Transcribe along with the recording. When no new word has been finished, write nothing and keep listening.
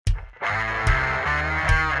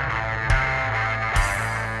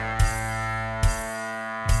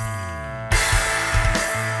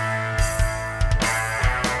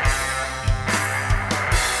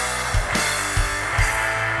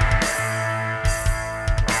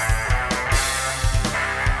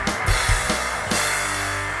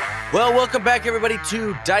Well, welcome back, everybody,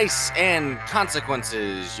 to Dice and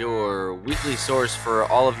Consequences, your weekly source for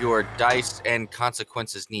all of your dice and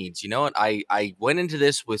consequences needs. You know what? I went into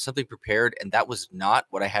this with something prepared, and that was not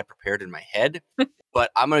what I had prepared in my head,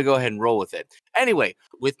 but I'm going to go ahead and roll with it. Anyway,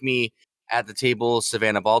 with me at the table,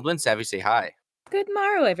 Savannah Baldwin. Savvy, say hi. Good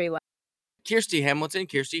morrow, everyone. Kirsty Hamilton.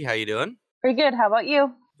 Kirsty, how you doing? Pretty good. How about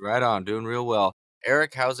you? Right on, doing real well.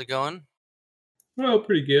 Eric, how's it going? Oh,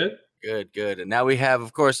 pretty good. Good. And now we have,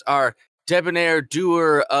 of course, our debonair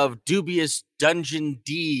doer of dubious dungeon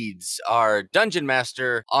deeds, our dungeon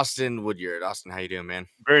master, Austin Woodyard. Austin, how you doing, man?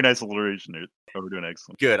 Very nice alliteration. Oh, we're doing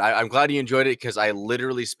excellent. Good. I'm glad you enjoyed it because I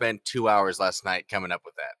literally spent 2 hours last night coming up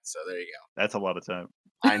with that. So there you go. That's a lot of time.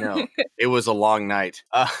 I know. It was a long night.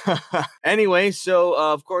 Anyway, so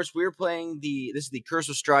of course we're playing this is the Curse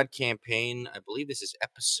of Strahd campaign. I believe this is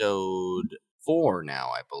episode 4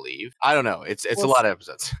 now, I believe. I don't know. It's a lot of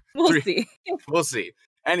episodes. We'll see. We'll see.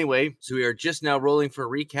 Anyway, so we are just now rolling for a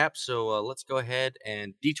recap. So let's go ahead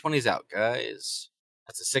and D20's out, guys.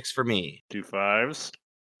 That's a 6 for me. 2 5s.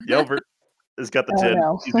 Yelbert has got the Oh, 10.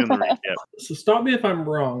 no. He's doing the recap. So stop me if I'm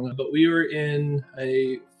wrong, but we were in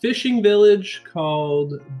a fishing village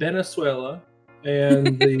called Venezuela,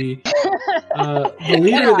 and the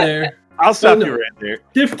leader there. I'll stop no. you right there.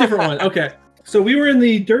 Different one. Okay. So we were in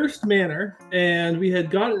the Durst Manor, and we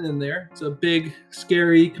had gotten in there. It's a big,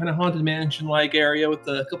 scary, kind of haunted mansion-like area with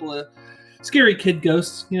a couple of scary kid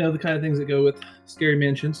ghosts, you know, the kind of things that go with scary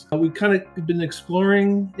mansions. We kind of been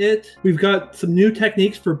exploring it. We've got some new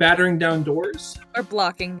techniques for battering down doors. Or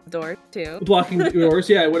blocking the door, too. Blocking doors,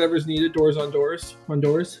 yeah, whatever's needed. Doors on doors.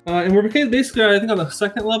 And we're basically, I think, on the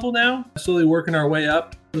second level now, slowly working our way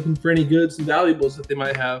up, looking for any goods and valuables that they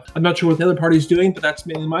might have. I'm not sure what the other party's doing, but that's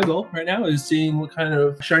mainly my goal right now, is seeing what kind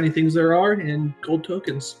of shiny things there are and gold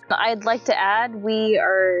tokens. I'd like to add, we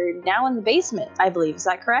are now in the basement, I believe. Is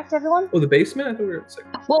that correct, everyone? Oh, the basement? I thought we were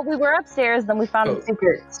second. Well, we were upstairs, then we found the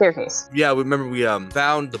secret staircase. Yeah, we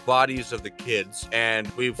found the bodies of the kids, and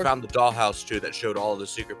we found the dollhouse too that showed all of the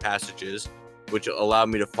secret passages, which allowed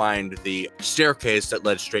me to find the staircase that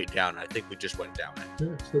led straight down. I think we just went down it.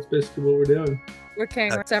 Yeah, so that's basically what we're doing. We're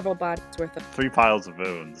carrying several bodies worth of 3 piles of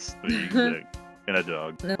bones. And a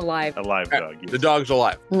dog. alive. A live dog. Yes. The dog's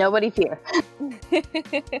alive. Nobody fear.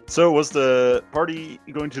 So was the party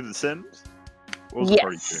going to descend? What was the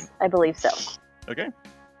party doing? Yes, I believe so. Okay.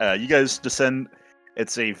 You guys descend.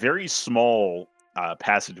 It's a very small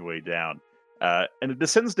passageway down. And it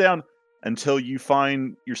descends down until you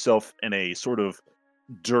find yourself in a sort of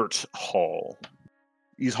dirt hall.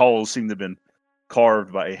 These halls seem to have been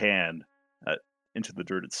carved by hand into the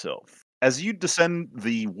dirt itself. As you descend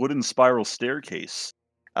the wooden spiral staircase,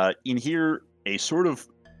 you hear a sort of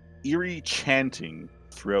eerie chanting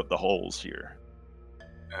throughout the halls here.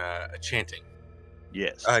 Chanting.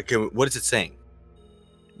 Yes. What is it saying?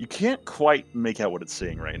 You can't quite make out what it's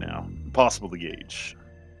saying right now. Impossible to gauge.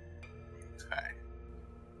 Okay.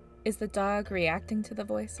 Is the dog reacting to the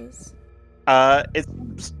voices?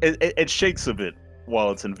 It shakes a bit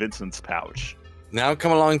while it's in Vincent's pouch. Now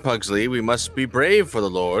come along, Pugsley. We must be brave for the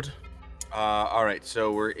Lord. All right,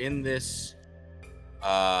 so we're in this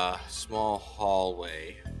small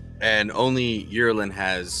hallway, and only Yerlin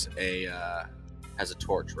has a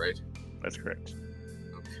torch, right? That's correct.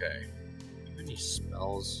 Okay. Do you have any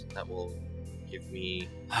spells that will give me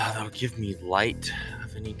light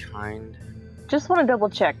of any kind? Just want to double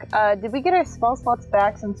check. Did we get our spell slots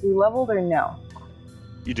back since we leveled or no?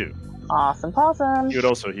 You do. Awesome possum. You would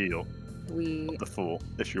also heal We the full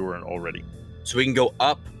if you weren't already. So we can go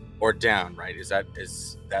up or down, right? Is that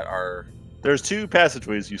our... There's 2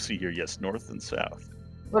 passageways you see here, yes, north and south.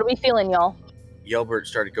 What are we feeling, y'all? Yelbert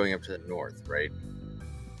started going up to the north, right?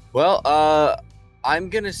 Well, I'm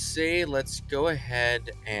gonna say let's go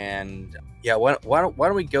ahead and why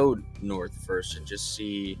don't we go north first and just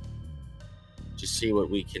see what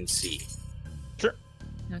we can see. Sure.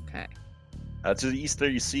 okay. To the east there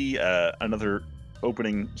you see another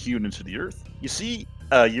opening hewn into the earth. You see,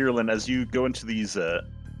 Yerlin, as you go into these the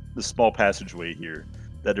small passageway here,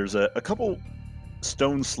 that there's a couple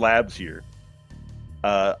stone slabs here.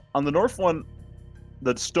 On the north one,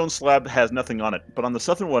 the stone slab has nothing on it, but on the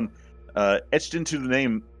southern one, etched into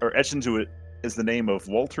it is the name of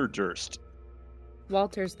Walter Durst.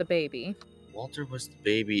 Walter's the baby. Walter was the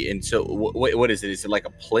baby, and so what is it? Is it like a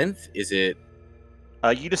plinth? Is it?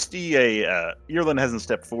 You just see Yerlin hasn't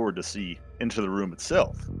stepped forward to see into the room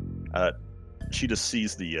itself. She just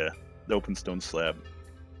sees the open stone slab.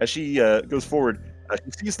 As she goes forward,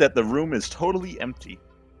 she sees that the room is totally empty.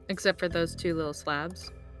 Except for those 2 little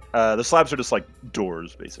slabs. The slabs are just like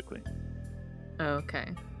doors, basically. Oh, okay.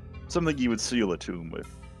 Something you would seal a tomb with.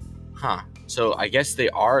 Huh. So I guess they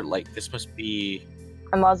are like this must be.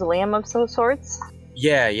 A mausoleum of some sorts?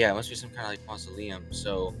 Yeah, it must be some kind of like mausoleum.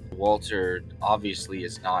 So Walter obviously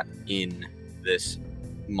is not in this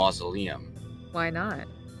mausoleum. Why not?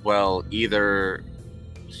 Well, either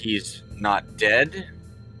he's not dead,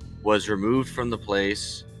 was removed from the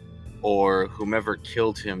place, or whomever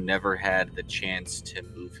killed him never had the chance to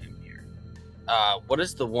move him here. What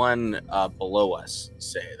does the one below us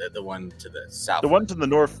say? The one to the south? The one to the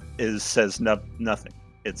north says nothing.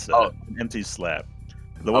 It's an empty slab.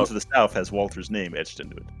 The one to the south has Walter's name etched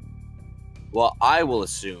into it. Well, I will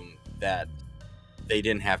assume that they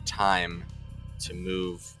didn't have time to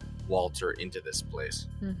move Walter into this place.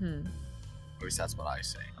 Mm-hmm. At least that's what I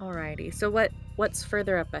say. Alrighty. So what's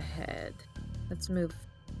further up ahead? Let's move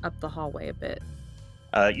up the hallway a bit.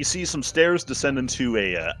 You see some stairs descend into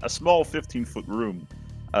a small 15-foot room.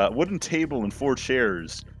 A wooden table and 4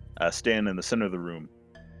 chairs stand in the center of the room.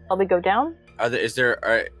 Shall we go down?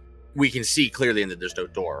 We can see clearly that there's no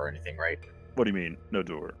door or anything, right? What do you mean, no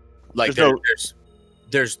door? Like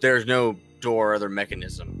there's no door or other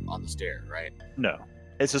mechanism on the stair, right? No.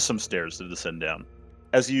 It's just some stairs to descend down.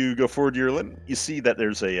 As you go forward, Yerlin, you see that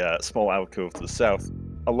there's a small alcove to the south,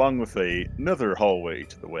 along with another hallway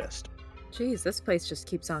to the west. Jeez, this place just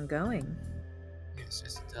keeps on going. Yes,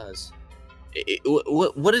 it does.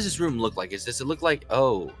 What does this room look like? Does it look like?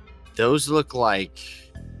 Oh, those look like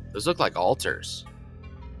altars.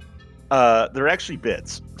 They're actually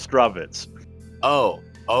bits, straw bits. Oh,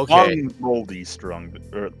 okay. Long, moldy,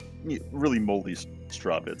 really moldy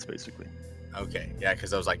straw bits, basically. Okay, yeah,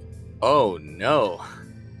 because I was like, oh no,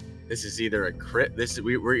 this is either a crypt.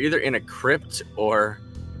 We're either in a crypt or,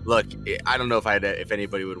 look, I don't know if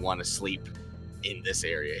anybody would want to sleep in this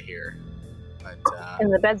area here, but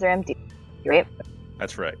And the beds are empty, right?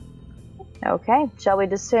 That's right. Okay. Shall we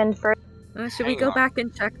descend further? Should we Hang go on. back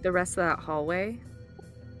and check the rest of that hallway?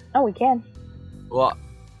 Oh, we can. well,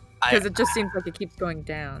 Because it just seems like it keeps going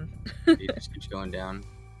down. it just keeps going down.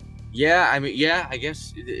 Yeah, I mean, yeah, I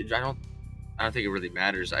guess I don't think it really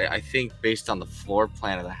matters. I think based on the floor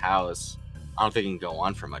plan of the house, I don't think it can go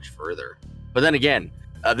on for much further. But then again,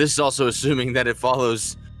 this is also assuming that it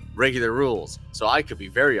follows regular rules, so I could be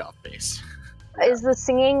very off base. Is the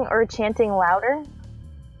singing or chanting louder?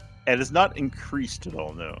 And it's not increased at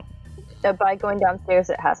all, no. By going downstairs,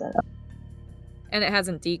 it hasn't. And it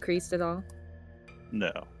hasn't decreased at all?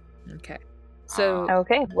 No. Okay. So,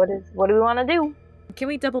 Okay. What do we want to do? can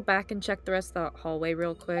we double back and check the rest of the hallway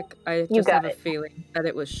real quick? I You just got have a it. feeling that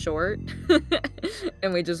it was short.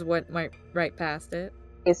 And we just went right past it.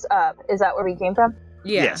 Is that where we came from?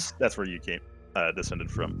 Yeah. Yes, that's where you descended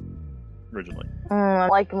from originally. I'm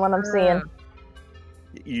liking what I'm seeing.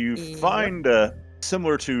 You Yep. find,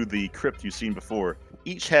 similar to the crypt you've seen before,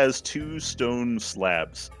 each has 2 stone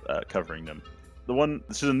slabs covering them. The one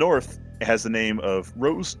to the north has the name of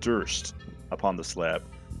Rose Durst upon the slab,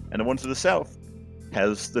 and the one to the south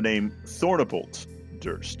has the name Thornabolt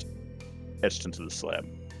Durst etched into the slab.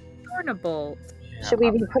 Thornabolt. Should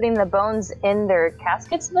we be putting the bones in their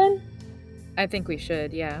caskets then? I think we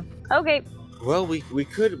should, yeah. Okay. Well, we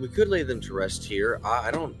could lay them to rest here.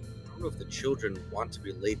 I don't know if the children want to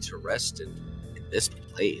be laid to rest in this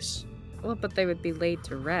place. Well, but they would be laid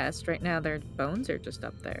to rest. Right now, their bones are just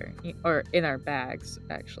up there. Or in our bags,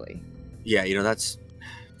 actually. Yeah, that's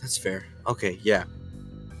fair. Okay, yeah.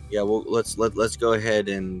 Yeah, well, let's go ahead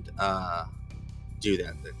and do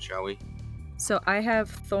that then, shall we? So I have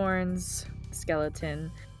Thorn's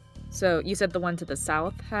skeleton. So you said the one to the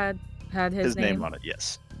south had his name on it,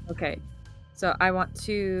 yes. Okay. So I want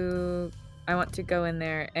to go in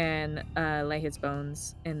there and lay his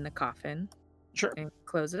bones in the coffin Sure. and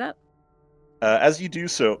close it up. As you do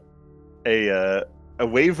so, a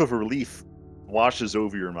wave of relief washes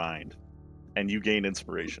over your mind, and you gain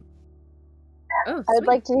inspiration. Oh, I'd sweet.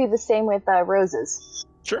 like to do the same with roses.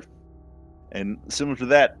 Sure. And similar to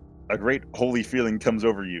that, a great holy feeling comes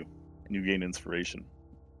over you, and you gain inspiration.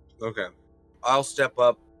 Okay. I'll step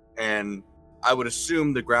up, and I would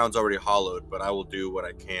assume the ground's already hollowed, but I will do what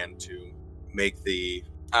I can to make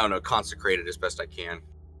consecrate it as best I can.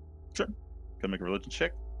 Sure. Can make a religion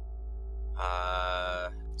check.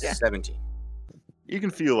 Yeah. 17. You can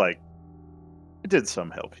feel like it did some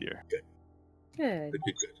help here. Good. Good.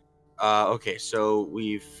 Okay, so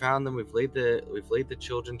we've found them. We've laid the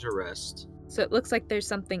children to rest. So it looks like there's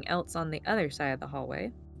something else on the other side of the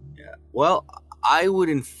hallway. Yeah. Well, I would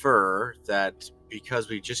infer that because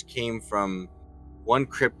we just came from one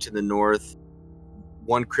crypt to the north,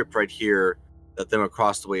 one crypt right here, that them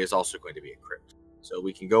across the way is also going to be a crypt. So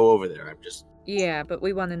we can go over there. Yeah, but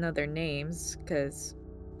we want to know their names, because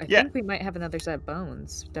I Yeah. think we might have another set of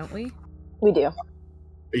bones, don't we? We do.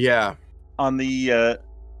 Yeah. On the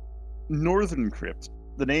northern crypt,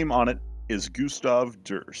 the name on it is Gustav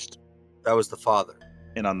Durst. That was the father.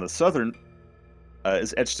 And on the southern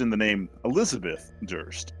is etched in the name Elizabeth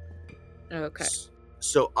Durst. Okay.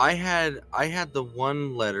 So I had the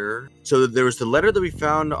one letter. So there was the letter that we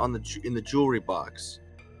found on in the jewelry box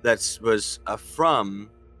that was from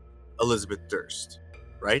Elizabeth Durst,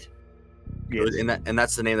 right? Yes, And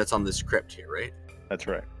that's the name that's on this crypt here, right? that's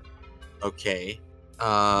right. Okay.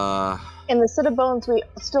 And the set of bones we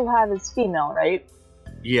still have is female, right?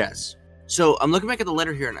 Yes. So I'm looking back at the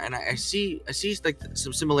letter here, and I see like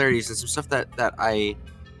some similarities and some stuff that I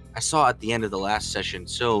saw at the end of the last session.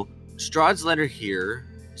 So Strahd's letter here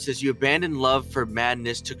says, "You abandoned love for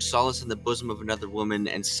madness, took solace in the bosom of another woman,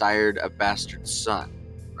 and sired a bastard son."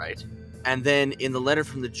 Right. And then in the letter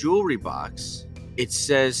from the jewelry box, it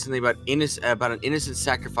says something about an innocent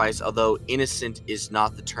sacrifice, although innocent is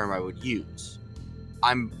not the term I would use.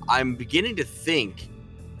 I'm beginning to think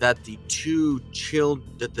that the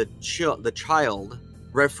child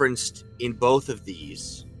referenced in both of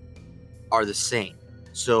these are the same.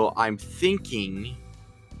 So I'm thinking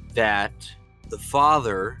that the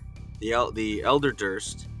father, the elder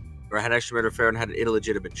Durst, had actually married a pharaoh and had an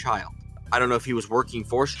illegitimate child. I don't know if he was working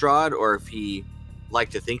for Strahd or if he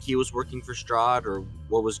liked to think he was working for Strahd or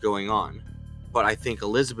what was going on. But I think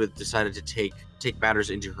Elizabeth decided to take matters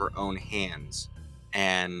into her own hands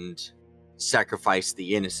and sacrifice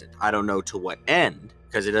the innocent. I don't know to what end,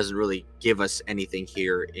 because it doesn't really give us anything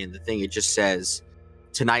here in the thing. It just says,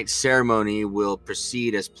 tonight's ceremony will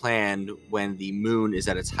proceed as planned when the moon is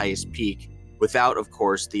at its highest peak, without, of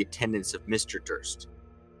course, the attendance of Mr. Durst.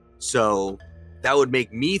 So that would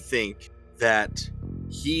make me think that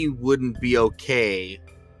he wouldn't be okay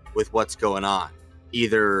with what's going on,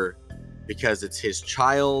 either because it's his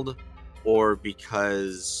child or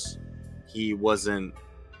because he wasn't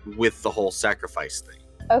with the whole sacrifice thing.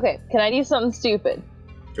 Okay, can I do something stupid?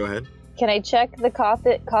 Go ahead. Can I check the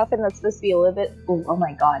coffin that's supposed to be a little bit... Oh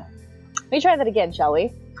my god. Let me try that again, shall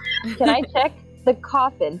we? Can I check the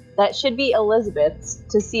coffin that should be Elizabeth's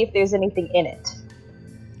to see if there's anything in it?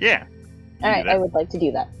 Yeah. Alright, I would like to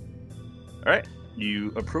do that. Alright.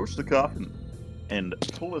 You approach the coffin and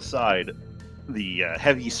pull aside the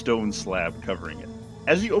heavy stone slab covering it.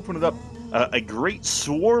 As you open it up, a great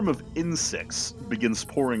swarm of insects begins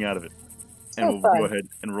pouring out of it. And So we'll fun. go ahead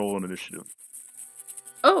and roll an initiative.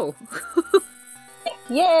 Oh.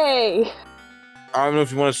 Yay! I don't know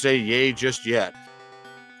if you want to say yay just yet.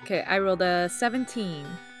 Okay, I rolled a 17.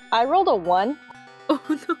 I rolled a 1. Oh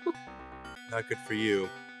no. Not good for you.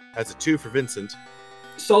 That's a 2 for Vincent.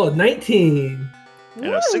 Solid 19. And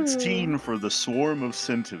a 16 for the swarm of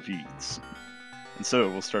centipedes. And so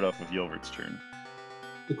we'll start off with Yelvert's turn.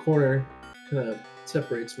 The corner kind of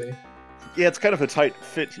separates me. Yeah, it's kind of a tight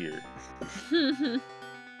fit here. Yeah,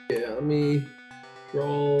 let me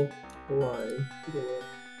draw the line.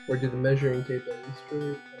 Or do the measuring tape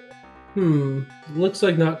on straight. Looks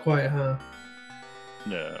like not quite, huh?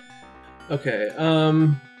 No. Okay,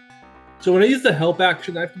 so when I use the help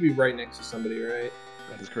action, I have to be right next to somebody, right?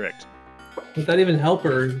 That is correct. Would that even help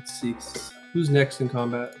her? Let's see. Who's next in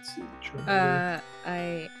combat? Let's see.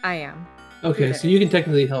 I am. Okay, so you can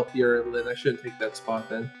technically help your Lynn. I shouldn't take that spot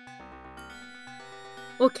then.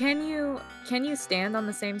 Well, can you stand on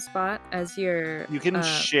the same spot as your? You can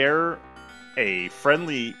share a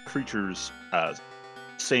friendly creature's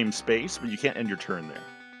same space, but you can't end your turn there.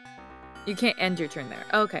 You can't end your turn there.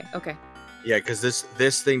 Okay. Yeah, because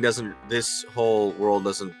this thing doesn't. This whole world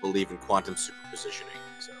doesn't believe in quantum superpositioning.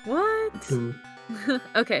 So. What?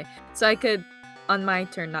 Okay, so I could, on my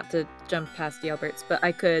turn, not to jump past Yelbert's, but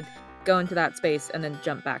I could go into that space and then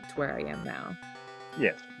jump back to where I am now.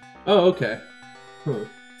 Yes. Oh, okay.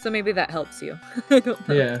 So maybe that helps you. I don't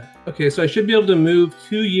know. Yeah. Okay, so I should be able to move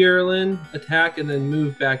to Yerlin, attack, and then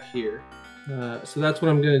move back here. So that's what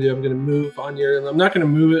I'm going to do. I'm going to move on Yerlin. I'm not going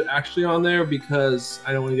to move it actually on there because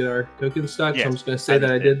I don't want to get our token stuck. Yes, so I'm just going to say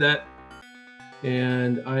that I did that.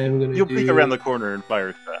 And I am going to You'll peek around the corner and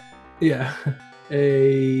fire that. Yeah.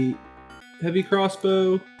 A heavy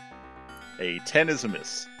crossbow. A 10 is a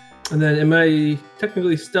miss. And then am I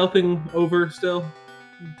technically stealthing over still?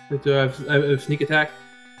 Do I have sneak attack?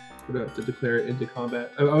 Or do I have to declare it into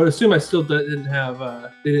combat? I would assume I still didn't have,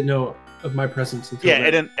 they didn't know of my presence until Yeah,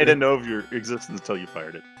 I didn't know of your existence until you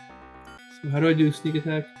fired it. So how do I do sneak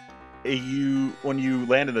attack? When you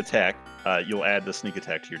land an attack, you'll add the sneak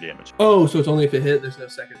attack to your damage. Oh, so it's only if it hit, there's no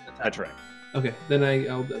second attack. That's right. Okay, then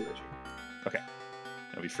I'll do my turn.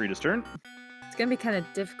 Now be free to turn. It's gonna be kind of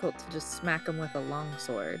difficult to just smack him with a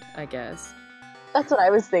longsword, I guess. That's what I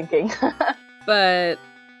was thinking. But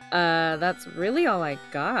that's really all I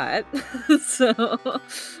got. So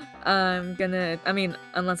I'm gonna, I mean,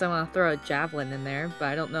 unless I want to throw a javelin in there, but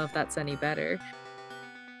I don't know if that's any better.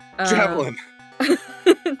 Javelin.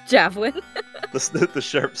 Javelin. The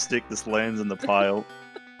sharp stick just lands in the pile,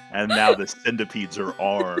 and now the centipedes are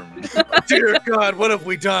armed. Dear God, what have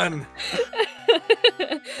we done?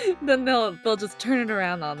 Then they'll just turn it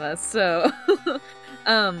around on us. So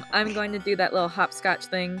I'm going to do that little hopscotch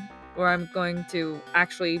thing where I'm going to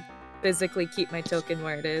actually physically keep my token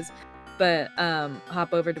where it is, but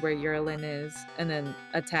hop over to where Yurlin is and then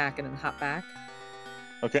attack and then hop back.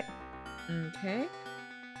 Okay. Okay.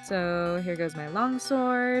 So here goes my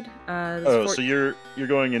longsword. So you're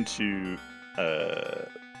going into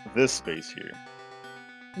this space here.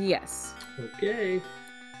 Yes. Okay.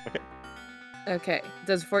 Okay.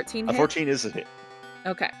 Does 14 A hit? 14 is a hit.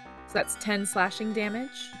 Okay. So that's 10 slashing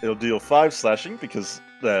damage. It'll deal 5 slashing because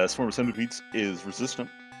the swarm of centipedes is resistant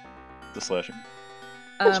to slashing.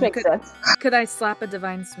 Which makes sense. Could I slap a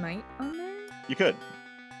divine smite on there? You could.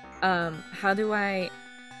 How do I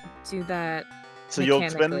do that? So you'll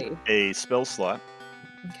spend Mechanically. a spell slot.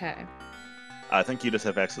 Okay. I think you just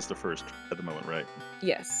have access to first at the moment, right?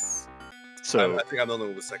 Yes. So I think I'm the only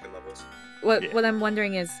one with second levels. What Yeah. what I'm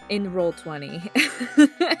wondering is in roll 20.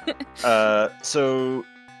 so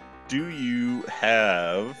do you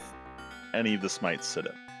have any of the smites set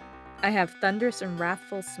up? I have thunderous and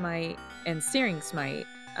wrathful smite and searing smite.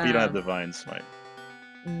 You don't have divine smite.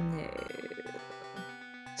 No.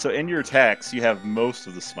 So in your attacks, you have most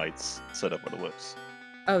of the smites set up what it looks.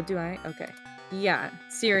 Oh, do I? Okay. Yeah,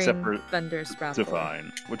 searing, Except for thunderous, wrathful.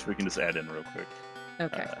 Divine, which we can just add in real quick.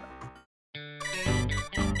 Okay.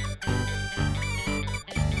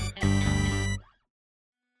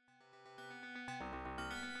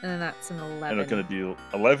 And then that's an 11. And it's going to deal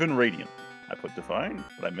 11 radiant. I put divine,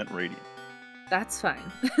 but I meant radiant. That's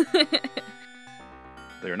fine.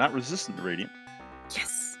 They are not resistant to radiant,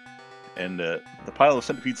 Yes. and the pile of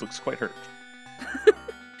centipedes looks quite hurt.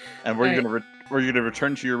 And were you Right. going to were you going to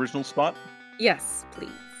return to your original spot? Yes,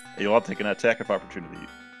 please. You'll all take an attack of opportunity.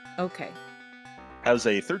 Okay. How's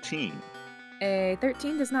a 13? A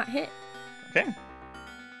 13 does not hit. Okay.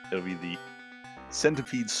 It'll be the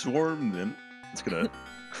centipede swarm then. It's going to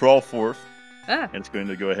crawl forth, Ah, and it's going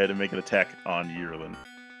to go ahead and make an attack on Yurlin.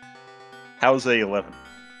 How's a 11?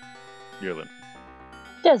 Yurlin.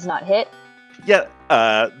 Does not hit. Yeah,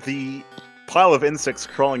 the pile of insects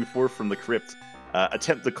crawling forth from the crypt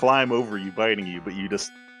attempt to climb over you, biting you, but you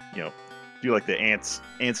just, do like the ants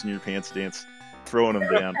in your pants dance, throwing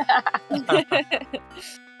them down.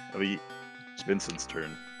 It'll be Vincent's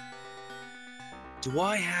turn. Do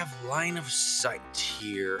I have line of sight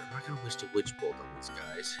here? I'm not gonna waste a witch bolt on these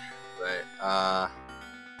guys, but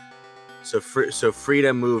so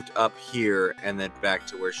Frida moved up here and then back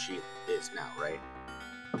to where she is now, right?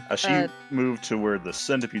 She moved to where the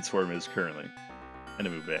centipede swarm is currently, and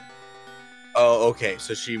then moved back. Oh, okay.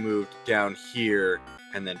 So she moved down here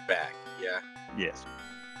and then back. Yeah. Yes.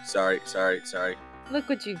 Sorry. look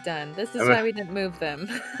what you've done. This is I'm why we didn't move them.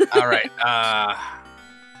 All right.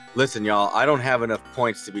 Listen, y'all. I don't have enough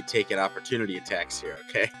points to be taking opportunity attacks here.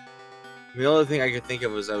 Okay. The only thing I could think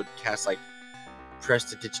of was I would cast like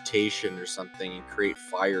prestidigitation or something and create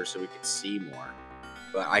fire so we could see more.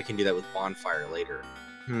 But I can do that with bonfire later.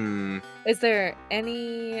 Is there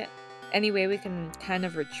any way we can kind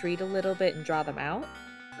of retreat a little bit and draw them out?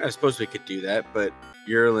 I suppose we could do that, but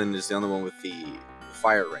Yurlin is the only one with the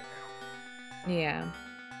fire right now. Yeah.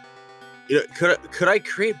 Could I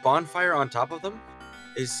create bonfire on top of them?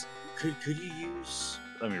 Could you use?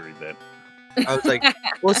 Let me read that. I was like,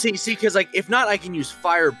 well, see, because like if not, I can use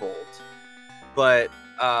firebolt, but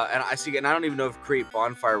and I don't even know if create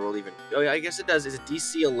bonfire will even. Oh yeah, I guess it does. It's a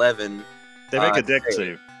DC 11. They make a deck save.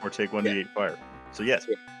 save or take 1d8 fire. So yes,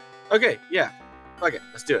 Okay, yeah, okay,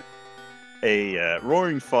 let's do it. a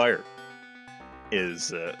roaring fire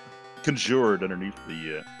is conjured underneath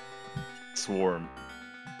the swarm.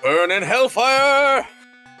 Burn in hellfire.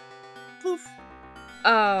 Poof.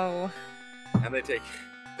 Oh. And they take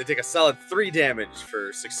a solid 3 damage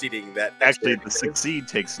for succeeding that. Actually, the dexterity save. succeed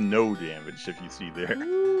takes no damage if you see there.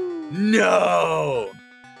 No.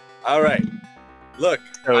 All right. Look,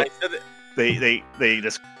 So- I said that They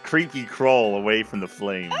just creepy crawl away from the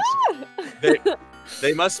flames.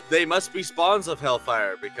 they must be spawns of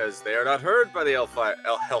hellfire because they are not heard by the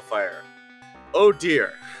hellfire. Oh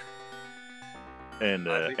dear. And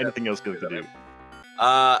I think anything else good to that- do?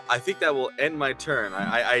 I think that will end my turn.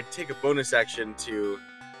 I take a bonus action to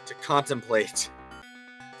contemplate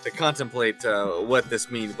what this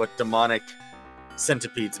means, what demonic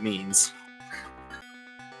centipedes means.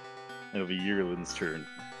 It'll be Yearlin's turn.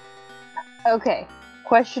 Okay.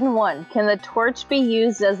 Question 1. Can the torch be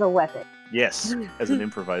used as a weapon? Yes, as an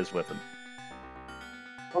improvised weapon.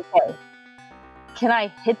 Okay. Can I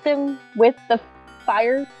hit them with the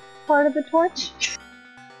fire part of the torch?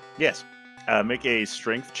 Yes. Make a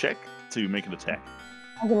strength check to make an attack.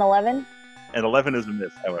 As an 11? And 11 is a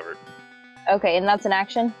miss, however. Okay, and that's an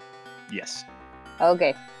action? Yes.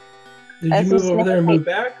 Okay. Did That's you move just over there and nice. move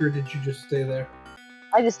back, or did you just stay there?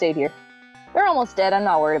 I just stayed here. They're almost dead. I'm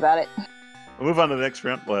not worried about it. We'll move on to the next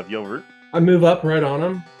round. We'll have Yelvert. I move up right on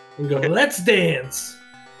them and go, Okay. let's dance!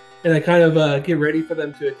 And I kind of get ready for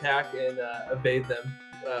them to attack and evade them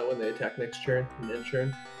when they attack next turn and end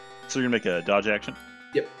turn. So you're going to make a dodge action?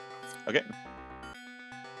 Yep. Okay.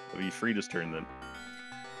 It'll be Frida's turn then.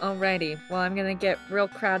 Alrighty. Well, I'm gonna get real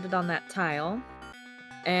crowded on that tile,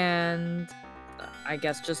 and I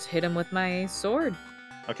guess just hit him with my sword.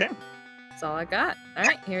 Okay. That's all I got. All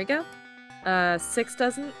right, here we go. 6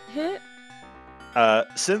 doesn't hit.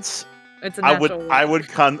 Since It's a I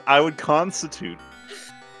natural would constitute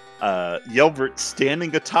Yelvert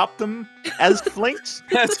standing atop them as flanks.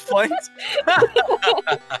 That's flanked.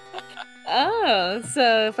 Oh,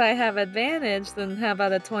 so if I have advantage, then how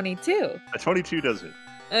about a 22? A 22 does it.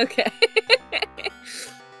 Okay.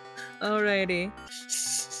 Alrighty.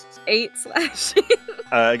 8 slashing.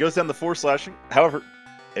 It goes down to 4 slashing. However,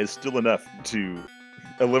 it's still enough to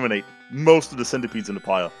eliminate most of the centipedes in the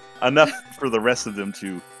pile. Enough for the rest of them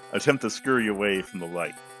to attempt to scurry away from the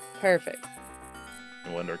light. Perfect.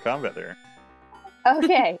 We'll end our combat there.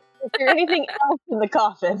 Okay. Is there anything else in the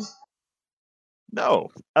coffin? No.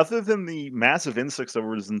 Other than the massive insects that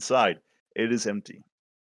was inside, it is empty.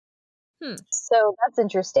 So that's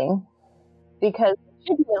interesting. Because it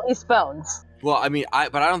should be at least bones. Well, I mean,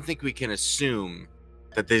 but I don't think we can assume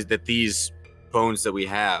that these bones that we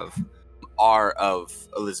have are of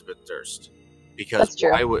Elizabeth Durst, because That's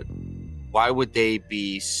true. why would they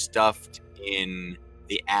be stuffed in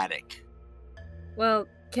the attic? Well,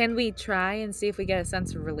 can we try and see if we get a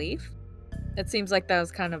sense of relief? It seems like that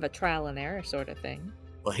was kind of a trial and error sort of thing.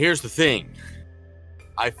 Well, here's the thing.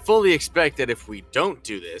 I fully expect that if we don't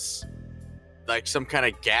do this, like some kind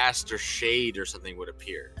of ghast or shade or something would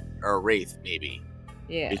appear, or a wraith maybe,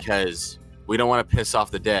 Yeah. because we don't want to piss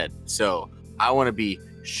off the dead. So I want to be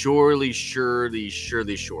surely sure.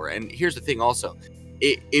 And here's the thing also,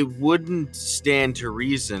 it wouldn't stand to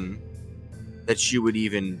reason that she would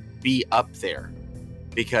even be up there,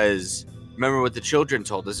 because remember what the children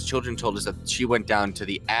told us. The children told us that she went down to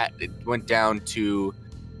the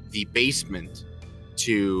basement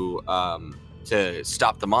to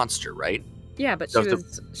stop the monster, right? Yeah, but So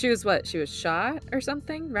she was what? She was shot or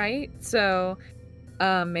something, right? So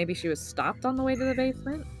maybe she was stopped on the way to the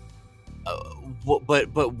basement? But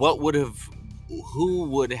who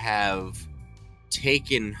would have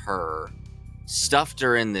taken her, stuffed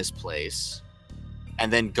her in this place,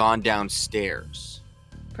 and then gone downstairs?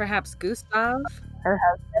 Perhaps Gustav? Her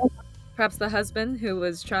husband? Perhaps the husband who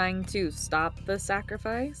was trying to stop the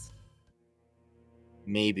sacrifice?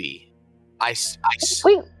 Maybe. Wait,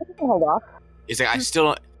 we can hold off. It's like I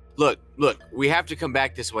still don't look. We have to come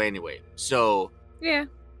back this way anyway. So Yeah.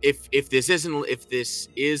 if this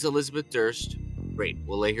is Elizabeth Durst, great.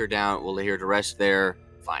 We'll lay her down. We'll lay her to rest there.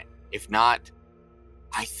 Fine. If not,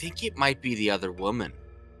 I think it might be the other woman.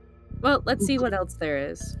 Well, let's see what else there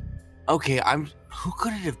is. Okay, who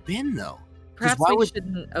could it have been though? Perhaps why we would-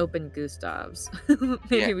 shouldn't open Gustav's. Maybe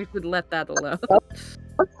Yeah. we should let that alone.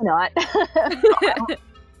 Let's not.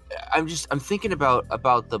 I'm thinking about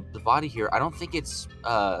the body here. I don't think it's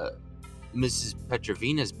Mrs.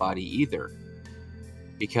 Petrovina's body either,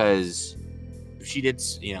 because if she did,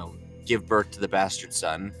 give birth to the bastard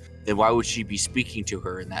son, then why would she be speaking to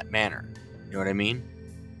her in that manner? You know what I mean?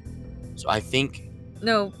 So I think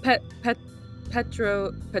No,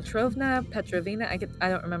 Petrovina. I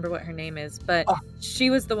don't remember what her name is, but she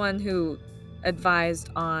was the one who advised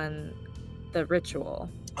on the ritual.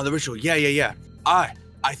 on the ritual. Yeah.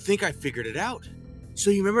 I think I figured it out.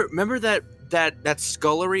 So you remember that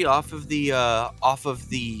scullery off of the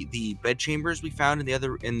bed chambers we found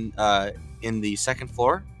in the second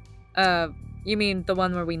floor? You mean the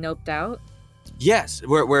one where we noped out? Yes,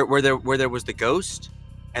 where there was the ghost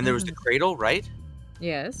and there was the cradle, right?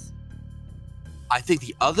 Yes. I think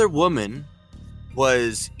the other woman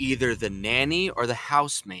was either the nanny or the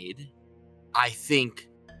housemaid. I think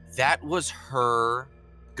that was her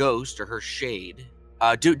ghost or her shade.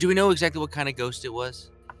 Do we know exactly what kind of ghost it was?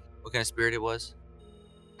 What kind of spirit it was?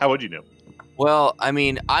 How would you know? Well, I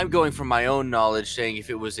mean, I'm going from my own knowledge, saying if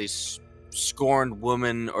it was scorned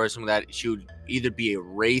woman or something like that, she would either be a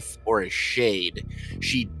wraith or a shade.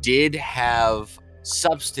 She did have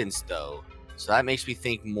substance though, so that makes me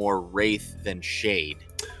think more wraith than shade.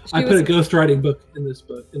 I put a ghostwriting book in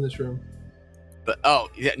this room. But no,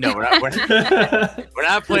 we're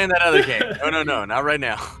not playing that other game. No, not right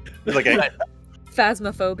now. Like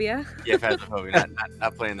Phasmophobia. Yeah, Phasmophobia.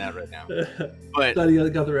 Not playing that right now. But Glad you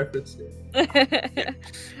got the reference.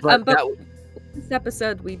 but this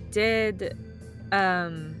episode we did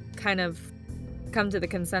kind of come to the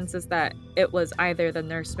consensus that it was either the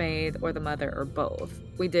nursemaid or the mother or both.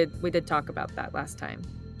 We did talk about that last time.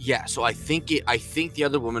 yeah, so I think the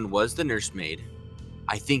other woman was the nursemaid.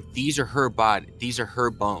 I think these are her these are her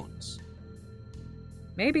bones.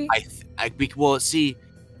 Maybe. See,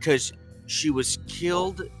 because she was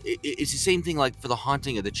killed. It's the same thing like for the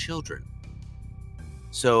haunting of the children.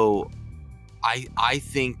 So, I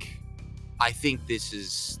think this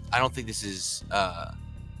is. I don't think this is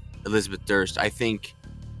Elizabeth Durst. I think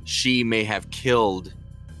she may have killed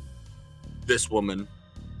this woman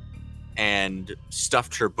and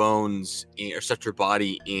stuffed her bones or stuffed her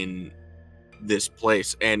body in this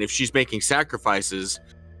place. And if she's making sacrifices,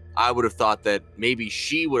 I would have thought that maybe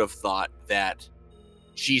she would have thought that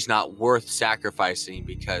she's not worth sacrificing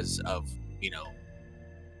because of,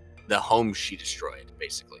 the home she destroyed,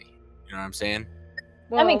 basically. You know what I'm saying?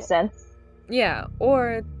 That makes sense. Yeah,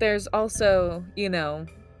 or there's also,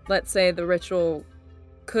 let's say the ritual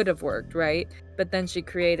could have worked, right? But then she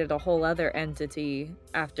created a whole other entity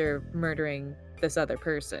after murdering this other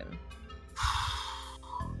person.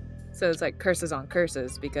 So it's like curses on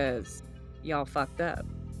curses because y'all fucked up.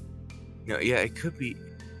 No, yeah, it could be.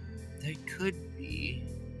 That could be.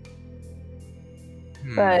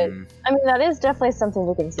 But, I mean, that is definitely something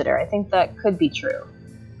to consider. I think that could be true.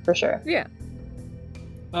 For sure. Yeah.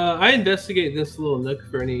 I investigate this little nook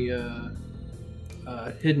for any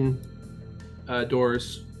hidden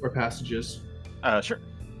doors or passages. Sure.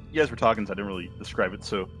 You guys were talking, so I didn't really describe it,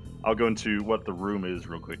 so I'll go into what the room is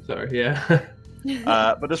real quick. Sorry,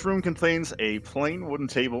 yeah. But this room contains a plain wooden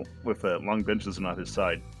table with long benches on either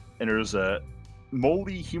side, and there's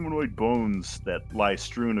moldy humanoid bones that lie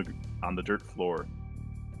strewn on the dirt floor.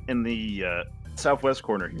 In the southwest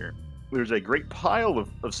corner here, there's a great pile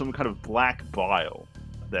of some kind of black bile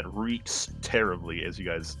that reeks terribly as you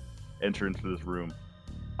guys enter into this room.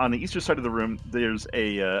 On the eastern side of the room, there's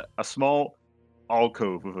a small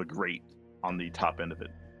alcove with a grate on the top end of it.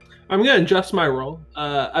 I'm gonna adjust my roll.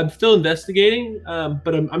 I'm still investigating,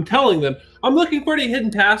 but I'm telling them I'm looking for any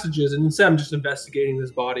hidden passages, and instead I'm just investigating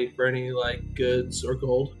this body for any goods or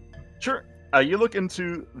gold. Sure. You look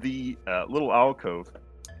into the little alcove.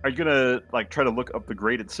 Are you gonna try to look up the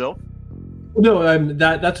grate itself? No,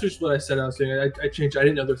 that's just what I said I was doing. I changed. I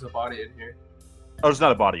didn't know there's a body in here. Oh, there's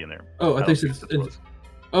not a body in there. Oh, I think it's.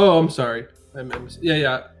 Oh, I'm sorry.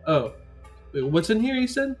 Yeah. Oh, wait, what's in here? You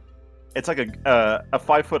said. It's like a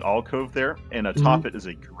 5-foot alcove there, and atop it is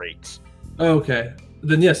a grate. Oh, okay.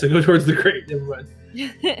 Then yes, I go towards the grate. Never mind.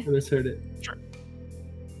 I misheard it. Sure.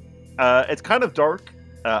 It's kind of dark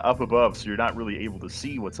up above, so you're not really able to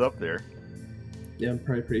see what's up there. Yeah, I'm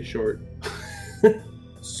probably pretty short.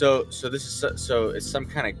 So this is so it's some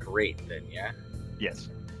kind of grate then, yeah? Yes.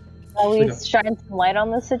 At least shine some light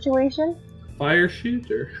on this situation. Fire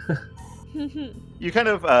shooter. You kind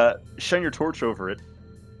of shine your torch over it,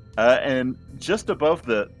 and just above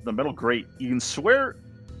the metal grate, you can swear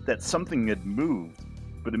that something had moved,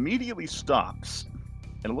 but immediately stops,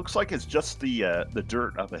 and it looks like it's just the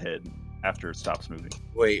dirt up ahead after it stops moving.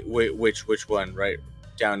 Wait, which one? Right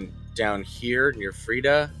down here near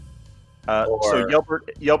Frida? So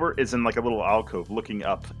Yelbert is in a little alcove looking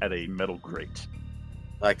up at a metal grate.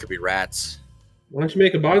 That could be rats. Why don't you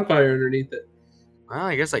make a bonfire underneath it? Well,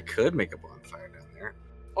 I guess I could make a bonfire down there.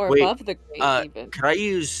 Or Wait, above the grate, even. Could I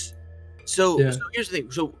use... So here's the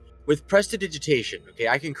thing. So with prestidigitation, okay,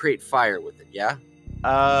 I can create fire with it, yeah?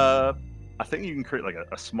 I think you can create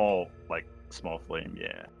a small flame,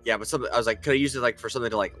 yeah. Yeah, but I was like, could I use it for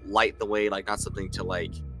something to light the way, not something to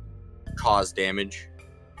cause damage?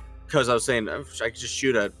 Because I was saying I could just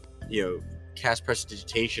shoot cast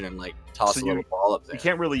prestidigitation and toss a little ball up there. You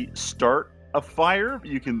can't really start a fire, but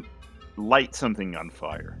you can light something on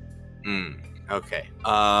fire. Okay.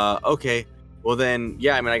 Okay. Well then,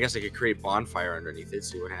 yeah, I guess I could create bonfire underneath it,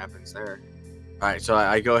 see what happens there. Alright, so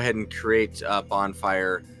I go ahead and create a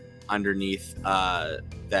bonfire underneath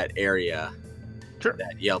that area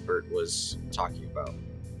that Yelbert was talking about.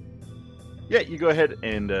 Yeah, you go ahead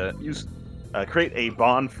and create a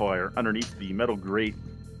bonfire underneath the metal grate.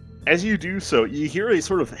 As you do so, you hear a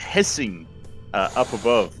sort of hissing up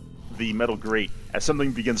above. the metal grate as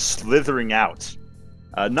something begins slithering out.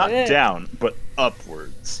 Not down, but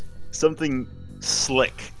upwards. Something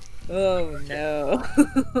slick. Oh no.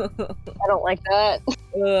 I don't like that.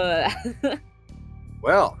 Ugh.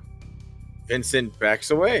 Well, Vincent backs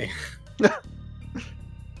away.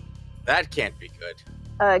 That can't be good.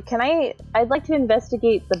 I'd like to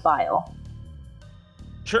investigate the vial.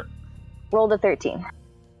 Sure. Rolled a 13.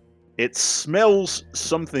 It smells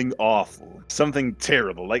something awful. Something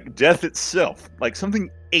terrible. Like death itself. Like something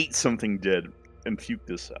ate something dead and puked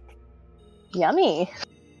this up. Yummy.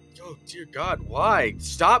 Oh dear God, why?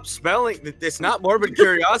 Stop smelling. It's not morbid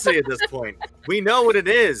curiosity at this point. We know what it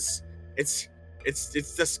is. It's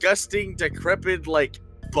disgusting, decrepit, like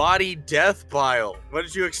body death bile. What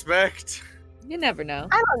did you expect? You never know.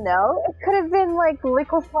 I don't know. It could have been like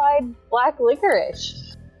liquefied black licorice.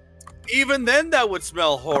 Even then, that would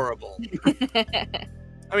smell horrible.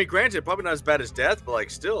 I mean, granted, probably not as bad as death, but like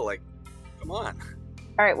still, like, come on.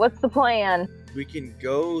 All right, what's the plan? We can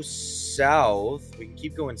go south. We can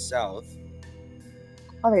keep going south.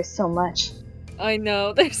 Oh, there's so much. I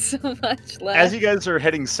know, there's so much left. As you guys are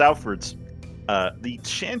heading southwards, the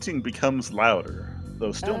chanting becomes louder,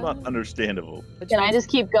 though still not Oh. understandable. Can I just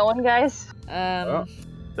keep going, guys?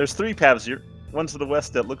 There's 3 paths here. One to the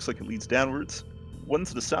west that looks like it leads downwards, one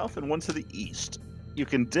to the south, and one to the east. You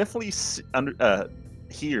can definitely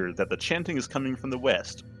hear that the chanting is coming from the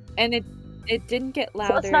west. And it didn't get louder.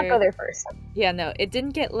 So let's not go there first. Yeah, no, it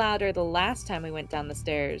didn't get louder the last time we went down the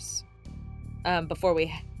stairs. Before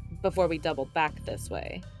we doubled back this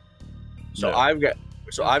way. So No. I've got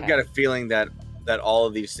Okay. a feeling that all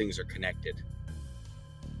of these things are connected.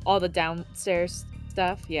 All the downstairs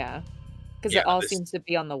stuff, yeah. Because Yeah, it all this- seems to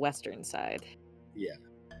be on the western side. Yeah.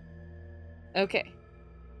 Okay.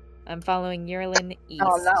 I'm following Yurlin east.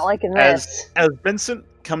 Oh, I'm not liking this. As Vincent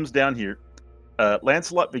comes down here,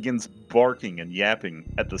 Lancelot begins barking and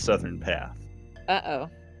yapping at the southern path. Uh-oh.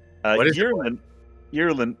 What is it?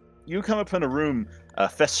 Yurlin, you come upon a room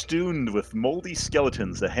festooned with moldy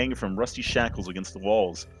skeletons that hang from rusty shackles against the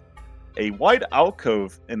walls. A wide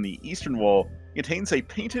alcove in the eastern wall contains a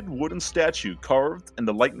painted wooden statue carved in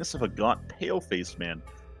the likeness of a gaunt, pale-faced man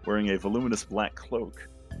wearing a voluminous black cloak.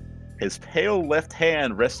 His pale left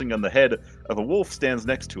hand resting on the head of a wolf stands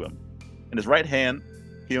next to him. In his right hand,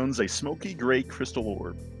 he owns a smoky gray crystal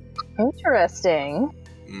orb. Interesting.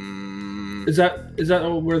 Mm, Is that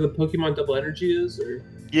where the Pokemon Double Energy is? Or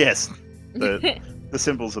Yes, the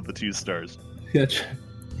symbols of the 2 stars. yeah,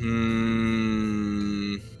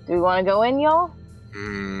 mm, Do we want to go in, y'all?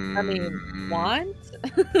 I mean, want?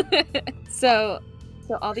 So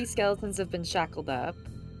all these skeletons have been shackled up,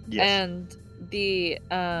 Yes. and the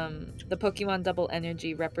Pokemon Double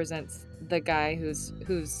Energy represents the guy who's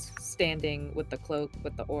standing with the cloak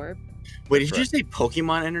with the orb. Wait, did you just say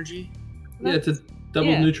Pokemon energy? yeah, it's a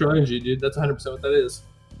double Yeah. neutral energy, dude. That's 100% what that is.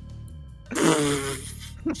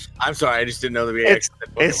 I'm sorry, I just didn't know that we It's- actually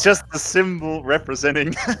said It's Pokemon. just the symbol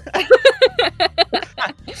representing.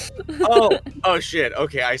 Oh shit.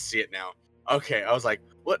 Okay, I see it now. Okay, I was like,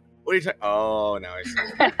 what are you talking? Oh, now I see.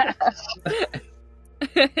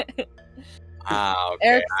 Ah, okay.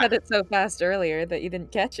 Eric said it so fast earlier that you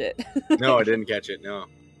didn't catch it. No, I didn't catch it. No,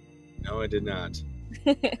 I did not.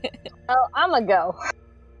 Oh, I'ma go.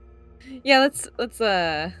 Yeah, let's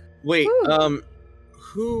Wait, Whew.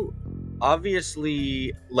 who?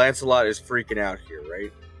 Obviously, Lancelot is freaking out here,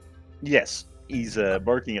 right? Yes, he's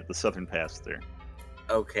barking at the southern pass there.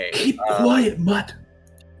 Okay. Keep quiet, mutt.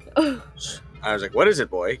 I was like, what is it,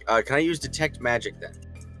 boy? Can I use detect magic then?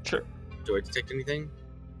 Sure. Do I detect anything?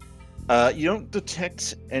 You don't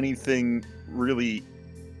detect anything really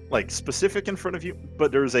like specific in front of you,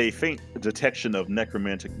 but there's a faint detection of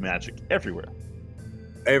necromantic magic everywhere.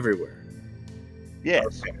 Everywhere.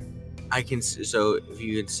 Yes. Okay. I can. So if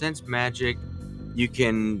you can sense magic, you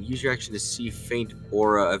can use your action to see faint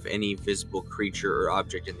aura of any visible creature or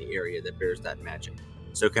object in the area that bears that magic.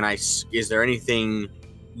 So can I? Is there anything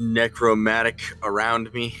necromantic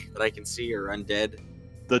around me that I can see or undead?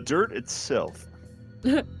 The dirt itself.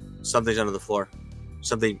 Something's under the floor.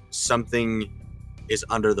 Something is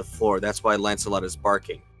under the floor. That's why Lancelot is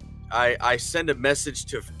barking. I send a message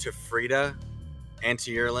to Frida and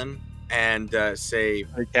to Yurlin and say,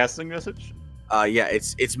 A casting message? yeah,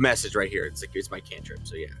 it's message right here. It's my cantrip.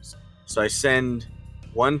 So yeah. So I send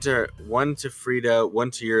one to Frida,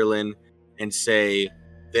 one to Yurlin, and say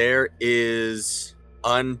there is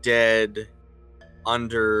undead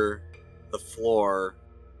under the floor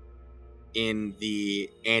in the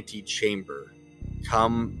antechamber.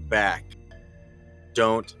 Come back.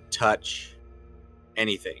 Don't touch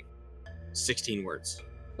anything. 16 words.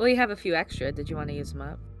 Well, you have a few extra. Did you want to use them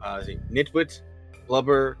up? Nitwit,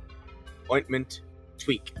 Blubber, Ointment,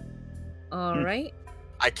 Tweak. All right.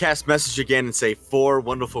 I cast message again and say 4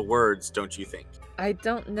 wonderful words, don't you think? I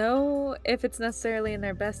don't know if it's necessarily in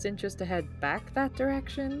their best interest to head back that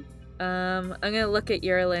direction. I'm gonna look at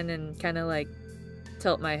Yerlin and kind of like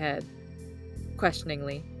tilt my head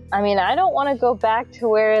questioningly. I mean, I don't want to go back to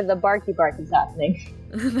where the barky bark is happening.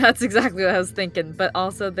 That's exactly what I was thinking, but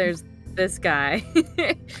also there's this guy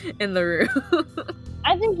in the room.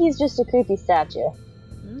 I think he's just a creepy statue.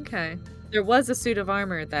 Okay. There was a suit of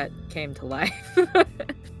armor that came to life.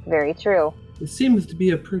 Very true. It seems to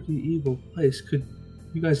be a pretty evil place. Could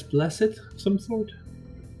you guys bless it of some sort?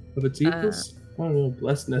 Of its evils? I don't know,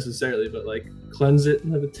 bless necessarily, but like cleanse it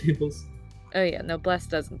of its evils. Oh yeah, no, Bless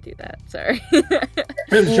doesn't do that. Sorry. I'm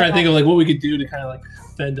just trying to think of like what we could do to kind of like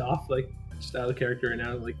fend off like just out of character right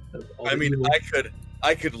now. Like all I the mean, evil.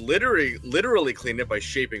 I could literally clean it by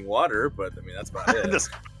shaping water, but I mean that's about it. Just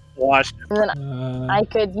wash. And then Uh, I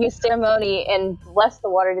could use ceremony and bless the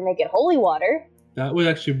water to make it holy water. that would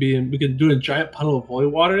actually be. We could do a giant puddle of holy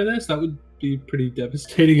water in this. That would be pretty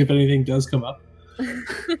devastating if anything does come up.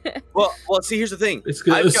 Well, see, here's the thing. It's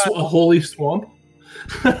gonna I've got- a holy swamp.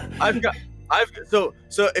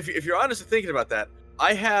 So if you're honest and thinking about that,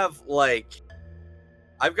 I've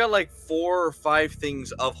got like 4 or 5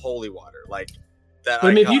 things of holy water, like that. But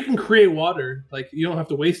I mean, if got. you can create water, like you don't have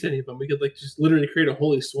to waste any of them. We could like just literally create a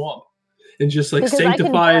holy swamp and just like Because I can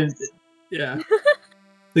sanctify. bless- Yeah,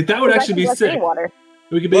 like that would because I actually can be bless sick. any water.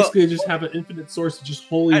 We could Well- basically just have an infinite source of just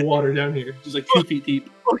holy I- water down here, just like 2 feet deep.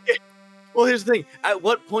 Okay. Well, here's the thing. At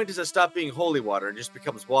what point does it stop being holy water and just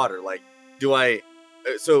becomes water? Like, do I?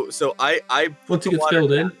 So I put Once it the gets water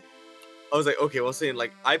filled down. in, I was like, okay, well, saying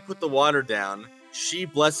like I put the water down, she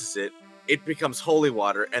blesses it, it becomes holy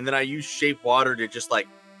water, and then I use shape water to just like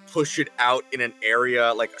push it out in an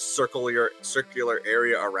area, like a circular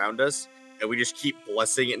area around us, and we just keep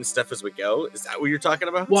blessing it and stuff as we go. Is that what you're talking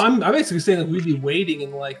about? well, I'm basically saying like we'd be waiting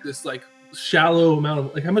in like this like shallow amount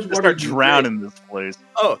of like how much Just water? start do you drowning in this place.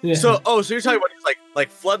 Oh, Yeah. so you're talking about just like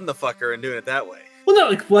flooding the fucker and doing it that way. Well,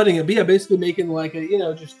 not like flooding it, but yeah, basically making like a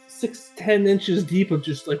just 6-10 inches deep of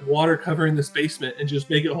just like water covering this basement and just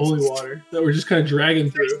make it holy water that we're just kind of dragging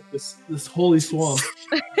through this holy swamp.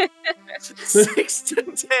 6 to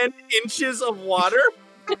 10 inches of water.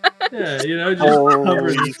 Yeah, just cover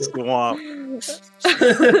Holy this. swamp.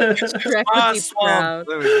 Shrek would be Swamp. proud.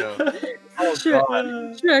 There we go. Oh Shrek, god.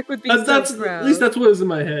 Shrek would be That's so proud. at least that's what was in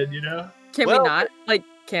my head, Can Well, we not? Like,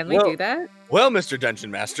 can we well- do that? Well, Mr.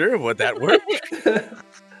 Dungeon Master, would that work?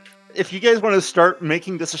 If you guys want to start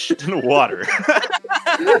making this a shit ton of water,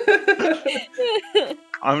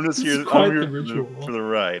 I'm just It's here. quite I'm here the for ritual. for the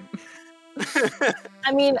ride.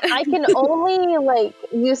 I mean, I can only like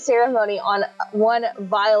use ceremony on one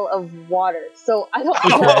vial of water, so I don't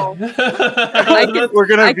know. We're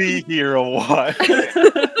gonna I be here a while.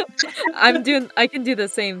 I can do the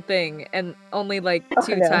same thing, and only like Oh,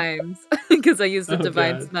 2 no. times because I used the Oh,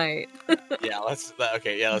 divine God. smite. yeah, let's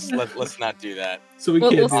not do that. So we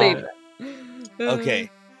We'll can't do save that. it. Okay.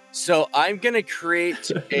 So I'm gonna create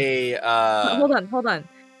a Hold on.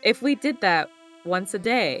 If we did that once a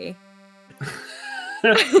day,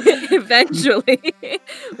 eventually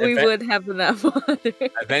we Eve- would have enough water.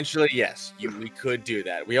 eventually, yes, we could do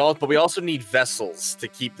that. But we also need vessels to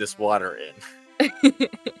keep this water in.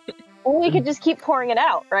 Or we could just keep pouring it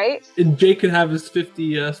out, right? And Jake could have his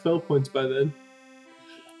 50 spell points by then.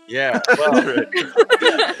 Yeah. Well,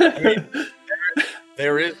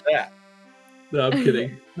 there is that. No, I'm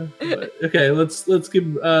kidding. But, okay, let's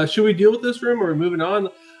give. Should we deal with this room or are we moving on?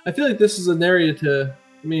 I feel like this is an area to.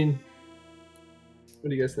 I mean, what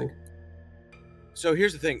do you guys think? So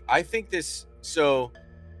here's the thing. I think this. So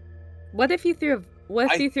What if you threw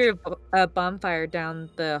I- you threw a bonfire down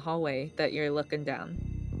the hallway that you're looking down?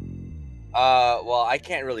 well, I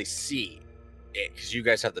can't really see it because you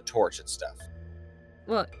guys have the torch and stuff.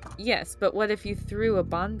 Well, yes, but what if you threw a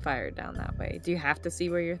bonfire down that way? Do you have to see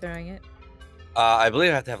where you're throwing it? I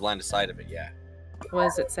believe I have to have line of sight of it. Yeah. What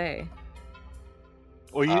does it say?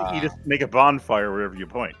 Well, you just make a bonfire wherever you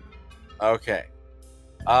point. Okay.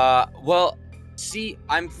 Well, see,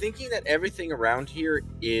 I'm thinking that everything around here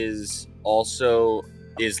is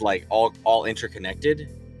like all interconnected.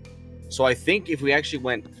 So I think if we actually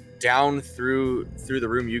went down through the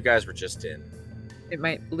room you guys were just in, It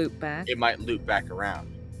might loop back. it might loop back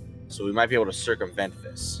around. So we might be able to circumvent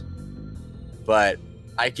this. But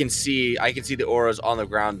I can see the auras on the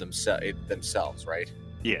ground themselves, right?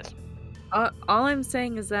 Yes. All I'm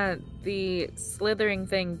saying is that the slithering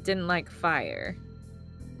thing didn't like fire.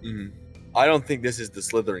 Mm-hmm. I don't think this is the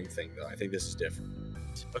slithering thing though. I think this is different.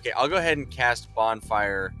 Okay, I'll go ahead and cast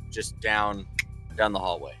bonfire just down the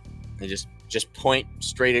hallway, and just point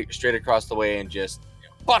straight across the way and just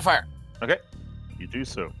bonfire. You do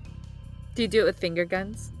so. Do you do it with finger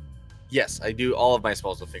guns? Yes, I do all of my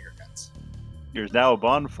spells with finger guns. There's now a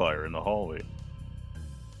bonfire in the hallway.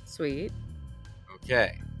 Sweet.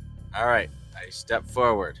 Okay, all right. I step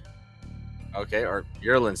forward. Okay, or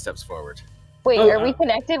Yerlin steps forward. Wait, Oh, are we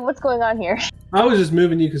connected? What's going on here? I was just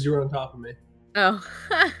moving you because you were on top of me. Oh.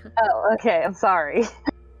 Oh, okay. I'm sorry.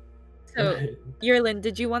 So, Yerlin,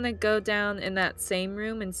 did you want to go down in that same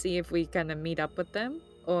room and see if we kind of meet up with them?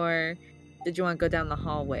 Or did you want to go down the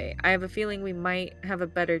hallway? I have a feeling we might have a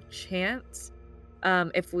better chance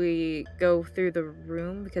if we go through the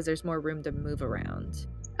room because there's more room to move around.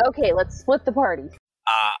 Okay, let's split the party.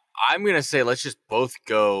 I'm gonna say let's just both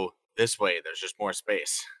go this way. There's just more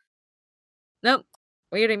space. Nope.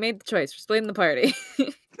 We already made the choice. We're splitting the party.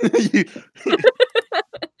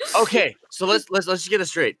 Okay, so let's just get it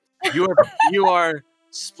straight. You are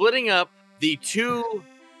splitting up the two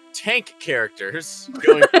tank characters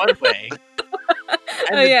going one way,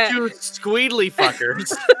 and the two squeedly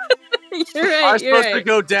fuckers You're right. are supposed to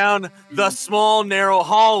go down the small narrow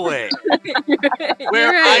hallway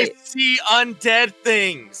where I see undead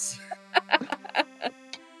things.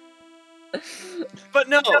 But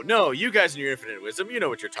no, you guys in your infinite wisdom, you know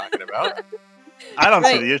what you're talking about. I don't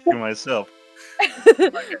see the issue myself.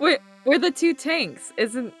 We're the two tanks.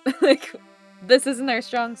 This isn't our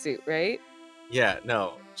strong suit, right? Yeah,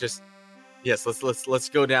 no, just yes. Let's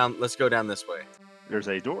go down. Let's go down this way. There's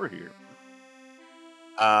a door here.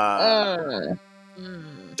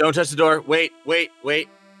 Don't touch the door. Wait.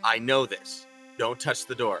 I know this. Don't touch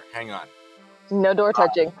the door. Hang on. No door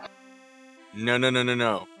touching. No.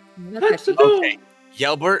 Touch the door. Okay,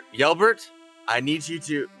 Yelbert, I need you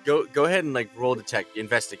to go ahead and roll detect,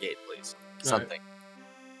 investigate, please. Something.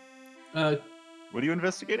 Right. What are you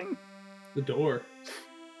investigating? The door.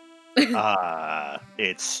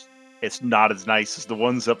 It's not as nice as the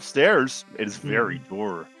ones upstairs. It is very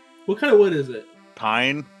door. What kind of wood is it?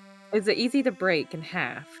 Pine. Is it easy to break in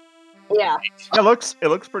half? Yeah. It looks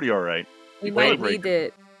pretty alright. We Wait, might need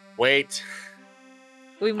it. Wait.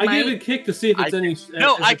 We I give it a kick to see if it's any.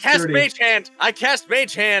 No, if I it's cast sturdy. Mage Hand. I cast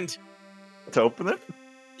Mage Hand. To open it?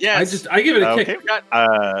 Yes. I give it a Okay. kick.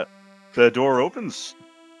 The door opens.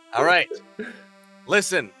 All right.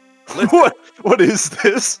 Listen. What is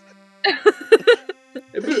this?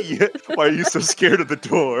 Why are you so scared of the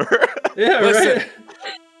door? Yeah, Listen.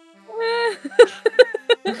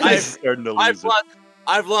 right. Starting to lose it.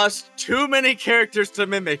 I've lost too many characters to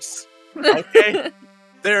mimics. Okay.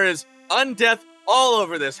 There is undeath all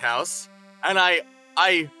over this house, and I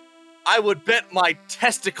would bet my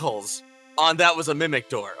testicles on that was a mimic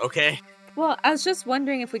door. Okay. Well, I was just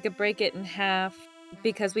wondering if we could break it in half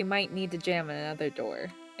because we might need to jam another door,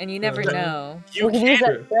 and you never Okay. know. You We can use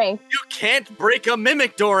can't. that strength. You can't break a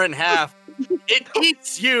mimic door in half. It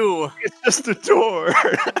eats you. It's just a door.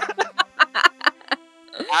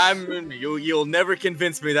 You'll never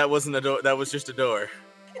convince me that wasn't a door. That was just a door.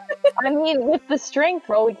 I mean, with the strength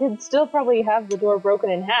roll, we could still probably have the door broken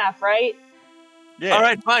in half, right? Yeah. All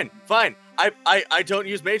right, fine. I don't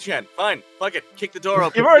use Mage Hand. Fine, fuck it. Kick the door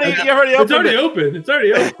open. You already It's opened already it. open. It's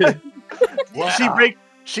already open. Wow.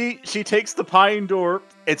 She takes the pine door.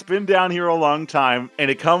 It's been down here a long time,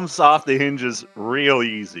 and it comes off the hinges real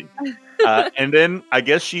easy. And then I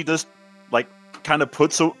guess she just kind of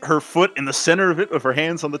puts her foot in the center of it with her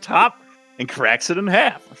hands on the top and cracks it in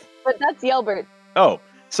half. But that's Yelbert. Oh,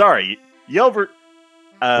 sorry, Yelbert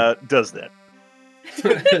does that.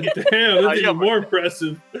 Damn, that's yeah, even more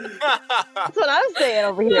impressive. That's what I'm saying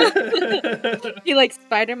over here. He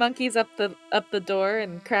spider monkeys up the door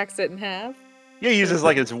and cracks it in half. Yeah, he uses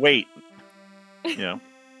his weight. You know.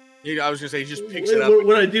 I was gonna say he just picks it up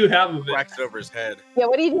What I do have of and it, cracks it over his head. Yeah,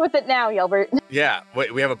 what do you do with it now, Yelbert? Yeah.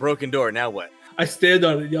 Wait, we have a broken door. Now what? I stand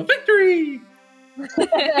on it and yell, "Victory!"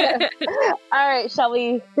 All right, shall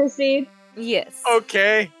we proceed? Yes.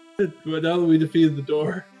 Okay. But now that we defeated the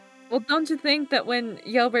door. Well, don't you think that when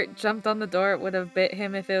Yelbert jumped on the door, it would have bit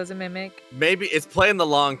him if it was a mimic? Maybe it's playing the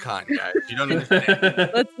long con, guys. You don't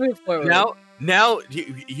understand. Let's move forward. Now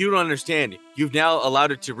you don't understand. You've now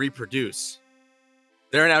allowed it to reproduce.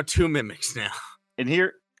 There are now two mimics now. And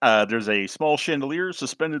here, there's a small chandelier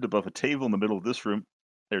suspended above a table in the middle of this room.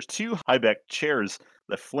 There's two high-backed chairs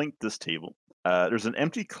that flank this table. There's an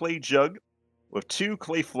empty clay jug with two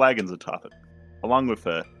clay flagons atop it, along with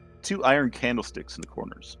two iron candlesticks in the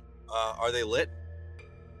corners. Are they lit?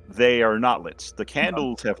 They are not lit. The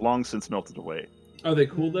candles have long since melted away. Are they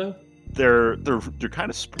cool though? They're kind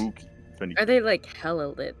of spooky. If anything. Are they hella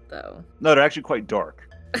lit though? No, they're actually quite dark.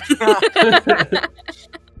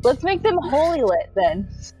 Let's make them holy lit then.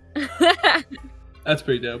 That's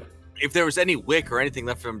pretty dope. If there was any wick or anything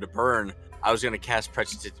left for them to burn, I was going to cast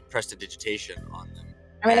prestidigitation on them.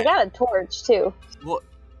 I mean, I got a torch too. Well,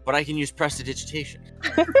 but I can use prestidigitation.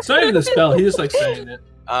 It's not even the spell. He just like saying it.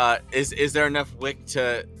 Is there enough wick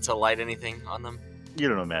to light anything on them? You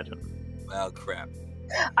don't imagine. Well, crap.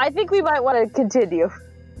 I think we might want to continue.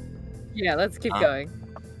 Yeah, let's keep going.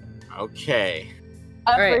 Okay.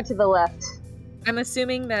 Upward Alright. to the left. I'm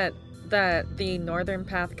assuming that the northern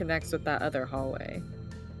path connects with that other hallway.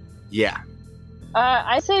 Yeah.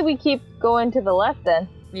 I say we keep going to the left then.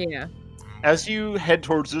 Yeah. As you head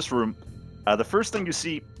towards this room, the first thing you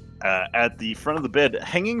see at the front of the bed,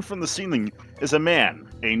 hanging from the ceiling, is a man,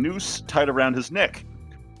 a noose tied around his neck.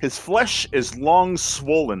 His flesh is long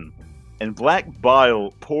swollen, and black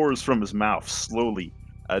bile pours from his mouth slowly,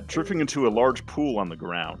 dripping into a large pool on the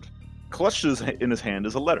ground. Clutched in his hand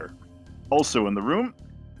is a letter. Also in the room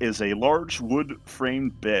is a large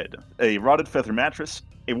wood-framed bed, a rotted feather mattress,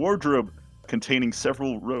 a wardrobe containing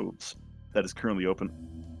several robes that is currently open,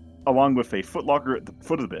 along with a footlocker at the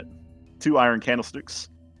foot of the bed, 2 iron candlesticks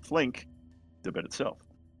flank the bed itself.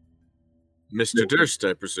 Mr. Durst,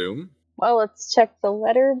 I presume. Well, let's check the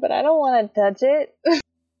letter, but I don't want to touch it.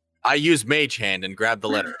 I use Mage Hand and grab the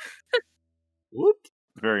letter. Whoop.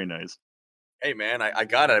 Very nice. Hey, man, I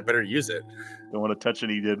got it. I better use it. Don't want to touch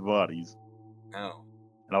any dead bodies. Oh.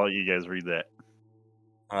 And I'll let you guys read that.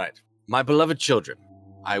 All right. My beloved children,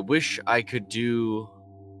 I wish I could do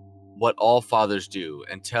what all fathers do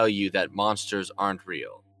and tell you that monsters aren't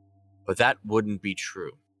real, but that wouldn't be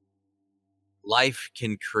true. Life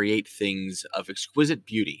can create things of exquisite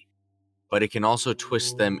beauty, but it can also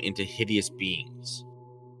twist them into hideous beings.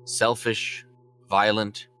 Selfish,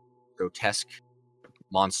 violent, grotesque,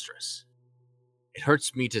 monstrous. It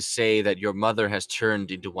hurts me to say that your mother has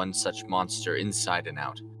turned into one such monster inside and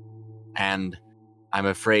out, and I'm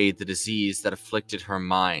afraid the disease that afflicted her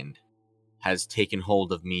mind has taken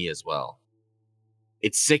hold of me as well.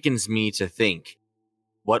 It sickens me to think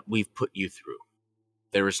what we've put you through.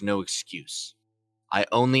 There is no excuse. I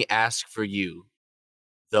only ask for you,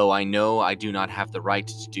 though I know I do not have the right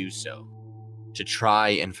to do so, to try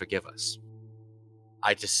and forgive us.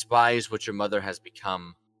 I despise what your mother has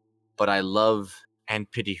become, but I love and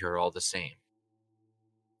pity her all the same.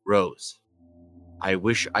 Rose, I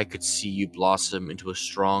wish I could see you blossom into a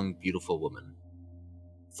strong, beautiful woman.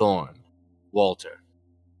 Thorn, Walter,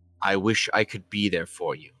 I wish I could be there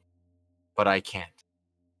for you, but I can't.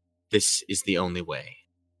 This is the only way.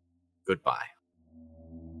 Goodbye.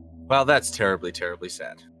 Well, that's terribly, terribly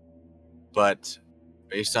sad. But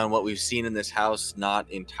based on what we've seen in this house, not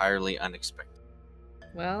entirely unexpected.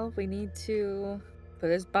 Well, we need to put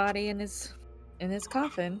his body in his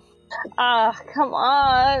coffin. Ah, come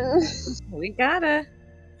on. We gotta.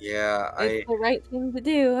 Yeah, It's the right thing to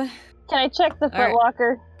do. Can I check the All right.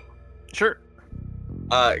 footlocker? Sure.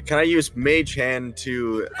 Can I use Mage Hand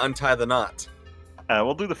to untie the knot?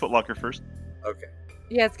 We'll do the footlocker first. Okay.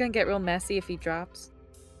 Yeah, it's gonna get real messy if he drops.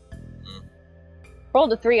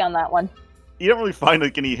 Rolled a 3 on that one. You don't really find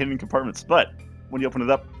like any hidden compartments, but when you open it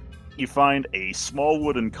up, you find a small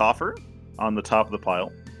wooden coffer on the top of the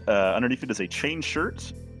pile. Underneath it is a chain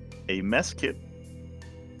shirt, a mess kit,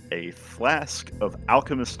 a flask of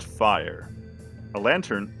alchemist fire, a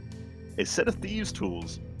lantern, a set of thieves'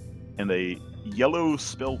 tools, and a yellow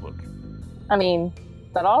spellbook. I mean,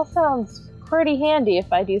 that all sounds pretty handy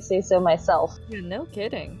if I do say so myself. Yeah, no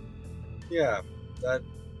kidding. Yeah, that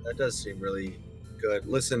does seem really good.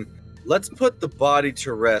 Listen, let's put the body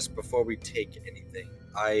to rest before we take anything.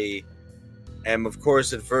 I am, of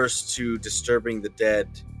course, adverse to disturbing the dead,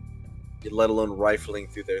 let alone rifling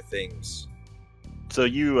through their things. So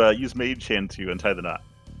you use Mage Hand to untie the knot.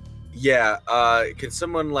 Yeah, can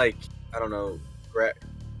someone, like, I don't know,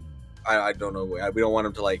 I don't know, we don't want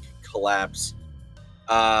him to, like, collapse.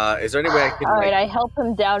 Is there any way I can, Alright, like... I help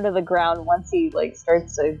him down to the ground once he, like,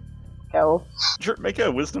 starts to go. Sure, make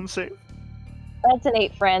a wisdom save. That's an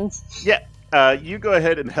 8, friends. Yeah, you go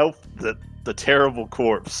ahead and help the terrible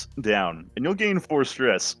corpse down, and you'll gain 4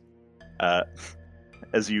 stress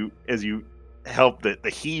as you help the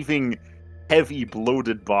heaving, heavy,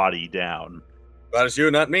 bloated body down. That is you,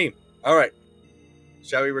 not me. All right.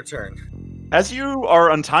 Shall we return? As you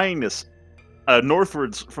are untying this,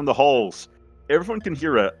 northwards from the halls, everyone can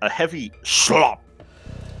hear a heavy slop,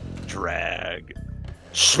 drag,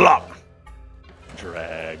 slop,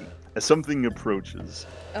 drag, as something approaches.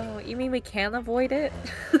 Oh, you mean we can avoid it?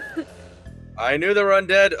 I knew they were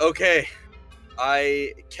undead. Okay.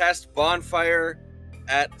 I cast bonfire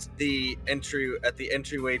at the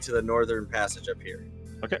entryway to the northern passage up here.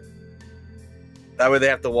 Okay. That way they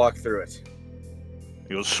have to walk through it.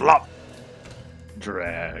 He goes slop,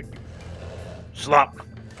 drag, slop,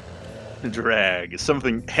 drag.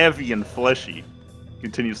 Something heavy and fleshy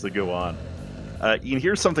continues to go on. You can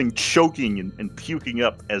hear something choking and puking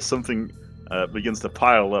up as something begins to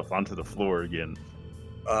pile up onto the floor again.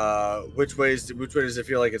 Which way does it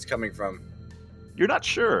feel like it's coming from? You're not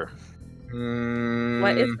sure.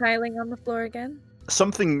 What is piling on the floor again?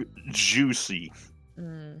 Something juicy.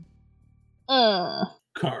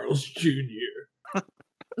 Carl's Jr.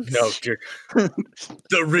 No, dude.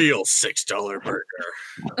 The real $6 burger.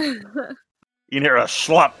 You can hear a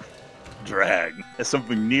slop, drag as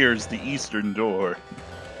something nears the eastern door.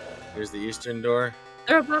 Here's the eastern door.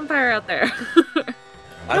 Throw a bonfire out there.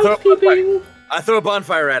 I throw a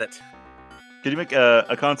bonfire at it. Can you make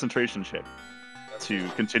a concentration check to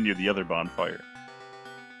continue the other bonfire?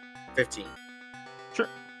 15. Sure.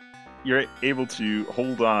 You're able to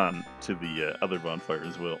hold on to the other bonfire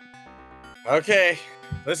as well. Okay.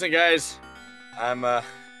 Listen, guys. I'm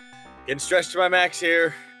getting stretched to my max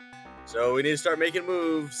here. So we need to start making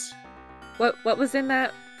moves. What was in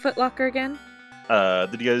that footlocker again?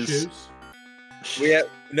 Did you guys... Shoes.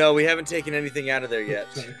 We haven't taken anything out of there yet.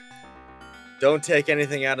 Sorry. Don't take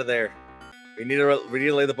anything out of there. We need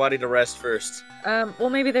to lay the body to rest first. Well,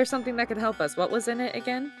 maybe there's something that could help us. What was in it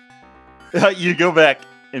again? You go back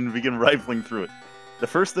and begin rifling through it. The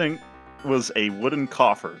first thing was a wooden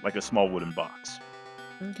coffer, like a small wooden box.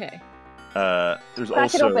 Okay. There's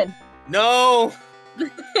Crack it also open. No!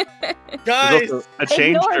 there's Guys! also a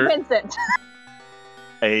change Ignore shirt, Vincent.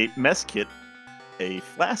 a mess kit, a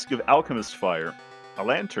flask of alchemist fire, a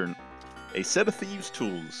lantern, a set of thieves'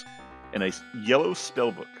 tools, and a yellow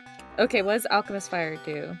spellbook. Okay, what does Alchemist Fire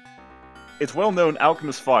do? It's well known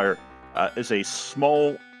alchemist fire is a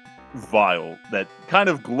small vial that kind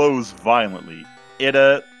of glows violently.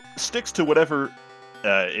 It sticks to whatever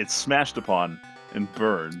it's smashed upon and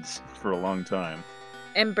burns for a long time.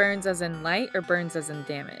 And burns as in light or burns as in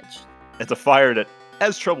damage? It's a fire that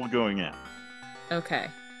has trouble going out. Okay.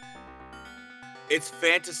 It's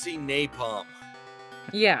fantasy napalm.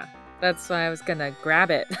 Yeah, that's why I was gonna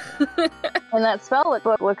grab it. And that spell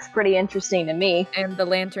book looks pretty interesting to me. And the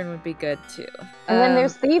lantern would be good too. And then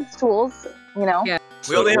there's thieves' tools, you know. Yeah.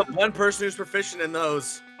 We only have one person who's proficient in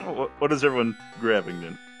those. What is everyone grabbing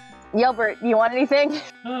then? Yelbert, you want anything?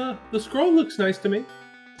 The scroll looks nice to me.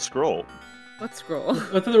 Scroll. What scroll?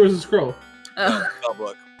 I thought there was a scroll. Oh. Spell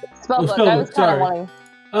book. Spell book. spell I was book, kind of sorry. wanting.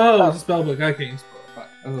 Oh, it's a spell book. I can't spell it.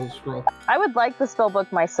 I was a scroll. I would like the spell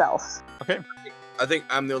book myself. Okay. I think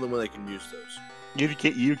I'm the only one that can use those. You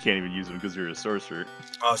can't even use them because you're a sorcerer.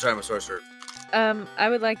 Oh, sorry, I'm a sorcerer. I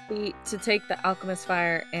would like to take the alchemist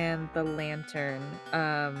fire and the lantern.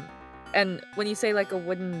 And when you say like a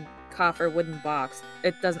wooden coffer, wooden box,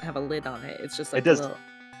 it doesn't have a lid on it. It's just like It does. a little.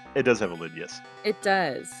 It does have a lid, yes. It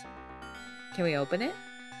does. Can we open it?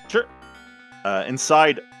 Sure.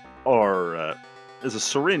 Inside is a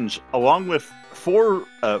syringe along with 4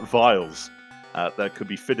 vials that could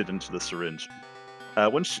be fitted into the syringe.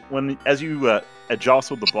 As you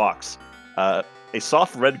jostle the box, a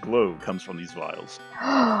soft red glow comes from these vials.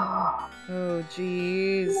 Oh Oh,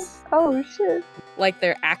 jeez. shit. Like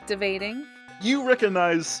they're activating? You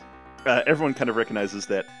recognize, everyone kind of recognizes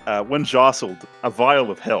that when jostled, a vial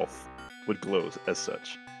of health would glow as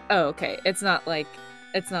such. Oh, okay. It's not like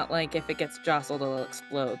if it gets jostled, it'll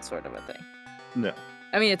explode, sort of a thing. No.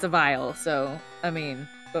 I mean, it's a vial, so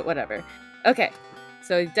but whatever. Okay,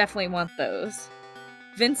 so you definitely want those.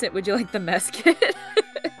 Vincent, would you like the mess kit?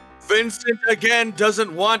 Vincent again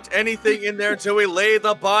doesn't want anything in there until we lay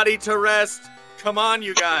the body to rest. Come on,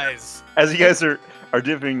 you guys. As you guys are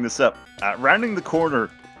divvying this up, rounding the corner,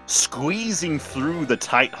 squeezing through the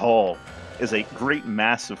tight hall, is a great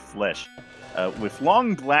mass of flesh with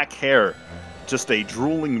long black hair, just a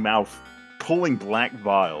drooling mouth, pulling black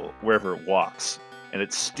bile wherever it walks, and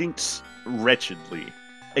it stinks wretchedly.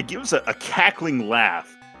 It gives a cackling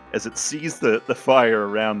laugh as it sees the fire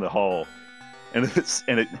around the hall, and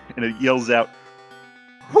it yells out,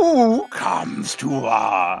 "Who comes to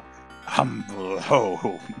our humble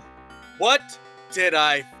home?" What did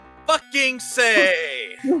I fucking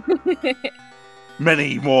say?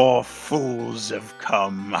 Many more fools have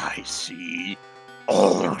come, I see,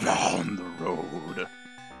 all down the road.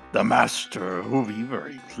 The master will be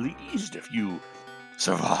very pleased if you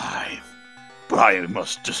survive, but I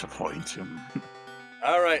must disappoint him.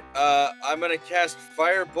 All right, I'm gonna cast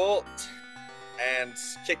Firebolt and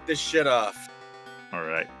kick this shit off. All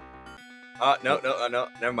right. No,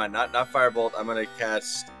 never mind. Not Firebolt. I'm gonna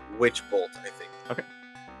cast Witch Bolt, I think. Okay.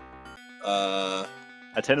 Uh,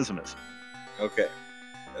 A 10 is a miss. okay.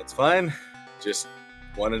 That's fine. Just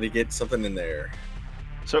wanted to get something in there.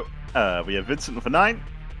 So we have Vincent with a 9,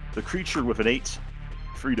 the creature with an 8,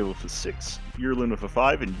 Frida with a 6, Yerlin with a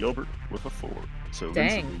 5, and Yelbert with a 4. So Dang.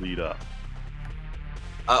 Vincent will lead off.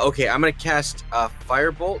 Okay, I'm gonna cast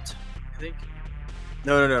Firebolt. I think.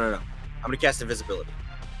 No. I'm gonna cast Invisibility.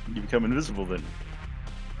 You become invisible then.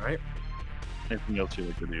 All right. Anything else you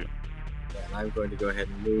like to do? Yeah, and I'm going to go ahead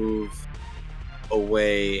and move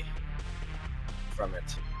away from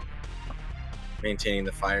it, maintaining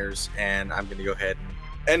the fires, and I'm going to go ahead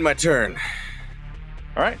and end my turn.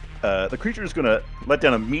 All right. The creature is going to let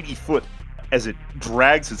down a meaty foot as it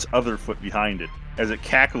drags its other foot behind it, as it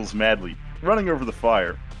cackles madly, running over the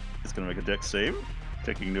fire. It's going to make a dex save,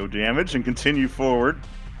 taking no damage, and continue forward.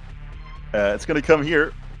 It's going to come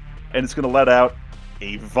here, and it's going to let out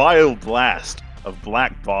a vile blast of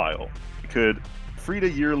black bile. Could Frida,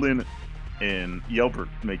 Yerlin, and Yelbert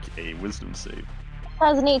make a wisdom save?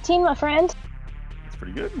 That was an 18, my friend. That's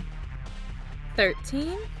pretty good.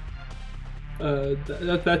 13?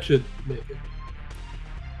 That should make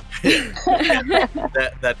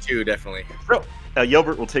it. That too, definitely. So,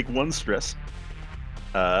 Yelbert will take 1 stress.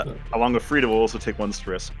 Along with Frida will also take 1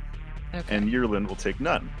 stress. Okay. And Yerlin will take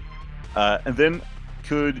none. And then,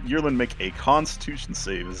 could Yerlin make a Constitution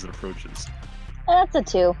save as it approaches? That's a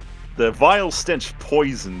 2. The vile stench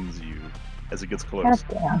poisons you as it gets close.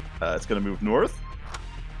 Goddamn. It's going to move north.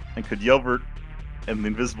 And could Yelbert and the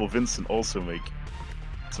invisible Vincent also make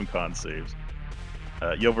some con saves?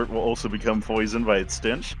 Yelbert will also become poisoned by its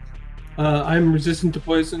stench. I'm resistant to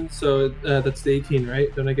poison, so that's the 18,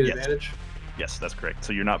 right? Don't I get Yes. advantage? Yes, that's correct.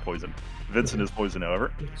 So you're not poisoned. Vincent Okay. is poisoned,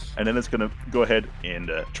 however. Yes. And then it's going to go ahead and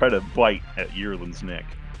try to bite at Yerlin's neck.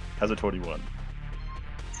 Has a 21.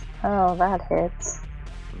 Oh, that hits.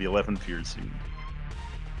 The 11 piercing.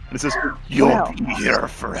 And it says, "You'll Wow. be here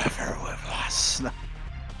forever with us."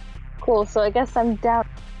 Cool, so I guess I'm down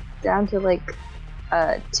to like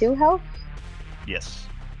 2 health? Yes.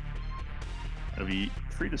 It'll be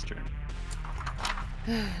Frida's turn.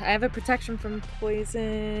 I have a protection from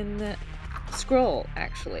poison scroll,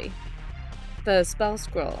 actually. The spell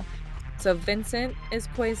scroll. So Vincent is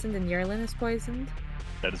poisoned and Yerlin is poisoned,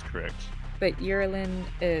 That is correct. but Yerlin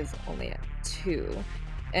is only at 2.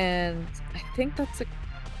 And I think that's a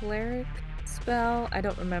cleric spell. I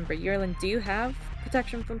don't remember. Yerlin, do you have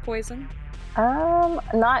protection from poison?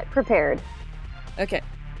 Not prepared. Okay.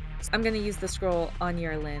 So I'm going to use the scroll on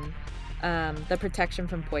Yerlin. The protection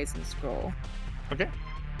from poison scroll. Okay.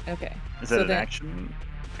 Okay. Is So that an then- action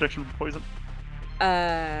protection from poison?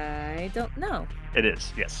 I don't know. It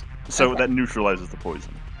is, yes. So Okay. that neutralizes the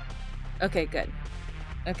poison. Okay, good.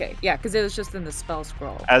 Okay, yeah, because it was just in the spell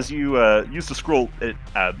scroll. As you use the scroll, it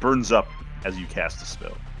burns up as you cast the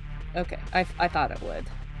spell. Okay, I thought it would.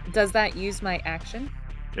 Does that use my action?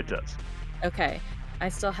 It does. Okay, I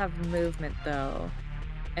still have movement though.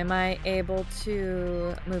 Am I able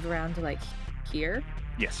to move around to like here?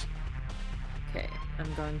 Yes. Okay,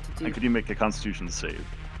 I'm going to do And could you make a Constitution save?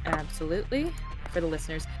 absolutely. For the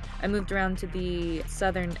listeners, I moved around to the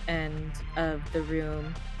southern end of the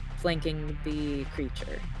room, flanking the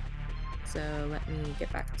creature. So let me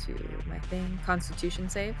get back to my thing. Constitution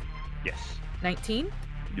save. Yes. 19.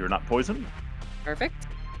 You're not poisoned. Perfect.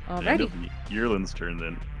 And Alrighty. it'll be Yerlin's turn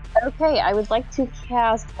then. Okay, I would like to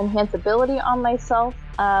cast Enhance Ability on myself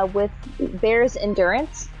with Bear's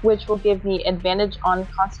Endurance, which will give me advantage on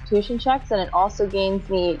Constitution checks, and it also gains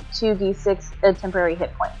me 2d6 temporary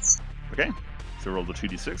hit points. Okay. So roll the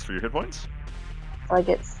 2d6 for your hit points. So I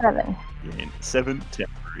get 7. You gain 7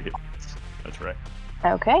 temporary hit points. That's right.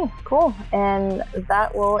 Okay, cool. And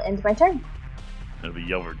that will end my turn. It'll be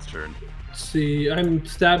Yelvert's turn. See, I'm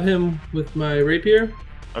stab him with my rapier.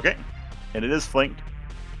 Okay. And it is flanked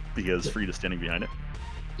because Frida's standing behind it.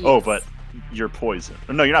 Oh, Yes. but you're poisoned.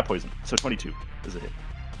 No, you're not poisoned. So 22 is a hit.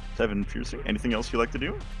 7 piercing. Anything else you like to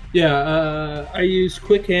do? Yeah, I use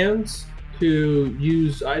quick hands to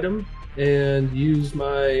use item and use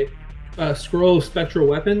my scroll of spectral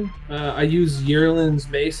weapon. I use Yerlin's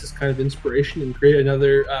mace as kind of inspiration and create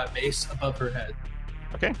another mace above her head.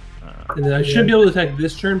 Okay. And then I should be able to attack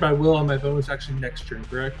this turn, but I will on my bonus action next turn,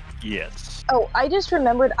 correct? Yes. Oh, I just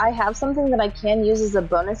remembered I have something that I can use as a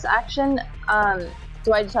bonus action.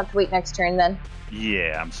 Do I just have to wait next turn then?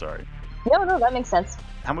 Yeah, I'm sorry. No, that makes sense.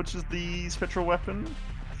 How much is the spectral weapon? I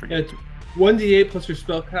Yeah, forget. it's 1d8 plus your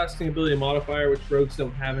spellcasting ability modifier, which rogues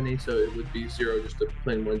don't have any, so it would be 0 just a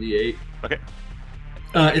plain 1d8. Okay.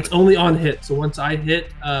 It's only on hit, so once I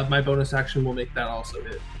hit, my bonus action will make that also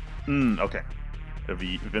hit. Okay. It'll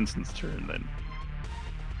be Vincent's turn then.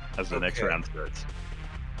 As the next Okay. round starts.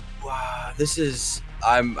 Wow, this is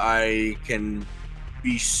I can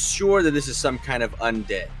be sure that this is some kind of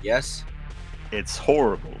undead, yes? It's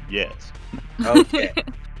horrible, yes. Okay.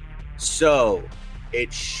 So,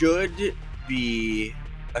 it should be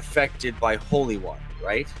affected by holy water,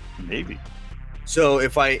 right? Maybe. So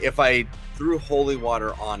if I threw holy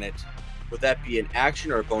water on it, would that be an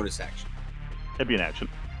action or a bonus action? That'd be an action.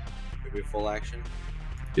 Would it be a full action?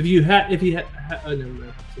 If you had, oh no, I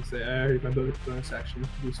was gonna say I already have my bonus action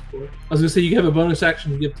to use for. I was gonna say you have a bonus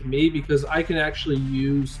action to give to me because I can actually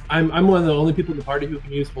use. I'm one of the only people in the party who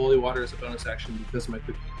can use holy water as a bonus action because of my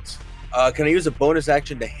quick hands. Can I use a bonus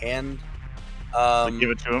action to hand? Give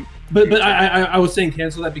it to him. But I was saying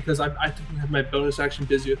cancel that because I didn't have my bonus action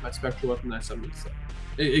busy with my spectral weapon that I summoned. So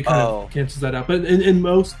it kind of cancels that out. But in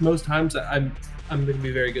most times I'm going to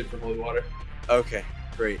be very good for holy water. Okay,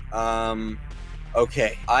 great.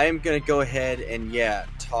 Okay, I'm gonna go ahead and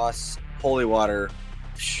toss holy water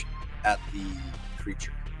at the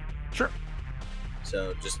creature. Sure.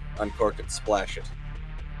 So just uncork it, splash it.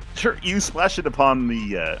 Sure. You splash it upon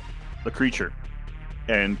the creature,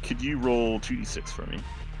 and could you roll 2d6 for me?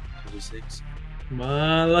 2d6. Come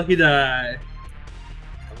on, lucky die.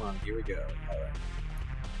 Come on, here we go. All right.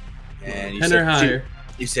 And you 10 said or higher.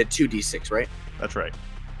 You said 2d6, right? That's right.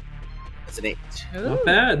 That's an 8. Not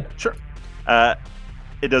bad. Sure.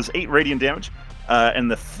 It does 8 radiant damage,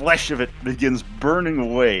 and the flesh of it begins burning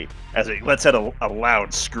away as it lets out a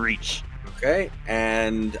loud screech. Okay,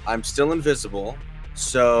 and I'm still invisible,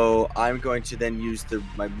 so I'm going to then use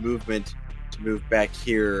my movement to move back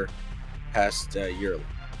here past Yearling.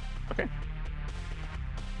 Okay.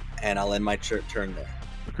 And I'll end my turn there.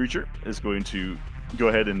 The creature is going to go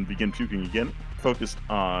ahead and begin puking again, focused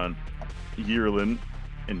on Yearlin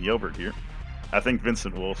and Yelbert here. I think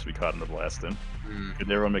Vincent will also be caught in the blast then. Could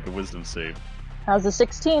everyone make a wisdom save? How's the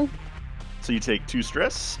 16? So you take 2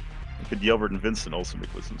 stress. Could Yelbert and Vincent also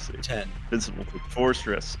make wisdom save? 10. Vincent will take 4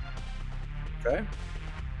 stress, Okay.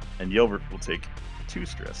 and Yelbert will take 2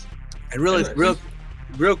 stress. And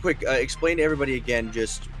real quick, explain to everybody again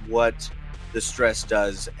just what the stress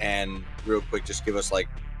does, and real quick, just give us like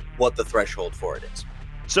what the threshold for it is.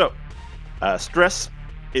 So, stress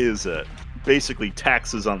is basically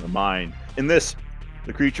taxes on the mind. In this,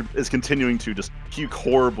 the creature is continuing to just puke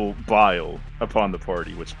horrible bile upon the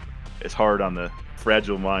party, which is hard on the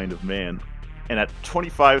fragile mind of man. And at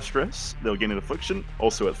 25 stress, they'll gain an affliction.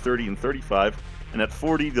 Also at 30 and 35. And at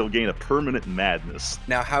 40, they'll gain a permanent madness.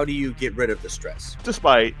 Now, how do you get rid of the stress? Just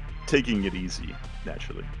by taking it easy,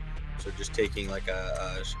 naturally. So just taking like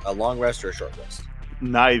a long rest or a short rest?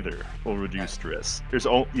 Neither will reduce stress.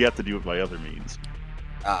 You have to do it by other means.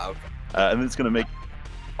 Okay. And then it's going to make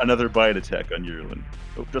another bite attack on Yearlin.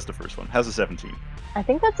 Oh, just the first one. How's a 17? I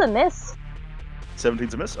think that's a miss.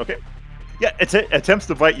 17's a miss? Okay. Yeah, it attempts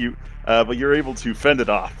to bite you, but you're able to fend it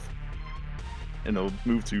off. And it'll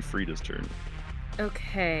move to Frida's turn.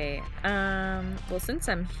 Okay. Well, since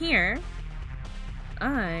I'm here,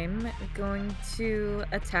 I'm going to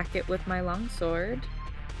attack it with my longsword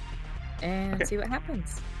and see what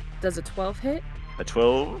happens. Does a 12 hit? A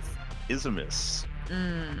 12 is a miss.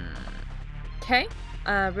 Okay.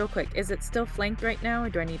 Real quick, is it still flanked right now, or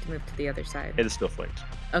do I need to move to the other side? It is still flanked.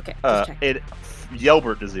 Okay, just check.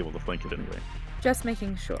 Yelbert is able to flank it anyway. Just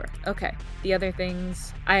making sure. Okay. The other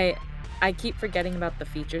things, I keep forgetting about the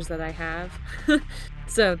features that I have.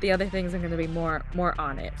 So the other things are going to be more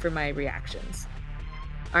on it for my reactions.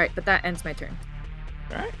 All right, but that ends my turn.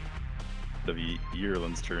 All right. It'll be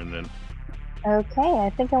Yearlin's turn then. Okay, I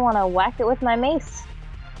think I want to whack it with my mace.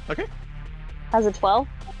 Okay. How's a 12?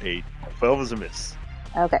 12 is a miss.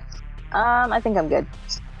 Okay. I think I'm good.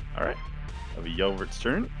 All right. It'll be Yelvert's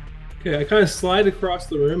turn. Okay, I kind of slide across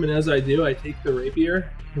the room, and as I do, I take the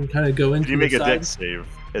rapier and kind of go into You make the a side. dex save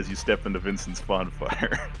as you step into Vincent's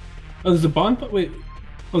bonfire. Oh, there's a bonfire? Wait.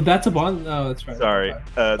 Oh, that's a bond? Oh, that's right. Sorry.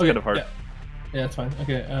 It's Okay, kind of hard. Yeah, it's fine.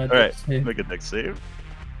 Okay. All right. Make a dex save.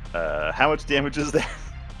 How much damage is that?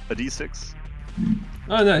 A d6?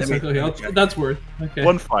 Oh, nice. Let me- Okay, that's worth. Okay.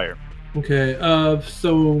 1 fire. Okay.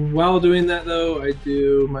 So while doing that, though, I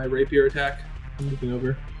do my rapier attack. I'm moving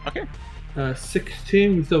over. Okay.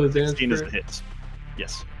 16 with still advantage. 16 is for the it. hit.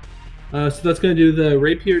 Yes. So that's going to do the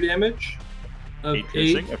rapier damage of 8 8.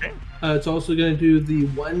 piercing. Okay. It's also going to do the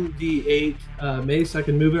 1d8 mace. I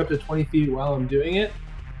can move it up to 20 feet while I'm doing it.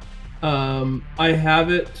 I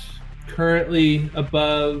have it currently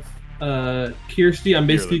above Kirsty. I'm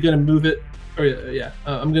basically going to move it.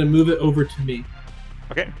 I'm going to move it over to me.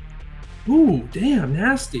 Okay. Ooh, damn,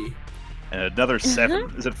 nasty. And another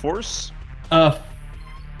 7. Is it force?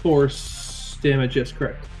 Force damage. Yes,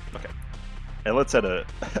 correct. And lets out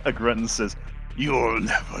a grunt and says, "You'll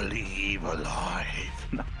never leave alive."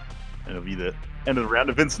 And it'll be the And a round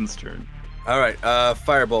of Vincent's turn. All right,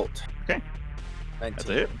 firebolt. Okay. 19. That's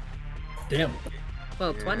a hit. Damn.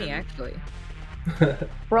 Well, 20 And- actually.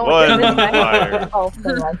 Roll One with advantage. fire. Oh,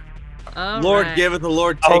 never mind. All Lord right. giveth, the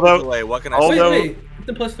Lord taketh Although- away. What can I although- say? Wait,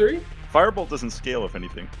 the +3? Firebolt doesn't scale if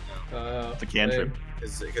anything. It's a cantrip.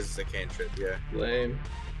 Because it's a cantrip. Yeah. Lame.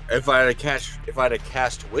 If I had a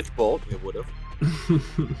cast Witch Bolt, it would have.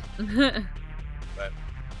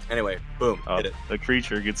 Anyway, boom, hit it. The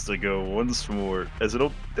creature gets to go once more, as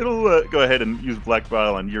it'll go ahead and use Black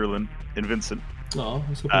Bile on Yurlin and Vincent. Oh, I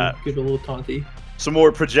was hoping to give it a little taunty. Some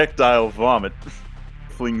more projectile vomit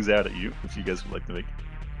flings out at you. If you guys would like to make.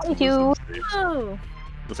 Thank some you. wisdom saves. Oh.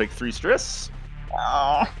 You'll take 3 stress,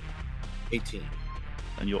 Oh. 18.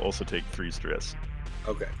 and you'll also take 3 stress.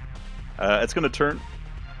 Okay. It's going to turn,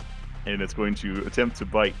 and it's going to attempt to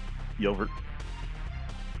bite Yelvert.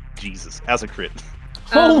 Jesus, as a crit.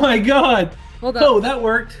 Oh Um, my god! Hold on. Oh, that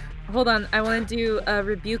worked. Hold on. I want to do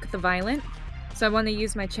Rebuke the Violent. So I want to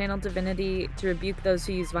use my Channel Divinity to rebuke those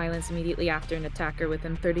who use violence immediately after an attacker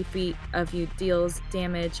within 30 feet of you deals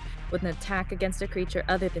damage with an attack against a creature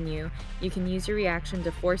other than you. You can use your reaction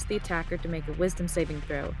to force the attacker to make a wisdom saving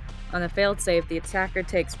throw. On a failed save, the attacker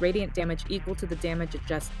takes radiant damage equal to the damage it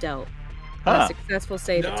just dealt. On a Huh. successful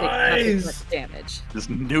save, it takes half as Nice. much damage. Just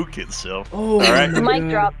nuke itself. Oh, All right. my Mic God.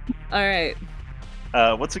 drop. All right.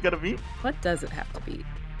 What's it got to be? What does it have to be?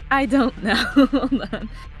 I don't know. Hold on.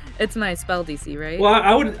 It's my spell DC, right? Well,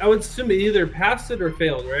 I would assume it either passed it or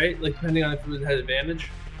failed, right? Like depending on if it had advantage.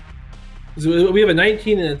 'Cause we have a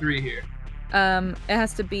 19 and a 3 here. It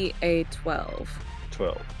has to be a 12.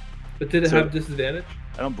 12. But did it So- have disadvantage?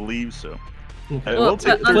 I don't believe so. Okay. It Well, will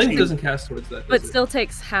take but- Flame 13. doesn't cast towards that. But does it? still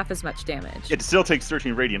takes half as much damage. It still takes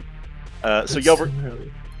 13 radiant. So That's Yelvert,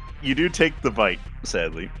 really- you do take the bite,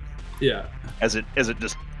 sadly, Yeah. as it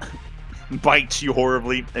just bites you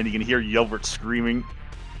horribly, and you can hear Yelvert screaming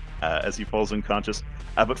as he falls unconscious.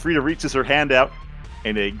 But Frida reaches her hand out,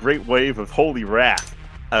 and a great wave of holy wrath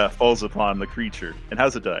falls upon the creature. And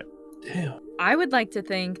how's it die? Damn. I would like to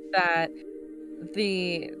think that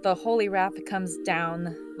the holy wrath comes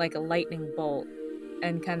down like a lightning bolt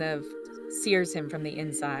and kind of sears him from the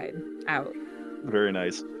inside out. Very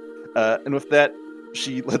nice. And with that,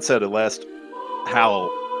 she lets out a last howl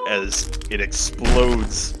as it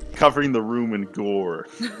explodes, covering the room in gore.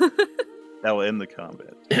 That will end the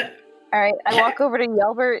combat. All right, I walk over to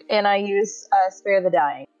Yelbert and I use Spare the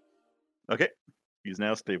Dying. Okay, he's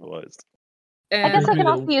now stabilized. I guess I And can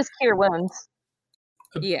also use Cure Wounds.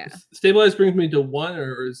 Yeah. Stabilize brings me to 1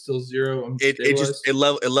 or is it still 0? I'm It stabilized? just it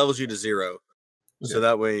levels you to 0, so Okay.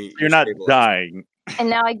 that way You're not stabilized. dying And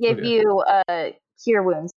now I give Okay. you Cure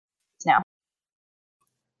Wounds. for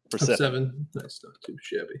I'm 7. 7. Nice, not too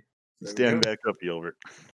shabby. Stand back up, Gilbert.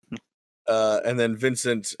 And then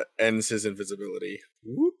Vincent ends his invisibility.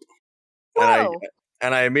 Whoop. And Whoa!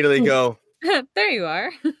 I immediately go, there you are.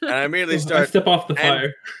 and I immediately I start, step off the and-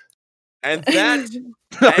 fire. and that,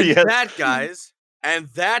 Oh, and yes. that, guys, and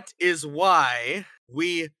that is why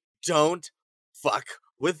we don't fuck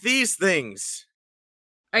with these things.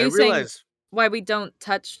 Are I you saying realize, why we don't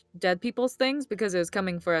touch dead people's things? Because it was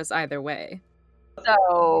coming for us either way.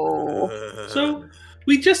 So So,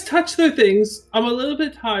 we just touched their things. I'm a little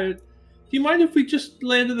bit tired. Do you mind if we just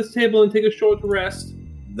land at this table and take a short rest?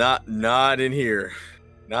 not in here,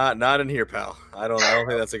 not in here, pal. I don't think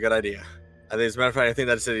that's a good idea. I think, as a matter of fact, I think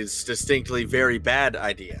that's a distinctly very bad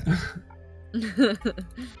idea.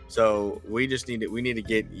 So we need to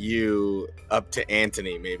get you up to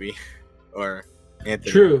Anthony, maybe, or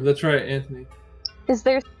Anthony. True, that's right, Anthony. is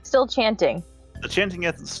there still chanting? The chanting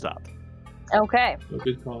hasn't stopped. Okay, Oh,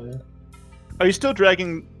 good call, yeah. Are you still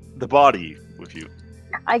dragging the body with you?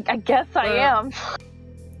 I guess I am.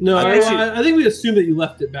 No, I I, think she- I think we assumed that you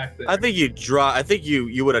left it back there. I think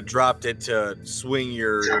you would have dropped it to swing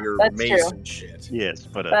your That's mace true. and shit. Yes,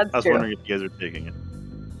 but That's I was true. wondering if you guys are taking it.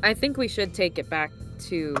 I think we should take it back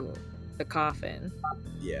to the coffin.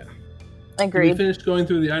 Yeah. Did we Agreed. finish going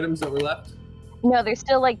through the items that were left? No, there's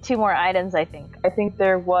still like 2 more items. I think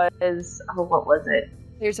there was. Oh, what was it?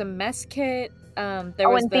 There's a mess kit. There Oh,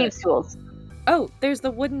 was and the thieves' tools. oh, there's the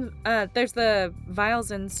wooden. There's the vials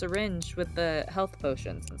and syringe with the health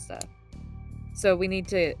potions and stuff. So we need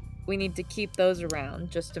to keep those around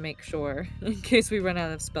just to make sure in case we run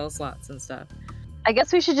out of spell slots and stuff. I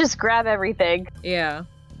guess we should just grab everything Yeah.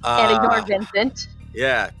 and ignore Vincent.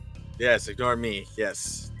 Yeah. Yes. Ignore me.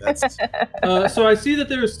 Yes. That's So I see that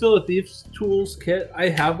there is still a Thieves' Tools kit. I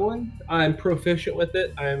have one. I'm proficient with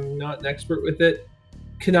it. I'm not an expert with it.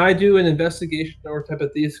 Can I do an investigation or type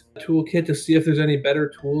of Thieves' Tool kit to see if there's any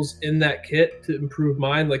better tools in that kit to improve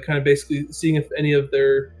mine? Like kind of basically seeing if any of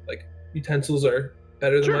their like utensils are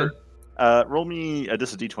better than Sure. mine? Roll me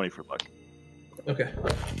this is D20 for luck. Okay.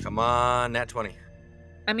 Come on, nat 20.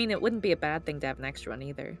 I mean, it wouldn't be a bad thing to have an extra one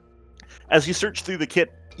either. As you search through the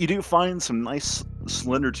kit, you do find some nice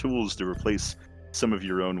slender tools to replace some of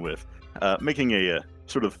your own with, making a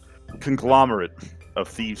sort of conglomerate of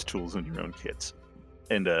thieves' tools in your own kits.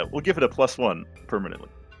 And we'll give it a +1 permanently.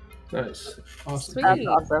 Nice. Awesome. Sweet. That's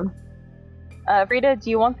awesome. Rita, do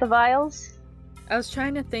you want the vials? I was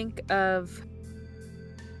trying to think of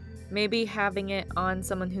maybe having it on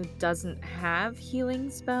someone who doesn't have healing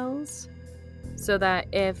spells, so that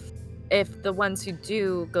if the ones who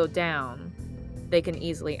do go down, they can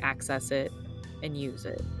easily access it and use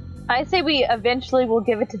it. I say we eventually will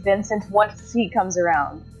give it to Vincent once he comes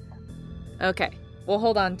around. Okay, we'll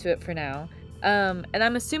hold on to it for now. And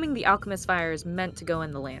I'm assuming the alchemist fire is meant to go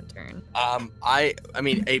in the lantern. I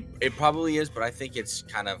mean, it probably is, but I think it's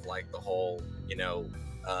kind of like the whole,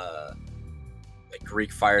 like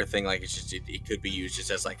Greek fire thing. Like it's just, it could be used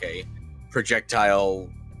just as like a projectile,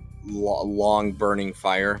 long burning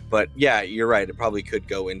fire. But yeah, you're right. It probably could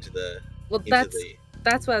go into the. Well,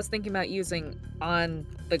 that's what I was thinking about using on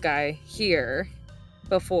the guy here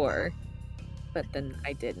before, but then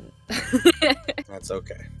I didn't. That's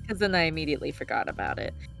okay. Because then I immediately forgot about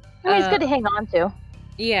it. I mean, it's good to hang on to.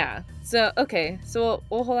 Yeah. So okay. So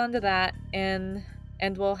we'll hold on to that, and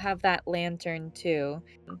we'll have that lantern too.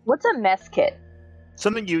 What's a mess kit?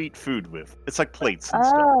 Something you eat food with. It's like plates and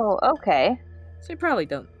stuff. Oh, okay. So you probably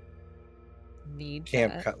don't need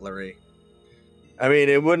Camp that. cutlery. I mean,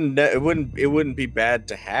 it wouldn't be bad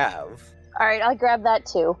to have. All right, I'll grab that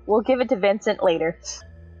too. We'll give it to Vincent later.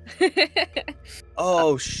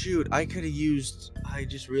 Oh shoot! I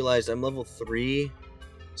just realized I'm level 3,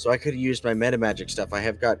 so I could have used my meta magic stuff.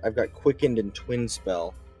 I've got quickened and twin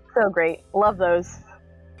spell. So great. Love those.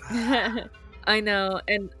 I know,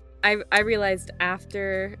 and I realized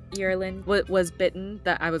after Yerlin was bitten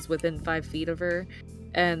that I was within 5 feet of her,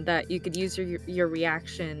 and that you could use your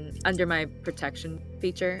reaction under my protection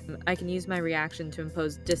feature. I can use my reaction to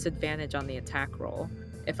impose disadvantage on the attack roll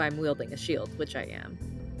if I'm wielding a shield, which I am.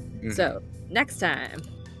 Mhm. So, next time.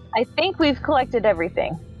 I think we've collected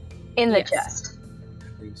everything in the Yes. chest.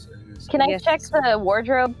 Can I Yes. check the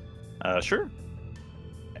wardrobe? Sure.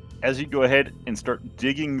 As you go ahead and start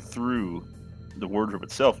digging through the wardrobe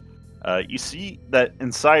itself, you see that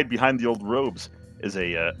inside, behind the old robes, is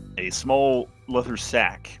a small leather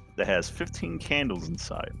sack that has 15 candles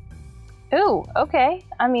inside. Ooh, okay.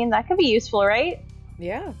 I mean, that could be useful, right?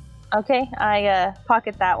 Yeah. Okay, I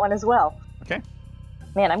pocket that one as well. Okay.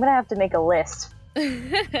 Man, I'm gonna have to make a list.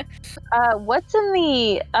 What's in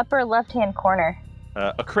the upper left-hand corner?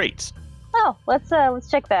 A crate. Oh, let's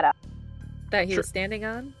check that out. That he Sure. was standing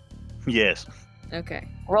on? Yes. Okay.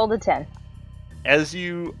 Roll to 10. As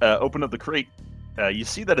you open up the crate, you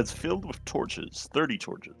see that it's filled with torches. 30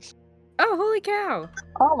 torches. Oh, holy cow.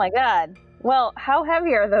 Oh my god. Well, how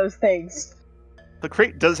heavy are those things? The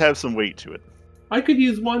crate does have some weight to it. I could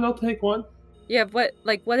use one. I'll take one. Yeah, what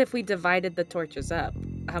if we divided the torches up?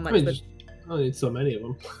 How much I mean, would... I don't need so many of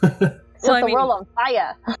them. Set Well, I the mean- world on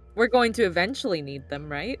fire. We're going to eventually need them,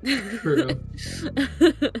 right? True.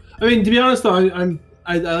 I mean, to be honest, though,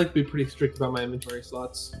 I like to be pretty strict about my inventory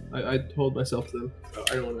slots. I hold myself to them. So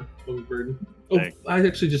I don't want to overburden. Oh, Hey. I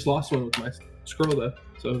actually just lost one with my scroll though.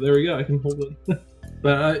 So there we go. I can hold it.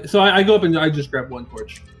 But so I go up and I just grab one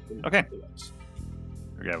torch. Okay.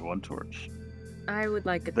 We got one torch. I would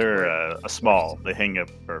like a They're torch. a small. They hang up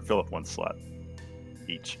or fill up one slot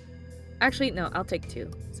each. Actually, no, I'll take 2.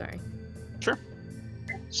 Sorry. Sure.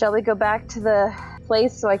 Shall we go back to the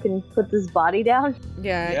place so I can put this body down?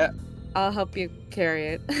 Yeah, I'll help you carry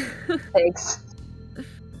it. Thanks.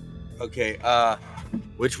 Okay.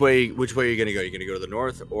 Which way are you gonna go? You're gonna go to the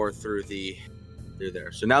north or through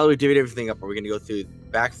there? So now that we've divvied everything up, are we gonna go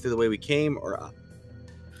back through the way we came or up?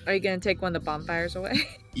 Are you going to take one of the bonfires away?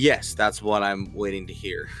 Yes, that's what I'm waiting to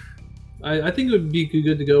hear. I think it would be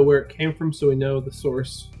good to go where it came from, so we know the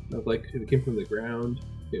source of, like, if it came from the ground,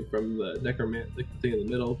 came from the necromancer, like the thing in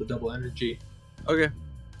the middle, the double energy. Okay.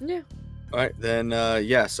 Yeah. All right, then.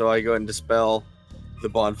 Yeah. So I go ahead and dispel the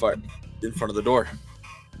bonfire in front of the door.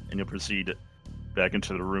 And you'll proceed back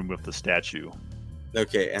into the room with the statue.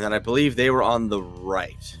 Okay, and then I believe they were on the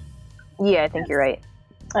right. Yeah, I think you're right.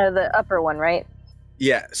 The upper one, right?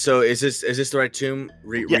 Yeah. So is this the right tomb?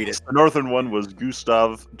 Read Yes, it. the northern one was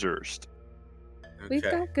Gustav Durst. We've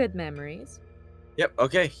Okay. got good memories. Yep.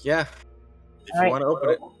 Okay. Yeah. If All you right. want to open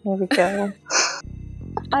it. Here we go.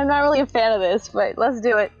 I'm not really a fan of this, but let's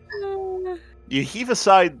do it. You heave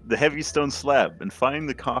aside the heavy stone slab and find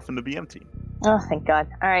the coffin to be empty. Oh, thank God.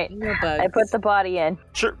 All right. No bugs. I put the body in.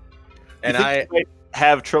 Sure. And you think you might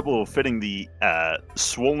have trouble fitting the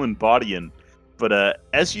swollen body in, but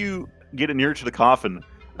as you get near to the coffin,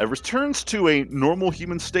 it returns to a normal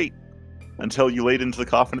human state until you lay it into the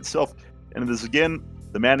coffin itself, and it is again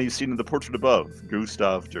the man you've seen in the portrait above,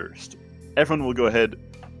 Gustav Durst. Everyone will go ahead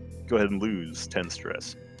and lose 10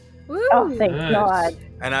 stress. Woo! Oh, thank Nice. God.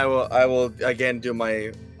 And I will again do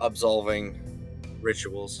my absolving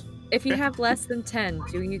rituals. If you have less than 10,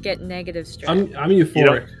 do you get negative stress? I'm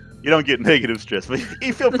euphoric. You don't get negative stress, but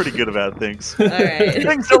you feel pretty good about things. All right.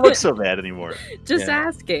 Things don't look so bad anymore. Just Yeah.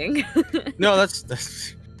 asking. No, that's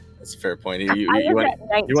a fair point. I You was want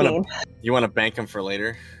at you wanna- 19. you want to bank them for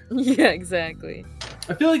later? Yeah, exactly.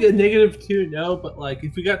 I feel like a -2, no, but like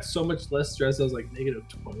if we got so much less stress, I was like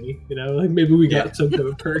 -20. You know, like maybe we got some kind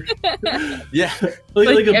of perk, Yeah. like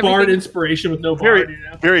a bard everything- inspiration with no Very- bard. You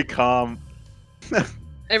know? Very calm.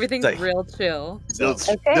 Everything's Like- real chill. Don't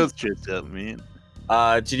Okay. don't stress out, man.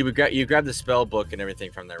 Did you grab the spell book and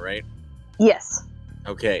everything from there, right? Yes.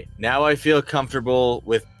 Okay. Now I feel comfortable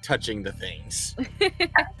with touching the things.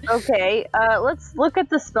 Okay, let's look at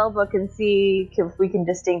the spell book and see if we can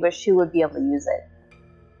distinguish who would be able to use it.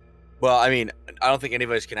 Well, I mean, I don't think any of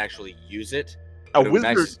us can actually use it. A But it would be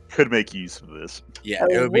wizard nice- could make use of this. Yeah,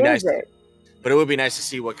 A it would be nice, wizard. but it would be nice to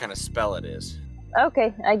see what kind of spell it is.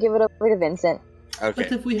 Okay, I give it over to Vincent. Okay.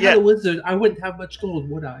 But if we Yeah. had a wizard, I wouldn't have much gold,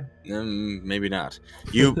 would I? Maybe not.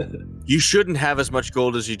 You shouldn't have as much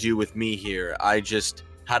gold as you do with me here. I just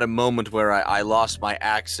had a moment where I lost my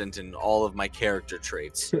accent and all of my character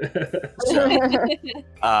traits.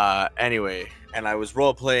 Anyway, and I was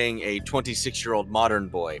role playing a 26-year-old modern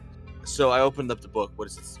boy. So I opened up the book. What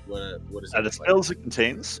is this? What is it? The look like? spells it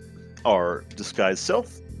contains are Disguise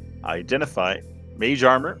Self, Identify, Mage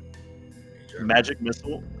Armor, Magic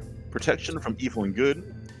Missile, Protection from Evil and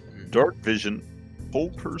Good, Dark Vision, Whole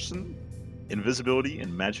Person, Invisibility,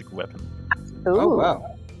 and Magic Weapon. Oh Ooh.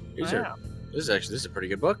 wow! This is a pretty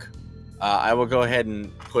good book. I will go ahead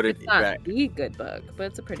and put it It's not back. the good book, but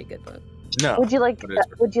it's a pretty good book. No. Would you like But it's-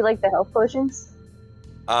 would you like the health potions?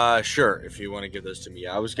 Sure. If you want to give those to me,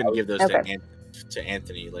 I was gonna give those Okay. to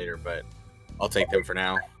Anthony later, but I'll take them for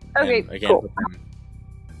now. Okay, And again, cool.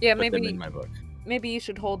 Yeah, put them maybe in my book. maybe you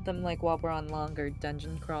should hold them like while we're on longer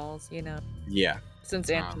dungeon crawls, you know, Yeah, since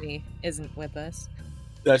Anthony isn't with us.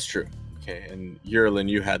 that's true. Okay, and Yerlin,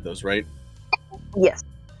 you had those, right? Yes.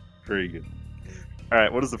 Very good. All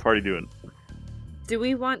right, what is the party doing? Do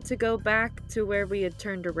we want to go back to where we had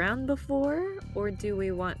turned around before, or do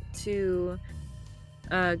we want to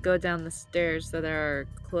go down the stairs that are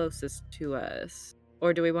closest to us?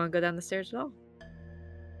 Or do we want to go down the stairs at all?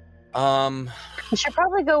 You should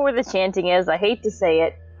probably go where the chanting is. I hate to say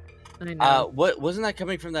it. I know. What wasn't that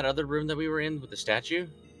coming from that other room that we were in with the statue?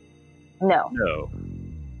 No. No.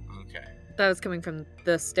 Okay. That was coming from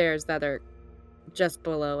the stairs that are just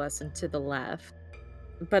below us and to the left.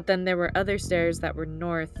 But then there were other stairs that were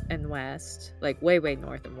north and west, like way, way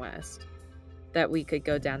north and west, that we could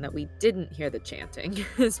go down that we didn't hear the chanting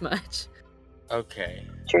as much. Okay.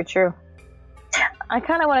 True. I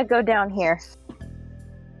kind of want to go down here.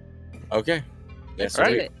 Okay. Yes, All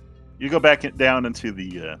right. sweet. You go back down into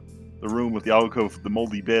the room with the alcove, the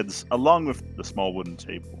moldy beds, along with the small wooden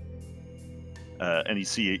table. And you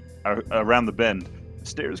see around the bend,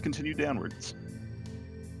 stairs continue downwards.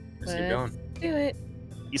 Let's keep going. Do it.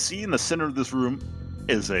 You see in the center of this room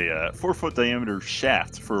is a 4-foot diameter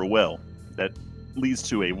shaft for a well that leads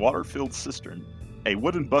to a water-filled cistern. A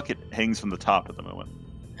wooden bucket hangs from the top at the moment.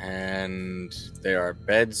 And there are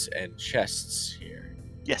beds and chests here.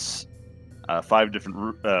 Yes, 5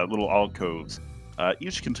 different little alcoves,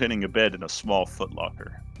 each containing a bed and a small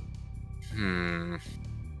footlocker.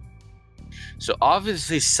 So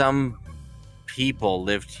obviously some people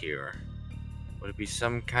lived here. Would it be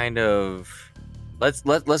some kind of let's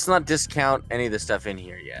not discount any of the stuff in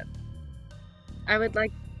here yet. I would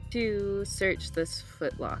like to search this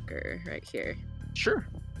footlocker right here. Sure.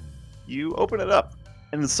 You open it up,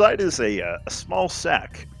 and inside is a small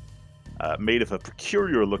sack made of a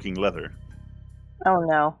peculiar-looking leather. Oh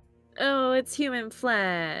no. Oh, it's human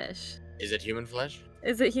flesh. Is it human flesh?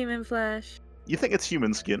 Is it human flesh? You think it's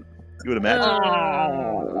human skin? You would imagine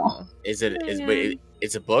Oh. Is it Man. wait,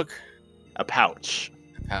 it's a book? a pouch.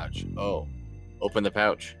 A pouch. Oh. Open the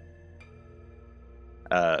pouch.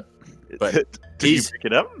 But But did these- you pick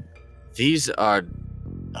it up? These are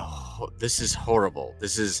this is horrible.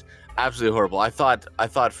 This is absolutely horrible. I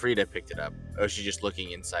thought Frida picked it up. Oh, she's just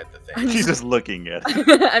looking inside the thing. She's just looking at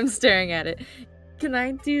it. I'm staring at it. Can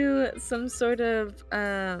I do some sort of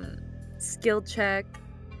skill check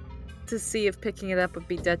to see if picking it up would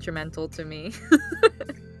be detrimental to me?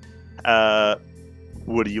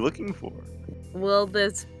 What are you looking for? Will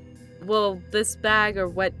this bag or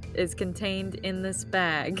what is contained in this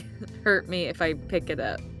bag hurt me if I pick it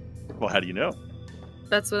up? Well, how do you know?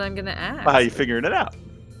 That's what I'm gonna ask. How are you figuring it out?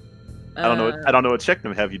 I don't know what check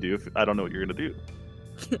to have you do if I don't know what you're gonna do.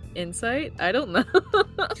 Insight? I don't know.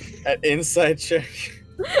 An inside check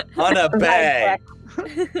on a bag.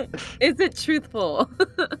 Is it truthful?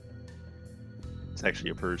 It's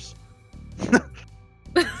actually a purse.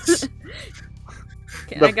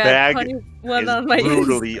 I got bag 21 is on my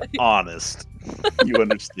brutally insight. honest. You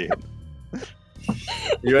understand?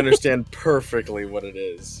 You understand perfectly what it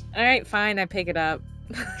is. All right, fine. I pick it up.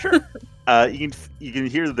 Sure. You can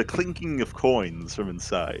hear the clinking of coins from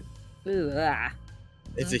inside. Ooh, ah.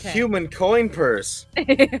 It's Okay. a human coin purse.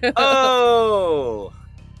 Oh!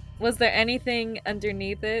 Was there anything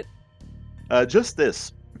underneath it? Just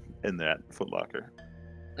this in that footlocker.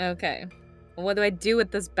 Okay. What do I do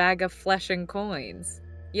with this bag of flesh and coins?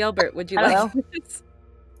 Yelbert, would you I like don't this?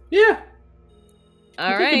 Yeah. All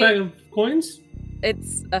I'll take a right. bag of coins.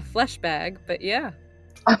 It's a flesh bag, but yeah.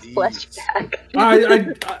 A flesh bag.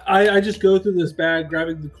 I just go through this bag,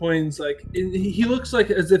 grabbing the coins. Like he looks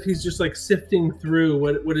like as if he's just like sifting through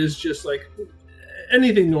what is just like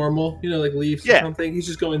anything normal, like leaves or Yeah. something. He's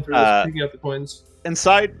just going through this, picking up the coins.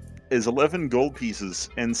 Inside is 11 gold pieces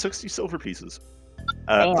and 60 silver pieces.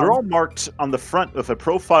 Damn. They're all marked on the front with a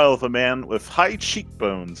profile of a man with high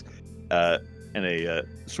cheekbones and a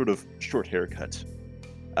sort of short haircut.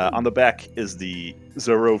 On the back is the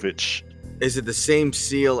Zarovich. Is it the same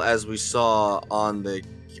seal as we saw on the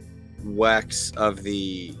wax of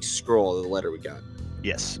the scroll, the letter we got?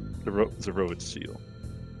 Yes, the Zarovich seal.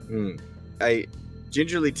 I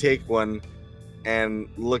gingerly take one and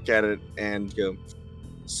look at it and go,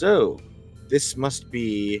 so, this must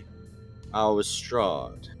be our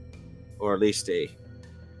Strahd, or at least a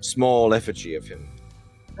small effigy of him.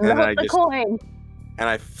 And Not I the just- coin. And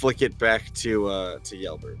I flick it back to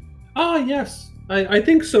Yelbert. Ah, yes. I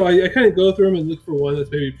think so. I kind of go through them and look for one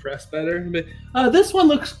that's maybe pressed better. But, this one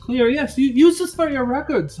looks clear. Yes, you use this for your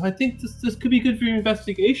records. I think this could be good for your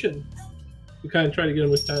investigation. We kind of try to get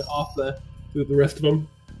him kind of off the rest of them.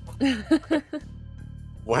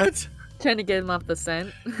 What? Trying to get him off the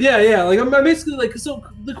scent. Yeah. Like I'm basically like, so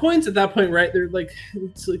the coins at that point, right? They're like,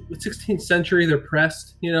 it's like the 16th century. They're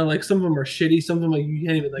pressed. Like some of them are shitty. Some of them like you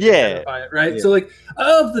can't even like Yeah. identify it, right? Yeah. So like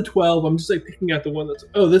of the 12, I'm just like picking out the one that's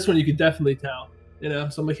this one you could definitely tell.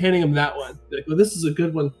 So I'm like handing him that one. Like, well, this is a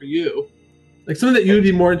good one for you. Like something that you'd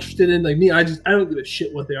be more interested in. Like me, I don't give a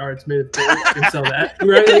shit what they are. It's made of gold. I can sell that,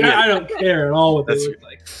 right? Like, I don't care at all what they That's- look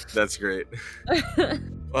like. That's great.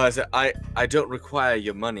 Well, I said, I don't require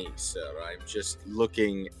your money, sir. I'm just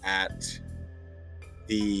looking at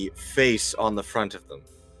the face on the front of them.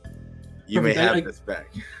 You may Perfect. have this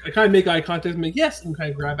back. I kind of make eye contact and make yes, and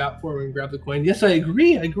kind of grab out for him and grab the coin. Yes, I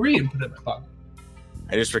agree, and put it in my pocket.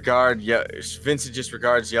 I just Vincent just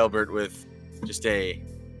regards Yelbert with just a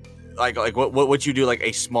like what you do, like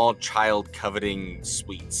a small child coveting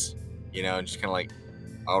sweets, and just kind of like,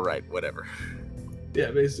 all right, whatever.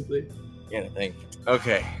 Yeah, basically. Yeah, thank.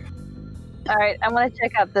 Okay. All right, I'm gonna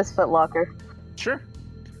check out this footlocker. Sure.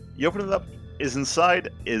 You open it up. Inside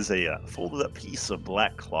is a folded up piece of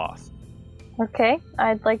black cloth. Okay,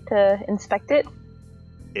 I'd like to inspect it.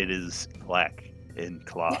 It is black in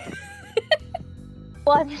cloth.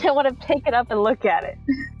 Well, I want to pick it up and look at it.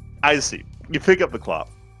 I see. You pick up the cloth.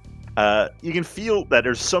 You can feel that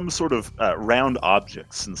there's some sort of round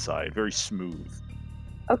objects inside, very smooth.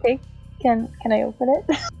 Okay, can I open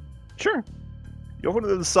it? Sure. You open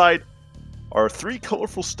it inside are 3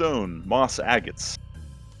 colorful stone moss agates.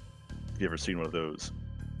 Have you ever seen one of those?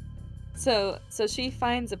 So she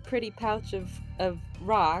finds a pretty pouch of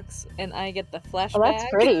rocks, and I get the flesh Oh, that's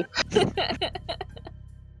bag. pretty.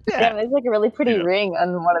 Yeah, there's like a really pretty Yeah. ring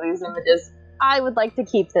on one of these images. I would like to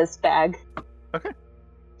keep this bag. Okay.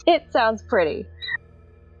 It sounds pretty.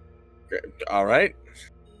 All right.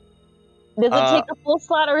 Does it take a full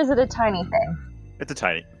slot or is it a tiny thing? It's a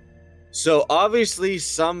tiny. So obviously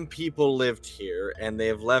some people lived here and they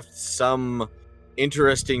have left some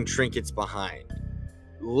interesting trinkets behind.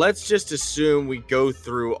 Let's just assume we go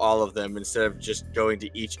through all of them instead of just going to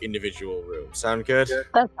each individual room. Sound good?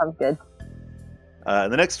 That sounds good.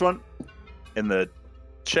 The next one in the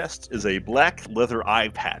chest is a black leather eye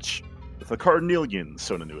patch with a carnelian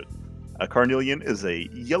sewn into it. A carnelian is a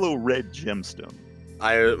yellow-red gemstone.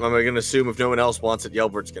 I'm going to assume if no one else wants it,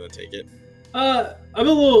 Yelbert's going to take it. I'm a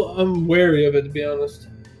little wary of it, to be honest.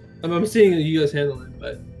 I'm seeing you guys handle it,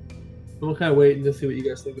 but I'm kind of waiting to see what you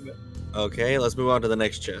guys think of it. Okay, let's move on to the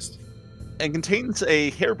next chest. And contains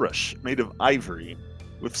a hairbrush made of ivory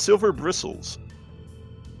with silver bristles.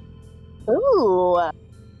 Ooh.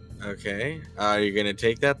 Okay. Are you gonna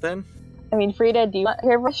take that then? I mean, Frida, do you want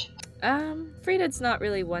hairbrush? Frida's not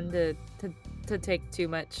really one to take too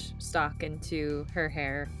much stock into her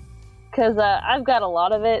hair. Because I've got a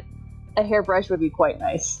lot of it. A hairbrush would be quite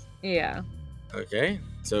nice. Yeah. Okay.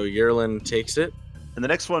 So Yerlin takes it. And the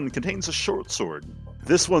next one contains a short sword.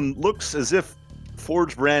 This one looks as if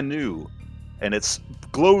forged brand new, and it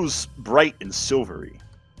glows bright and silvery.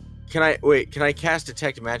 Can I cast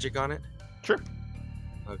detect magic on it? Sure.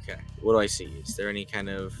 Okay. What do I see? Is there any kind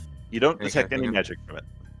of... You don't Any detect kind of any thing? magic from it.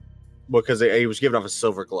 Because it was giving off a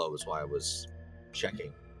silver glow is why I was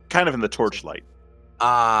checking. Kind of in the torchlight.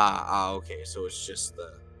 Okay. So it's just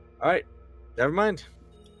the... Alright. Never mind.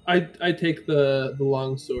 I take the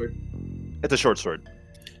long sword. It's a short sword.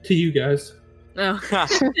 To you guys. Oh.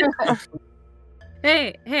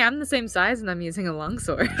 Hey, I'm the same size and I'm using a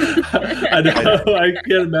longsword. I know. I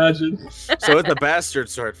can't imagine. So it's a bastard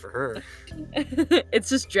sword for her. It's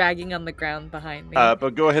just dragging on the ground behind me.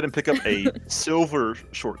 But go ahead and pick up a silver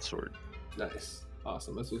short sword. Nice.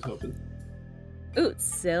 Awesome. That's what I was hoping. Ooh, it's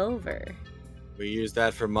silver. We use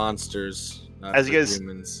that for monsters, not As for you guys-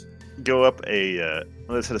 humans. Go up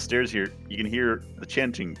another set of stairs here. You can hear the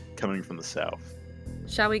chanting coming from the south.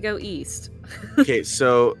 Shall we go east? Okay,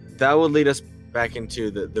 so that would lead us back into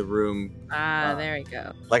the room. There we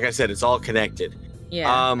go. Like I said, it's all connected. Yeah,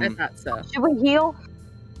 I Um, thought so. Should we heal?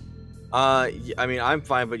 I mean, I'm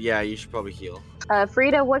fine, but yeah, you should probably heal.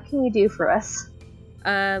 Frida, what can you do for us?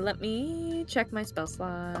 Let me check my spell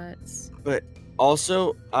slots. But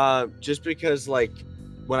also, just because like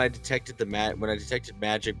when I detected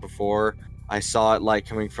magic before, I saw it like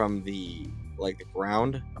coming from the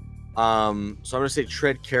ground. So I'm gonna say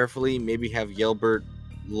tread carefully. Maybe have Gilbert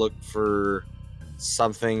look for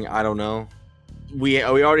something. I don't know. We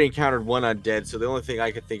already encountered one undead, so the only thing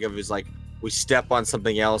I could think of is like we step on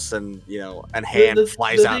something else, and a hand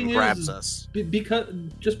flies out and thing grabs is, us.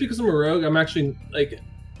 Because I'm a rogue, I'm actually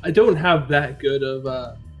I don't have that good of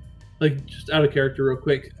just out of character real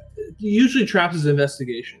quick. Usually traps is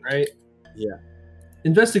investigation, right? Yeah.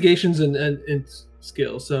 Investigations and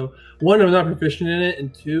skill. So one, I'm not proficient in it,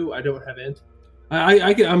 and two, I don't have int.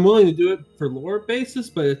 I'm willing to do it for lore basis,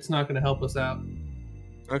 but it's not going to help us out.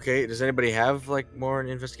 Okay. Does anybody have like more in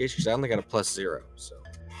investigation? 'Cause I only got a +0. So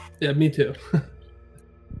Yeah, me too.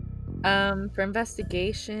 For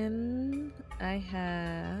investigation, I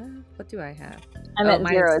have. What do I have? I'm Oh, at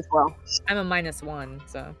 0 as well. I'm a -1,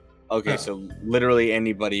 so. okay, Oh. so literally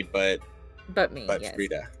anybody but Me, yes.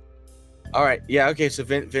 Frida. All right. Yeah. Okay. So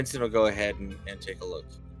Vincent will go ahead and take a look.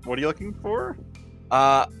 What are you looking for?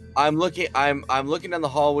 I'm looking down the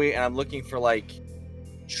hallway and I'm looking for like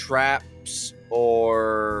traps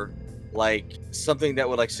or like something that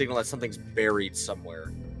would like signal that something's buried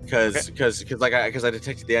somewhere. Because I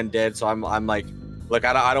detected the undead, so I'm like, look,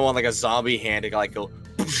 I don't want like a zombie hand to like go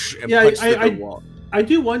and Yeah, punch through the wall. I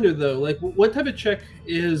do wonder though, like what type of check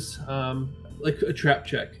is like a trap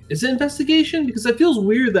check? Is it investigation? Because it feels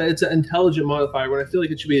weird that it's an intelligent modifier when I feel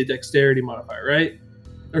like it should be a dexterity modifier, right?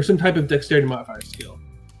 Or some type of dexterity modifier skill.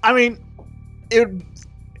 I mean,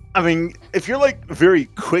 if you're like very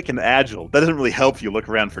quick and agile, that doesn't really help you look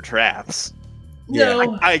around for traps.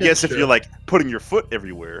 No, I guess that's if true. you're like putting your foot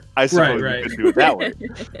everywhere, I suppose right. you could do it that way.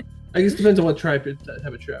 I guess it depends on what type of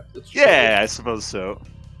trap. That's true. Yeah, I suppose so.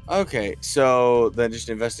 Okay, so then just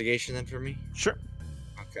investigation then for me. Sure.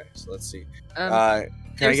 Okay, so let's see. Um, Can I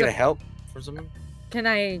there's get a- a help from someone? Can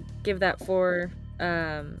I give that for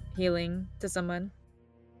healing to someone?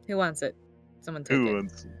 Who wants it? Someone take Who it.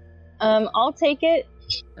 wants- I'll take it,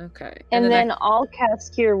 Okay. and then I- I'll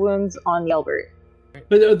cast Cure Wounds on Yelbert.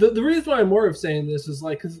 But the reason why I'm more of saying this is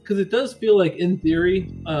like because it does feel like in theory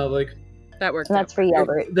like that works. And that's for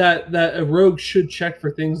Yelbert. that a rogue should check for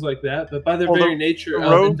things like that, but by their Well, very nature the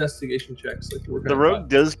of rogue- investigation checks, like we're The rogue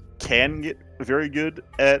can get very good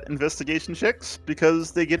at investigation checks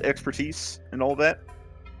because they get expertise and all that.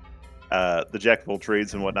 The jack of all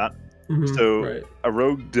trades and whatnot. So right. a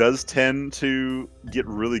rogue does tend to get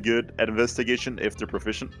really good at investigation if they're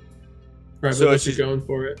proficient. Right, So but it's you're just- going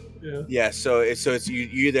for it. Yeah. Yeah, so it's you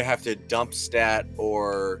either have to dump stat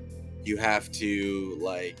or you have to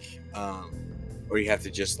like or you have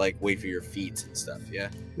to just like wait for your feats and stuff, yeah.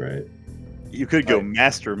 Right. You could go Right.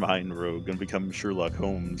 mastermind rogue and become Sherlock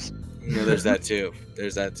Holmes. There's that too.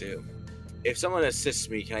 If someone assists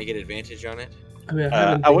me, can I get advantage on it? I mean,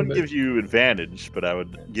 I, I wouldn't give you advantage, but I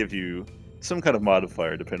would give you some kind of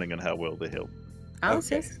modifier depending on how well they help. I'll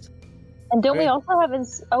Okay. assist. And don't we Okay. also have?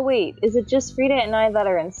 Oh wait, is it just Frida and I that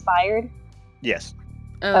are inspired? Yes.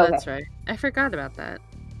 Oh, Okay. that's right. I forgot about that.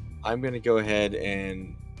 I'm gonna go ahead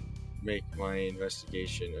and make my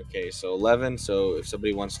investigation. Okay, so 11. So if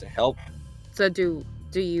somebody wants to help, So do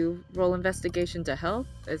you roll investigation to help?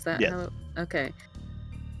 Is that Yes. how? Okay.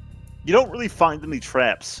 You don't really find any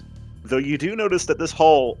traps, though you do notice that this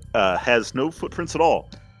hall has no footprints at all.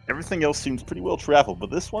 Everything else seems pretty well traveled, but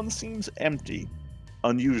this one seems empty.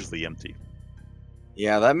 Unusually empty.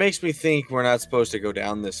 yeah, that makes me think we're not supposed to go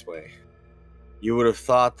down this way. You would have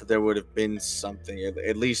thought that there would have been something,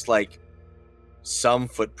 at least like some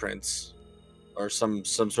footprints or some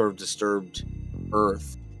sort of disturbed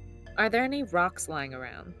earth. Are there any rocks lying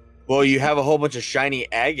around? Well, you have a whole bunch of shiny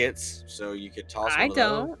agates, so you could toss I one of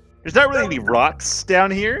those. don't. There's not really any rocks down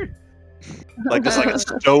here. Like just like a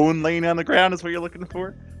stone laying on the ground is what you're looking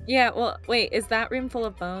for. Yeah. Well, wait. Is that room full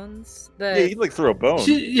of bones? Yeah, you can like throw a bone.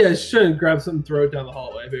 She's trying to grab something, and throw it down the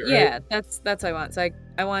hallway. Right? Yeah, that's what I want. So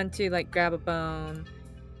I want to like grab a bone,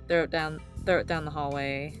 throw it down the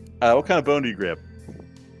hallway. What kind of bone do you grab?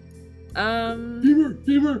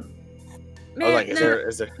 Femur. Man, Oh, like is no,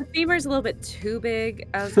 there? the femur's a little bit too big.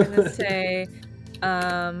 I was gonna say,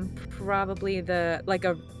 probably like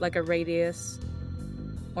a radius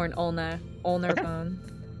or an ulnar Okay. bone.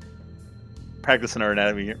 Practicing our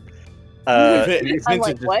anatomy here. I'm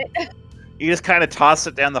like, what? You just kind of toss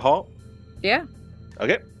it down the hall. Yeah.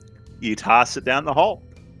 Okay. You toss it down the hall,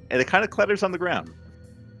 and it kind of clatters on the ground.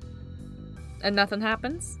 And nothing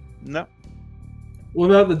happens. No.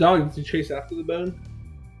 What about the dog? Did you chase after the bone?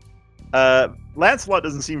 Lancelot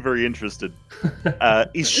doesn't seem very interested.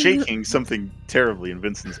 He's shaking something terribly in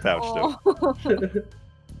Vincent's pouch, though. Oh.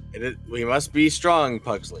 We must be strong,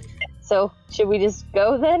 Pugsley. So, should we just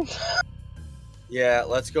go then? Yeah,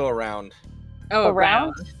 let's go around. Oh,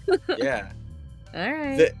 Around? Yeah. All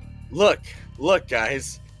right. Look,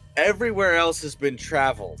 guys. Everywhere else has been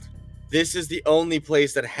traveled. This is the only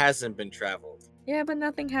place that hasn't been traveled. Yeah, but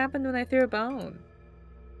nothing happened when I threw a bone.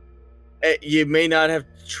 You may not have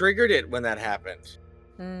triggered it when that happened.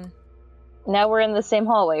 Hmm. Now we're in the same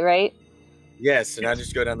hallway, right? Yes, and now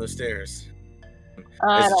just go down those stairs.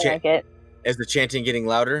 I Is don't the like it. Is the chanting getting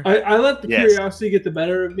louder? I let the Yes. curiosity get the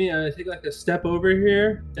better of me, and I take like a step over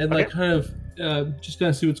here and like Okay. kind of just kind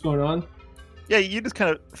of see what's going on. Yeah, you just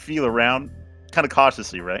kind of feel around, kind of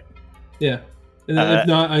cautiously, right? Yeah, and then if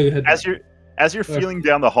not, I head As back. you're feeling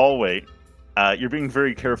down the hallway, you're being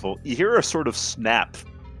very careful. You hear a sort of snap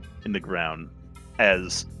in the ground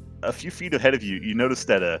as a few feet ahead of you, you notice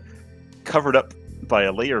that covered up by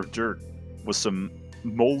a layer of dirt was some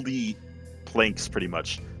moldy planks, pretty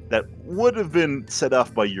much, that would have been set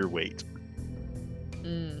off by your weight.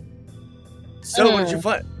 Mm. So what did you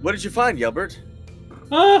find? What did you find, Yelbert?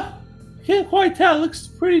 Can't quite tell. It looks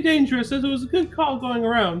pretty dangerous. As it was a good call going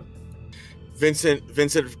around.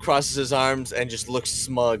 Vincent crosses his arms and just looks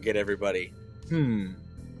smug at everybody.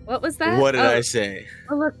 What was that? What did Oh, I say?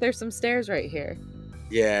 Oh, look, there's some stairs right here.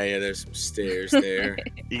 Yeah, there's some stairs there.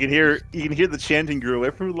 You can hear the chanting grow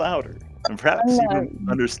ever louder, and perhaps Oh, no. even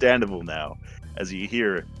understandable now, as you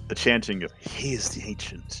hear the chanting of "He is the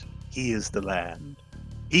ancient, he is the land,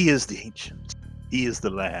 he is the ancient, he is the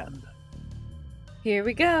land." Here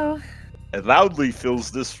we go. It loudly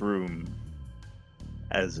fills this room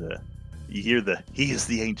as you hear the "He is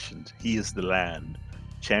the ancient, he is the land"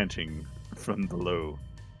 chanting from below.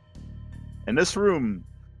 In this room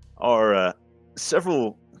are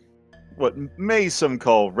several, what may some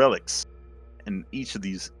call relics, in each of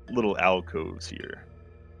these little alcoves here.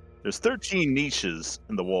 There's 13 niches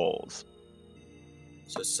in the walls.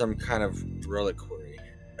 So some kind of reliquary.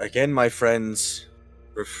 Again, my friends,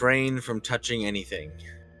 refrain from touching anything.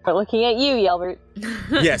 We're looking at you, Yelbert.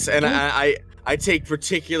 Yes, and I take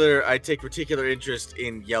particular interest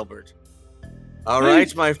in Yelbert. All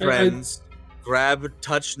right, my friends,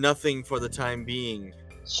 touch nothing for the time being.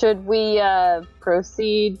 Should we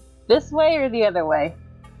proceed this way or the other way?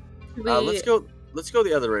 Let's go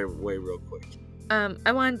the other way real quick.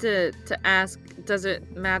 I wanted to ask, does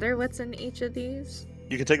it matter what's in each of these?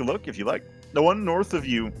 You can take a look if you like. The one north of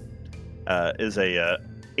you is a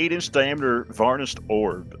 8-inch diameter varnished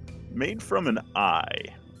orb made from an eye,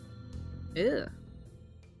 Ew.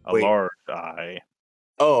 a Wait. large eye.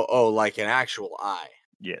 Oh, like an actual eye.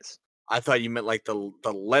 Yes. I thought you meant like the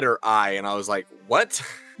letter I, and I was like, what?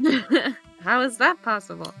 How is that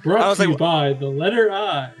possible? I Brought was to you like- by the letter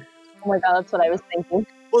I. Oh my god, that's what I was thinking.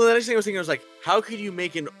 Well, the next thing I was thinking was like, how could you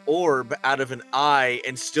make an orb out of an eye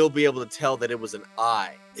and still be able to tell that it was an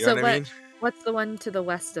eye? You know So what I mean? What's the one to the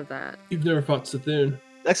west of that? You've never fought Sethune.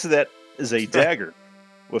 Next to that is a dagger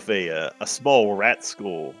with a small rat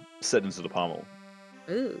skull set into the pommel.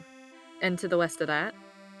 Ooh. And to the west of that?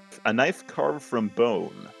 A knife carved from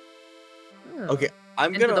bone. Oh. Okay,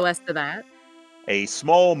 I'm And to the gonna. west of that? A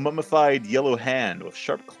small mummified yellow hand with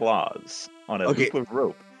sharp claws on a Okay. loop of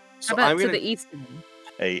rope. So How about I'm to gonna. the east one?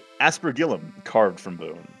 A aspergillum carved from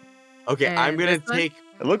bone. Okay, I'm And gonna this one? take.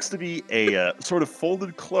 It looks to be a sort of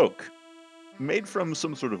folded cloak made from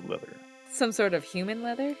some sort of leather. Some sort of human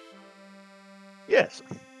leather? Yes,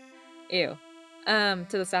 Ew. To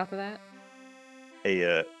the south of that?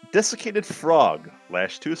 a desiccated frog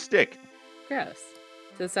lashed to a stick. Gross.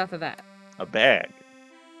 To the south of that? A bag.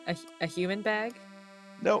 A human bag?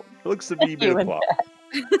 No, it looks to be made of Human cloth.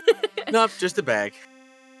 Nope, just a bag.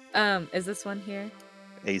 Is this one here?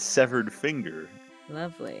 A severed finger.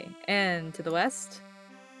 Lovely. And to the west?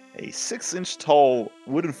 A 6-inch tall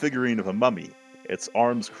wooden figurine of a mummy, its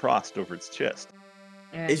arms crossed over its chest.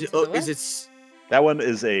 And Is it? to the Oh, is west? it? s- That one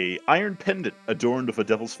is a iron pendant adorned with a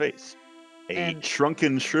devil's face. A And-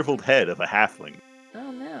 shrunken, shriveled head of a halfling.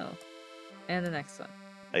 Oh no. And the next one.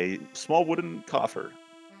 A small wooden coffer.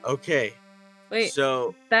 Okay. Wait,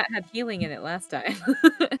 So that had healing in it last time.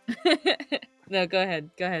 No, go ahead.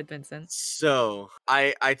 Go ahead, Vincent.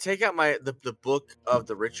 I take out the book of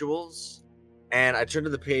the rituals, and I turn to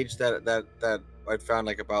the page that I'd found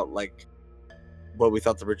about what we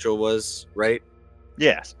thought the ritual was, right?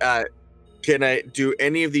 Yes. Can I do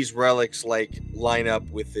any of these relics line up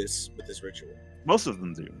with this ritual? Most of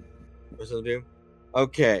them do. Most of them do.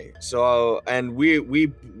 Okay, so and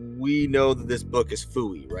we know that this book is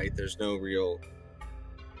fooey, right? There's no real.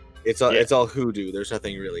 It's all hoodoo. There's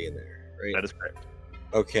nothing really in there, right? That is correct.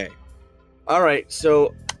 Okay. All right.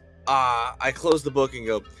 So, I close the book and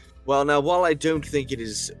go. Well, now, while I don't think it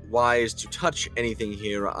is wise to touch anything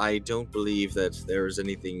here, I don't believe that there is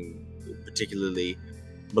anything particularly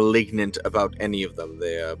malignant about any of them.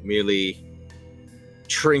 They are merely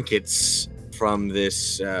trinkets from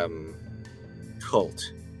this cult.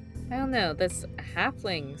 I don't know. This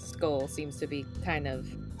halfling skull seems to be kind of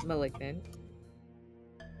malignant.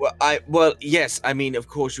 Well, yes. I mean, of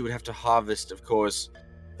course, you would have to harvest, of course,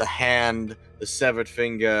 the hand, the severed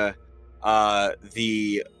finger,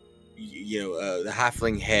 the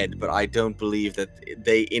halfling head. But I don't believe that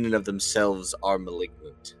they, in and of themselves, are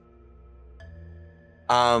malignant.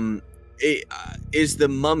 Is the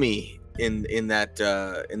mummy in that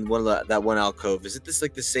in that one alcove? Is it this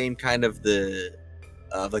the same kind of the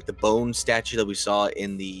bone statue that we saw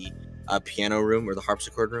in the piano room or the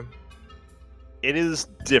harpsichord room? It is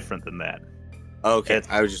different than that. Okay,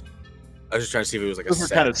 It's- I was just trying to see if it was a Those are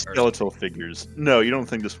set kind of or skeletal figures. No, you don't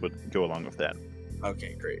think this would go along with that. something.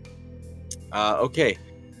 Okay, great. Okay,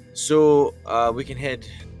 so we can head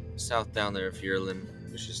south down there if Yerlin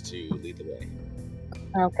wishes to lead the way.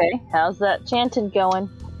 Okay, how's that chanting going?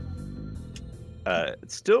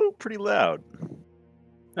 It's still pretty loud.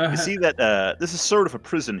 You see that this is sort of a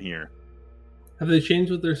prison here. Have they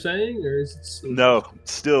changed what they're saying, or is it still... No,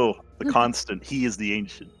 still the constant. He is the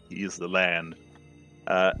ancient. He is the land.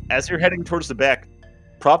 As you're heading towards the back,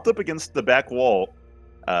 propped up against the back wall,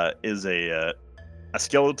 is a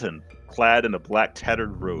skeleton clad in a black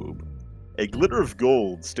tattered robe. A glitter of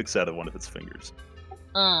gold sticks out of one of its fingers.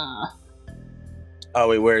 Oh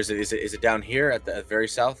wait, where is it? Is it down here at the very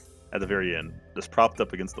south? At the very end, just propped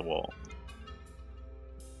up against the wall.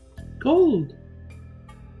 Gold?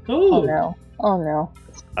 Oh Gold? no. Oh no.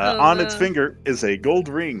 Oh, On its no. finger is a gold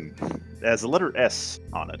ring. It has the letter S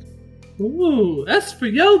on it. Ooh, S for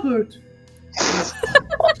yogurt.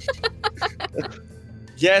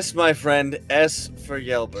 Yes, my friend. S for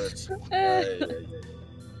Yelbert.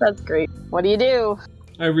 That's great. What do you do?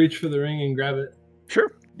 I reach for the ring and grab it.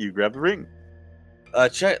 Sure, you grab the ring.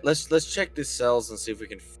 Check. Let's check these cells and see if we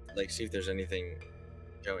can see if there's anything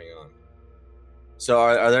going on. So,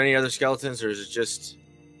 are there any other skeletons, or is it just?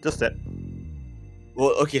 Just that.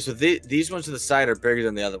 Well, okay. So these ones to the side are bigger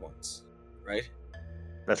than the other ones, right?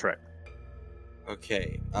 That's right.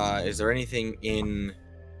 Okay. Is there anything in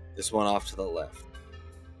this one off to the left?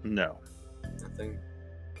 No. Nothing.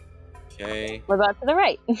 Okay. What about to the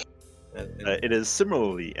right? It is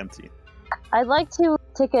similarly empty. I'd like to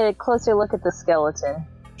take a closer look at the skeleton.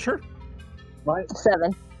 Sure.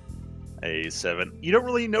 7. A 7. You don't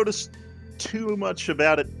really notice too much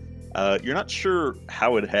about it. You're not sure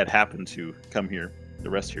how it had happened to come here. The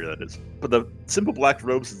rest here, that is. But the simple black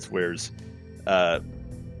robes it wears,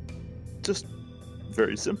 just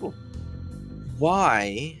very simple.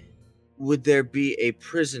 Why would there be a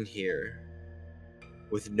prison here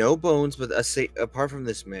with no bones, but apart from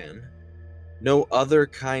this man, no other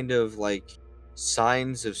kind of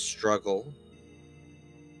signs of struggle?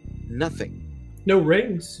 Nothing. No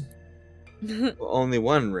rings. To Well, only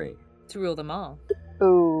one ring. rule them all.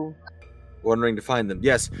 Ooh. One ring to find them.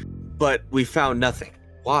 Yes, but we found nothing.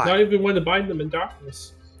 Why? Not even one to bind them in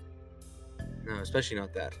darkness. No, especially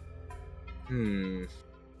not that. No,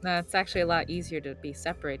 it's actually a lot easier to be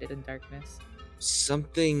separated in darkness.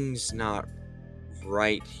 Something's not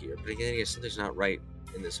right here. But again, I guess something's not right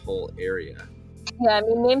in this whole area. Yeah, I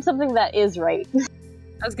mean, name something that is right.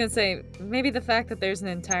 I was gonna say, maybe the fact that there's an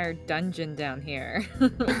entire dungeon down here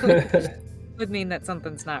would mean that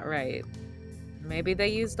something's not right. Maybe they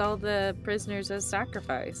used all the prisoners as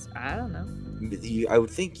sacrifice. I don't know. I would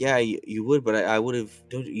think, yeah, you would, but I would have.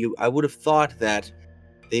 I would have thought that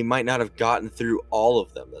they might not have gotten through all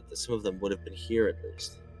of them. That some of them would have been here at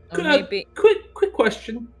least. Or maybe Quick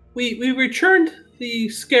question. We returned the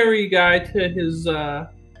scary guy to his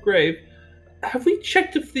grave. Have we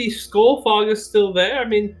checked if the skull fog is still there? I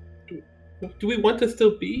mean, do we want to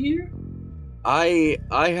still be here? I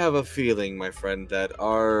have a feeling, my friend, that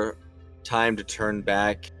our time to turn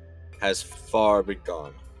back has far been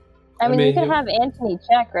gone. I mean, you can you- have Anthony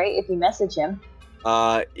check, right, if you message him.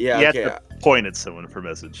 Yeah, You okay, have to point at someone for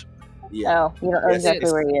message. yeah. Oh, you don't know Yes,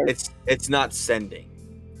 exactly where he is. It's not sending.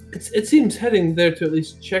 It seems heading there to at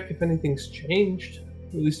least check if anything's changed.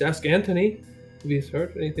 At least ask Anthony if he's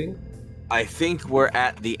heard anything. I think we're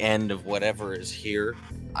at the end of whatever is here.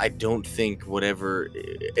 I don't think whatever,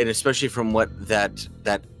 and especially from what that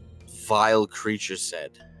vile creature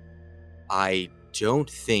said, I don't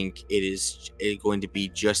think it is going to be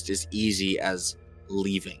just as easy as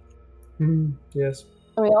leaving. Yes.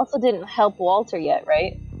 And we also didn't help Walter yet,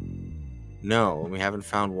 right? No, we haven't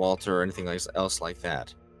found Walter or anything else like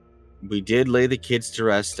that. We did lay the kids to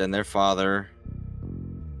rest and their father,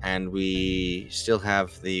 and we still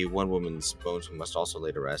have the one woman's bones we must also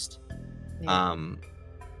lay to rest. Yeah.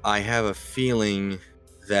 I have a feeling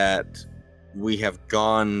that we have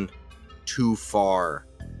gone too far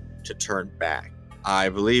to turn back. I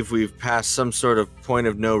believe we've passed some sort of point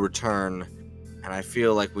of no return, and I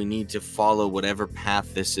feel like we need to follow whatever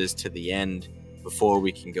path this is to the end before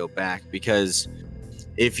we can go back. Because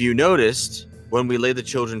if you noticed, when we laid the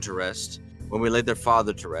children to rest, when we laid their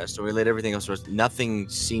father to rest, when we laid everything else to rest, nothing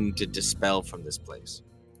seemed to dispel from this place.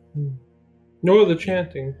 Nor the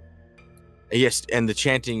chanting. Yes, and the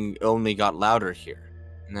chanting only got louder here.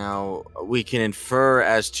 Now, we can infer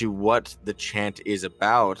as to what the chant is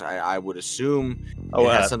about. I would assume it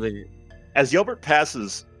has something... As Yelbert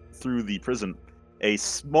passes through the prison, a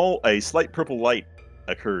slight purple light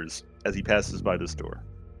occurs as he passes by this door.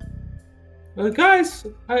 Guys,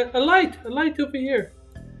 a light over here.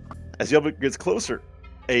 As Yelbert gets closer,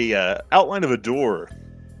 a outline of a door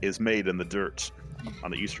is made in the dirt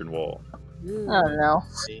on the eastern wall. Oh no.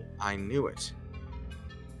 See, I knew it.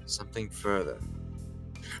 Something further.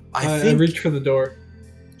 I reach for the door.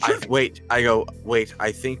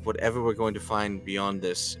 I think whatever we're going to find beyond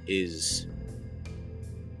this is,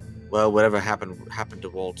 well, whatever happened to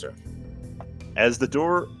Walter. As the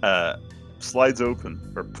door slides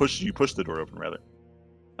open, or you push the door open rather,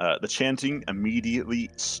 the chanting immediately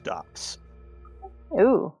stops.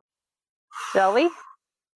 Ooh. Shall we?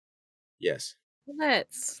 Yes.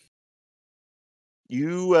 Let's.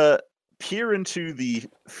 You peer into the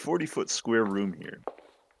 40-foot square room here.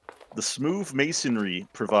 The smooth masonry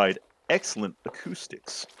provide excellent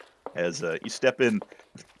acoustics as you step in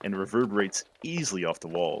and reverberates easily off the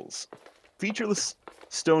walls. Featureless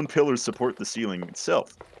stone pillars support the ceiling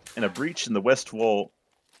itself, and a breach in the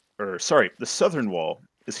the southern wall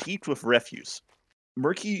is heaped with refuse.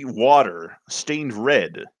 Murky water, stained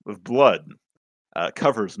red with blood,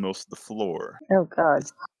 covers most of the floor. Oh god.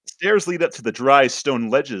 Stairs lead up to the dry stone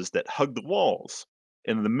ledges that hug the walls.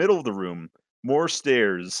 In the middle of the room, more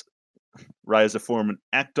stairs rise to form an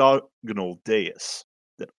octagonal dais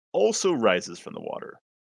that also rises from the water.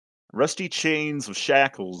 Rusty chains of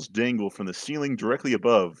shackles dangle from the ceiling directly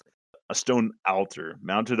above a stone altar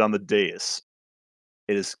mounted on the dais.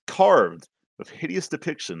 It is carved with hideous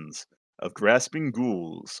depictions of grasping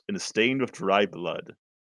ghouls and is stained with dry blood.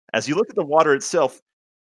 As you look at the water itself,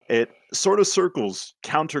 it sort of circles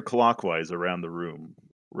counterclockwise around the room,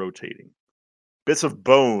 rotating. Bits of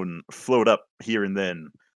bone float up here and then,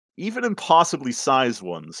 even impossibly sized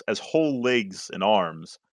ones, as whole legs and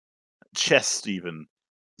arms, chests even,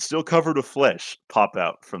 still covered with flesh, pop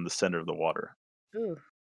out from the center of the water. Ooh.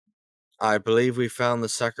 I believe we found the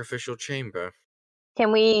sacrificial chamber.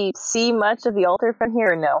 Can we see much of the altar from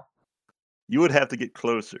here or no? You would have to get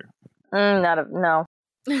closer. No.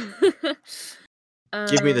 Give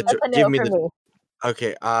me the That's a no give me for the me.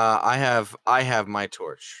 Okay, I have my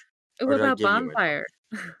torch. Or What did I about give you my bonfire?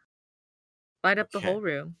 Light up the Okay. whole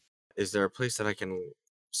room. Is there a place that I can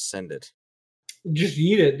send it? Just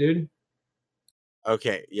eat it, dude.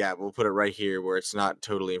 Okay, yeah, we'll put it right here where it's not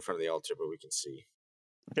totally in front of the altar, but we can see.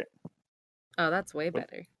 Oh, that's way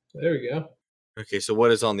better. There we go. Okay, so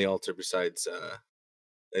what is on the altar besides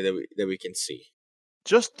that we can see?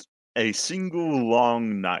 Just a single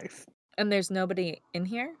long knife. And there's nobody in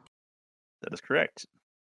here, That is correct.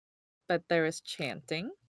 but there is chanting.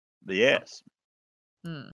 Yes.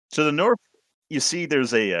 Hmm. To the north, you see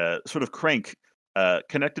there's a sort of crank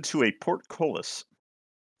connected to a portcullis.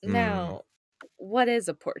 Now, what is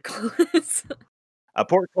a portcullis? A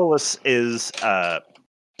portcullis is a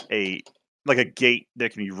gate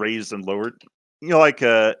that can be raised and lowered. Like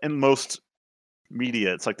in most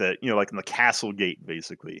media, it's like like in the castle gate,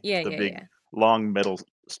 basically. Yeah, the yeah, big yeah. long metal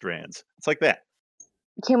strands. It's like that.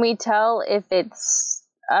 Can we tell if it's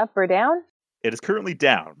up or down? It is currently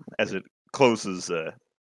down as it closes,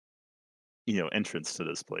 entrance to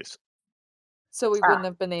this place. So we wouldn't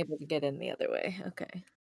have been able to get in the other way. Okay.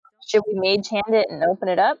 Should we mage hand it and open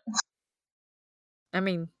it up? I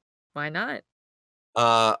mean, why not?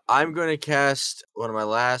 I'm going to cast one of my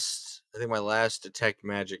last detect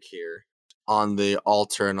magic here on the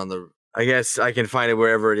altar and on the. I guess I can find it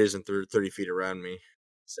wherever it is in 30 feet around me.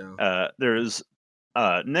 So There's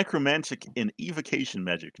necromantic and evocation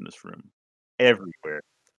magic in this room, everywhere.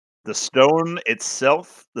 The stone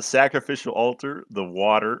itself, the sacrificial altar, the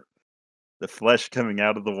water, the flesh coming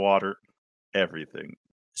out of the water, everything.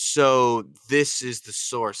 So this is the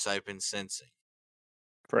source I've been sensing.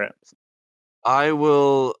 Perhaps. I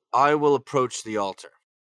will approach the altar.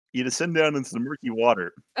 You descend down into the murky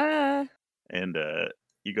water, Uh, and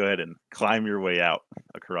you go ahead and climb your way out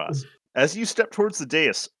across. As you step towards the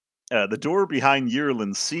dais, the door behind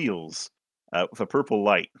Yirlin seals with a purple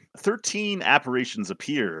light. 13 apparitions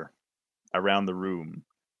appear around the room,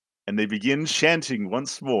 and they begin chanting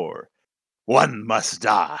once more, "One must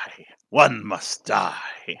die! One must die!"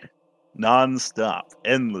 Non-stop,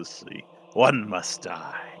 endlessly. "One must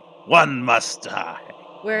die! One must die!"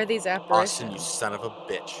 where are these apparitions? Austin, you son of a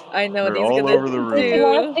bitch. I know what They're he's all gonna over the room. He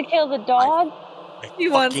wants do. to kill the dog. I He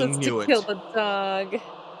wants fucking us knew to it. kill the dog.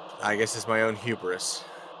 I guess it's my own hubris.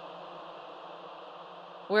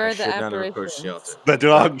 Where I are the should not have approached the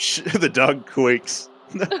apparitions? altar. The dog quakes.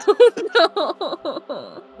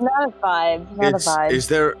 Oh no! Not a vibe. Not a vibe. Is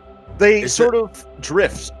there? They Is sort of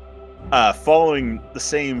drift, following the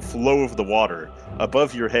same flow of the water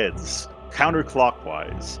above your heads,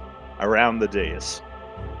 counterclockwise, around the dais.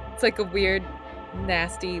 It's like a weird,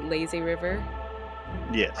 nasty, lazy river.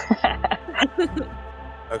 Yes.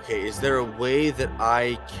 Okay, is there a way that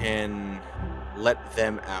I can let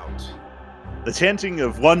them out? The chanting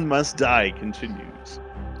of "One must die" continues.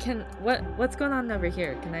 What's going on over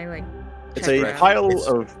here? Can I like? It's check a it out? pile It's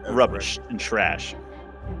of a rubbish and trash.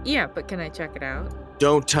 Yeah, but can I check it out?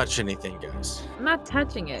 Don't touch anything, guys. I'm not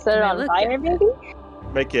touching it. Set Can it I on look fire, at it? maybe?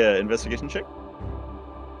 Make an investigation check.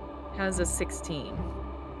 How's a 16?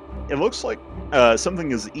 It looks like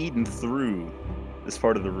something is eaten through this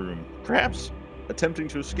part of the room, perhaps attempting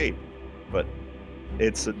to escape, but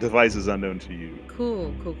its device is unknown to you.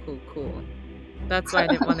 Cool. That's why I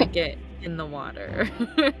didn't want to get in the water.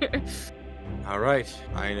 All right,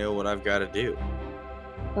 I know what I've got to do.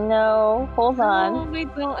 No, hold No, on. we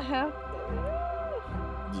don't have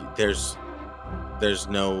to. There's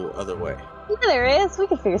no other way. Yeah, there is. We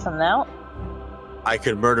can figure something out. I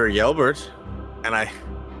could murder Yelbert, and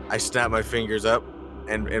I snap my fingers up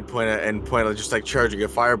and point at just like charging a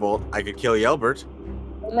firebolt. I could kill Yelbert.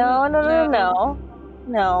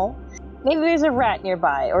 No. Maybe there's a rat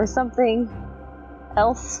nearby or something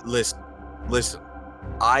else. Listen.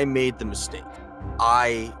 I made the mistake.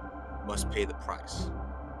 I must pay the price.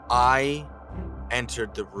 I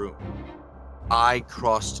entered the room. I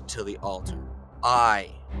crossed to the altar.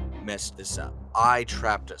 I messed this up. I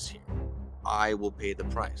trapped us here. I will pay the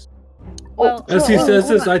price. Well, As he Oh, says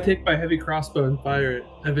hold this, on. I take my heavy crossbow and fire it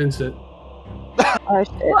at Vincent. Oh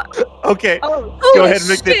shit. Okay, Oh, go ahead and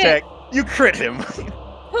make the shit. attack. You crit him.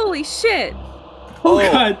 Holy shit! Oh,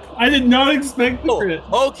 Oh. god, I did not expect the crit.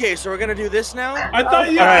 Okay, so we're gonna do this now? I thought,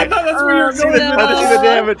 Oh, I alright. thought that's where you were See going. the, no. let's see the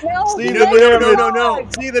damage. No, See no, the no, damage. no.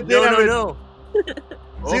 See the No, damage. no.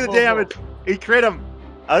 See the damage. He crit him.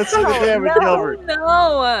 Let's see the Oh, damage, no. Gilbert.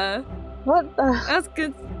 No! What the? I was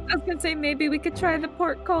gonna say maybe we could try the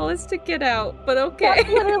portcullis to get out, but That's okay.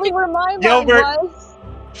 literally where my mind Gilbert. was.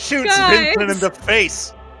 Shoots Guys. Vincent in the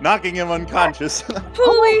face, knocking him unconscious.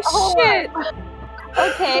 Holy Hold shit!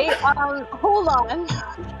 Okay, hold on. He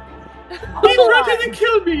Hold on. threatened to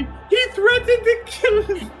kill me. He threatened to kill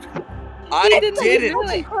me. I didn't didn't. do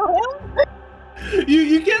it.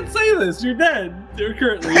 You can't say this. You're dead. You're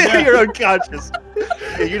currently dead. You're unconscious.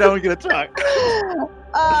 Yeah, you're not gonna talk.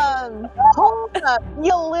 Hold up.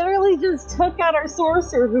 You literally just took out our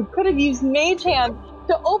sorcerer who could have used Mage Hand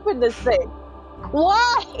to open this thing.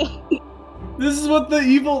 Why? This is what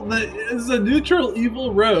is a neutral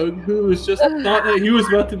evil rogue who was just thought that he was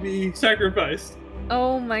about to be sacrificed.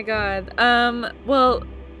 Oh my god. Well,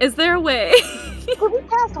 is there a way? Could we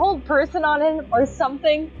cast hold person on him or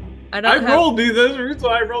something? I rolled, dude. That's the reason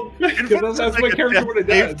why I rolled quick, because that's my character would have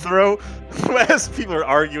done. Throw as people are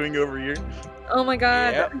arguing over here. Oh my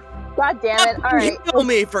god. Yep. God damn it. Alright. Heal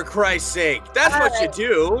me, for Christ's sake. That's what you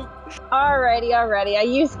do. Alrighty. I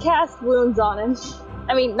used cast wounds on him.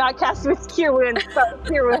 I mean, not cast wounds, cure wounds. Sorry,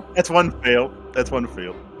 cure wounds. That's one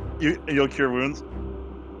fail. You'll cure wounds?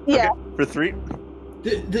 Yeah. Okay, for 3?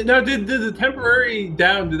 Did the temporary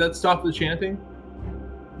down, did that stop the chanting?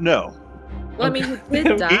 No. Well, I mean, he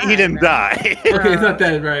did die. He didn't die. Okay, he's not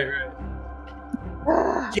dead, right.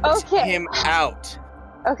 Get Okay. him out.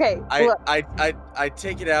 Okay. I, Look. I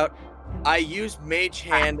take it out. I use Mage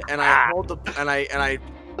Hand and I hold the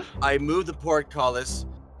I move the portcullis.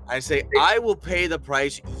 I say, I will pay the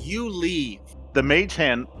price. You leave. The mage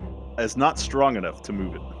hand is not strong enough to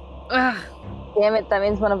move it. Ugh. Damn it. That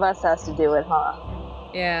means one of us has to do it, huh?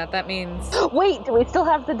 Yeah, that means. Wait. Do we still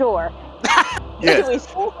have the door? Yes. Do we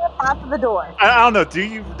still have half of the door? I don't know.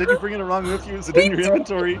 Did you bring it along with you? Is it in your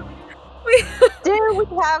inventory? Do we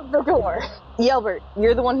have the door? Yelbert,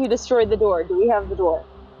 you're the one who destroyed the door. Do we have the door?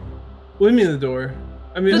 What do you mean the door?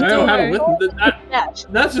 I mean, The I don't have it door. with me. Yes.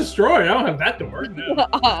 That's destroyed. I don't have that door. No.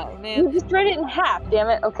 Oh man. You destroyed it in half. Damn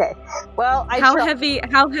it. Okay. Well, How heavy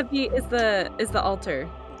is the altar?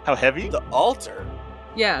 How heavy? The altar.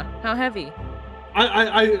 Yeah, how heavy?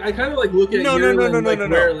 I kind of like look at No, Yearlin, no.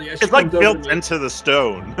 warily as she It's like comes over built to me. into the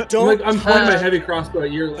stone. Don't I'm pointing my touch- heavy crossbow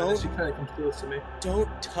at Yearlin Don't- as she kind of comes close to me. Don't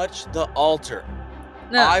touch the altar.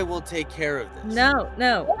 No. I will take care of this. No.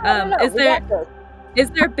 No, Is we there got this. is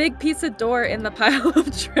there a big piece of door in the pile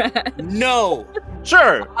of trash? No.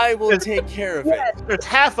 Sure. I will take care of Yes. it. There's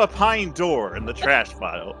half a pine door in the trash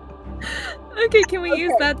pile. Okay, can we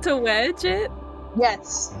use Okay. that to wedge it?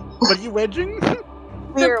 Yes. What are you wedging?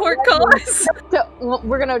 We The are portcullis? So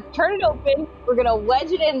we're gonna turn it open. We're gonna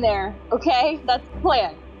wedge it in there. Okay, that's the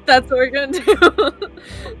plan. That's what we're gonna do. What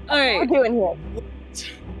Alright. we're doing here.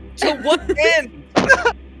 To what end?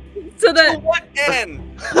 So To that what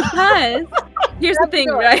end? because here's the Grab the thing,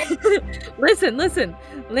 door. right? listen,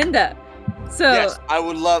 Linda. So Yes, I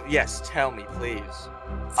would love. Yes, tell me, please.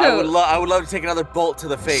 so I would love to take another bolt to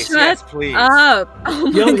the face. Shut Yes, please. up. Oh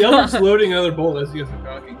my Yelbert's god. loading another bolt as you guys are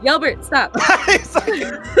talking. Yelbert, stop. It's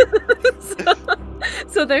like-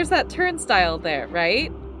 so there's that turnstile there,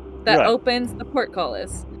 right? That Right. opens the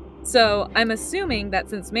portcullis. So I'm assuming that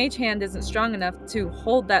since Mage Hand isn't strong enough to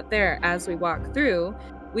hold that there as we walk through,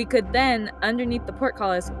 we could then, underneath the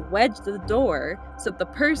portcullis, wedge the door so that the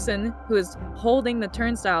person who is holding the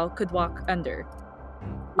turnstile could walk under.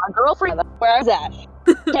 My girlfriend. That's where I was at.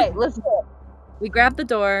 Okay, let's do it. We grab the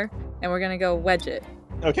door and we're gonna go wedge it.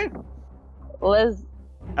 Okay. Liz.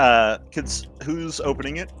 Who's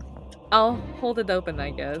opening it? I'll hold it open,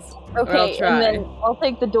 I guess. Okay, try. and then I'll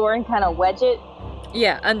take the door and kind of wedge it.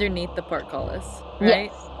 Yeah, underneath the portcullis, right?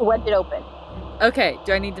 Yes, wedge it open. Okay,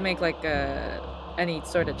 do I need to make like any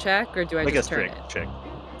sort of check, or do I Like a just turn strength it? check.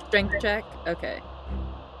 Strength check? Okay.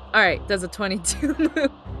 Alright, does a 22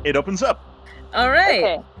 move? It opens up. Alright.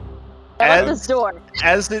 Okay. I like As- this door.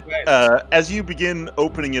 As you begin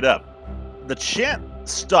opening it up, the chant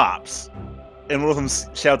stops, and one of them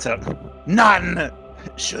shouts out, "None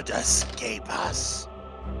should escape us.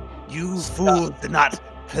 You fools did not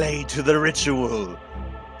play to the ritual."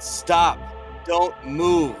 Stop. Don't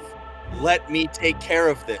move. Let me take care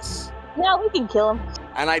of this. No, we can kill him.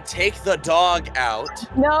 And I take the dog out.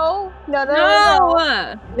 No.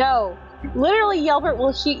 No. Literally, Yelbert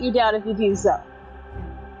will shoot you down if you do so.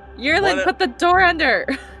 Yerlin, What put the door under.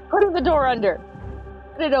 Putting the door under.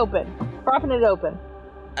 Put it open. Propping it open.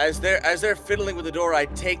 As they're fiddling with the door, I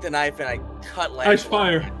take the knife and I cut Lance. Ice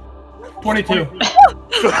fire. 22.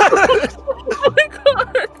 Oh my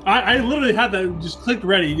god. I literally had that just clicked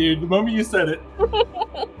ready, dude. The moment you said it.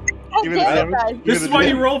 God Give me the damn it, damage. guys. Give This me is the why you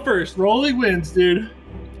damage. roll first. Rolling wins, dude.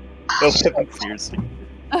 Oh, heaven piercing.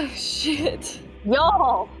 Oh shit.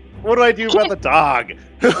 Y'all. What do I do about the dog?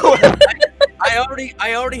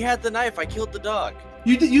 I already had the knife. I killed the dog.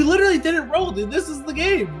 You literally didn't roll, dude. This is the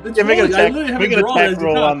game. It's Yeah, make an rolling. I attack. literally Make haven't an drawn attack as you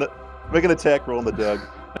roll talk. on the. Make an attack roll on the dog.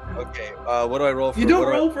 Okay. What do I roll for? You don't what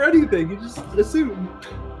do I- roll for anything. You just assume.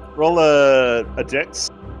 Roll a dex.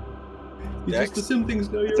 You Dex? just assume things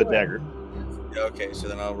go your It's a way. dagger. Okay, so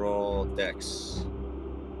then I'll roll Dex.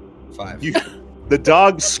 5. You, the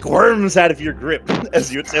dog squirms out of your grip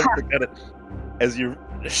as you attempt to cut it. As you're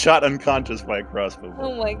shot unconscious by a crossbow Oh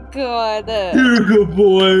bolt. my god. You're a good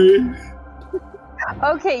boy.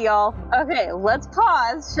 Okay, y'all. Okay, let's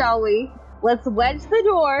pause, shall we? Let's wedge the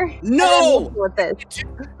door. and then No! we'll deal with this.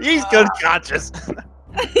 He's unconscious.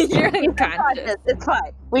 You're We got unconscious. this. It's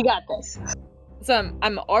fine. We got this. So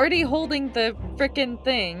I'm already holding the frickin'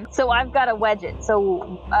 thing. So I've got to wedge it.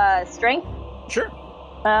 So strength. Sure.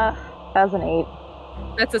 That was an 8.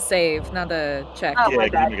 That's a save, not a check. Oh, Yeah, my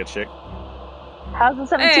give bad. me a check. How's the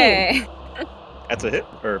 17? Hey! That's a hit,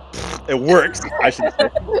 or it works. I should say.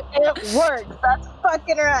 It works. That's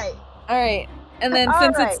fucking right. All right, and then All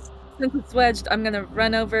since right. it's wedged, I'm gonna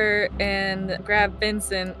run over and grab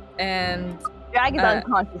Vincent, and Drag his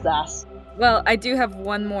unconscious ass. well, I do have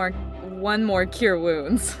one more cure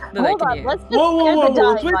wounds that Hold I can on. use. Let's just Whoa, scare whoa, whoa, the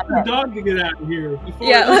whoa! Let's dying wait on for the him. dog to get out of here before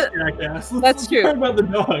Yeah, this jackass. Let's that's true. talk about the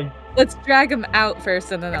dog. Let's drag him out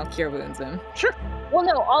first, and then I'll cure wounds him. Well,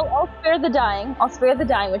 no, I'll spare the dying. I'll spare the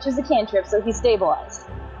dying, which is a cantrip, so he's stabilized.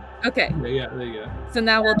 Okay, Yeah, there you go. so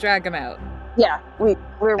now we'll drag him out. Yeah,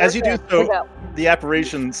 we're As you do good. so- We're go. The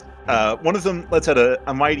apparitions. One of them lets out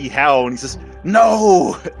a mighty howl, and he says,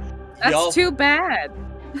 "No!" That's Y'all, too bad.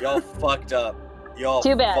 y'all fucked up. Y'all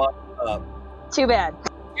Too bad. fucked up. Too bad.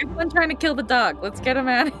 Everyone trying to kill the dog. Let's get him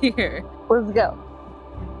out of here. Let's go.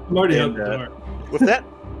 I'm already out And, the door. With that,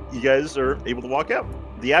 you guys are able to walk out.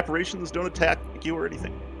 The apparitions don't attack you or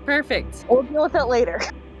anything. Perfect. We'll deal with it later.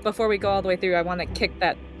 Before we go all the way through, I want to kick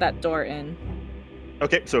that door in.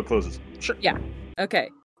 Okay, so it closes. Sure. Okay,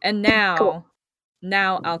 and now, Cool.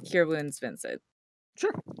 now I'll cure wounds, Vincent.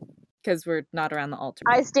 Sure. Because we're not around the altar.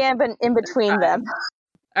 I stand in between them.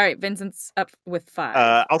 All right, Vincent's up with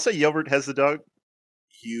 5. I'll say Yelbert has the dog.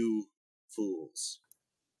 You fools.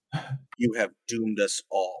 You have doomed us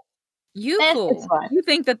all. You it's fool! fine. You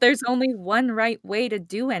think that there's only one right way to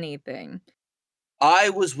do anything? I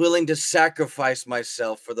was willing to sacrifice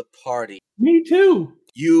myself for the party. Me too.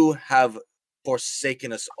 You have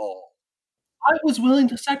forsaken us all. I was willing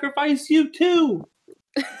to sacrifice you too.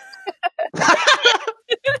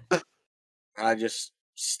 I just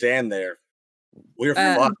stand there. We're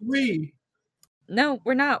Uh, fucked. Agree. No,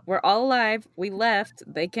 we're not. We're all alive. We left.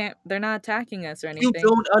 They're not attacking us or You anything.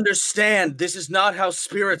 don't understand. This is not how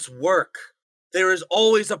spirits work. There is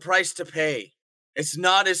always a price to pay. It's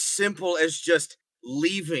not as simple as just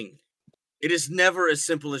leaving. It is never as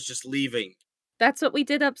simple as just leaving. That's what we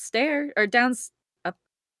did upstairs or up.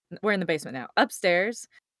 We're in the basement now. Upstairs,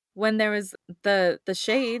 when there was the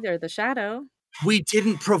shade or the shadow. We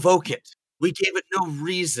didn't provoke it. We gave it no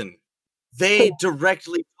reason. They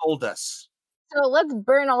directly told us. So let's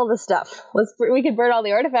burn all the stuff. We could burn all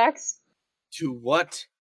the artifacts. To what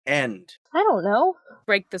end? I don't know.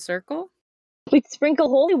 Break the circle. We could sprinkle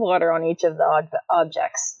holy water on each of the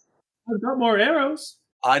objects. I've got more arrows.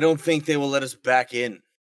 I don't think they will let us back in.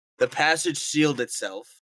 The passage sealed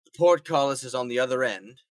itself. The portcullis is on the other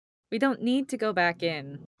end. We don't need to go back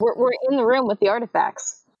in. We're in the room with the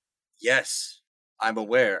artifacts. Yes, I'm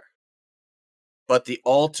aware. But the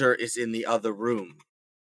altar is in the other room.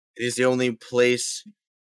 It is the only place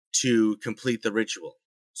to complete the ritual.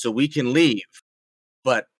 So we can leave,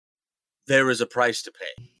 but there is a price to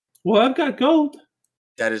pay. Well, I've got gold.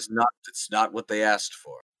 That's not what they asked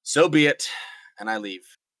for. So be it, and I leave.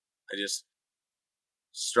 I just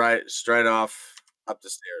stride off up the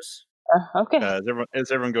stairs. Okay.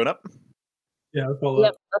 Is everyone going up? Yeah, I'll follow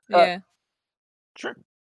Yep. up. Let's go. Yeah. Sure.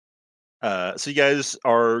 So you guys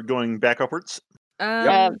are going back upwards.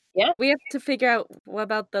 Yeah. We have to figure out what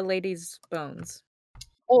about the lady's bones.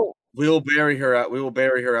 Oh, We will bury her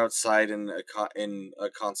outside in a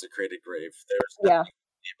consecrated grave. There's yeah. nothing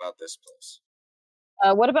about this place.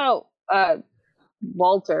 What about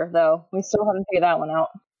Walter though? We still haven't figured that one out.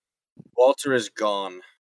 Walter is gone.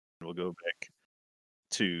 We'll go back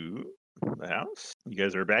to the house. You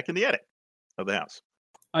guys are back in the attic of the house.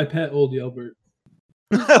 I pet old Yelbert.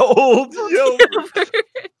 Old Yelbert.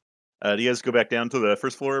 Do you guys go back down to the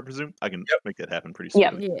first floor, I presume? I can make that happen pretty soon.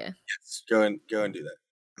 Yep. Yeah. Yes, go and do that.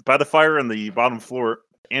 By the fire on the bottom floor,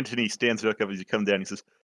 Anthony stands back up as you come down. He says,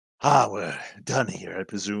 we're done here, I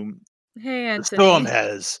presume. Hey, The Anthony. storm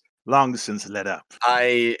has long since let up.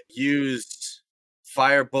 I used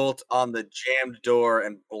firebolt on the jammed door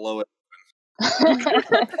and blow it,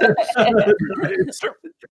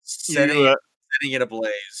 setting it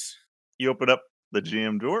ablaze. You open up the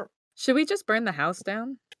jam door. Should we just burn the house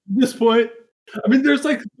down? At this point, I mean, there's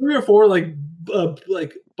like 3 or 4 like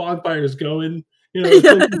bonfires going. You know,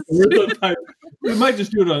 it's like, it might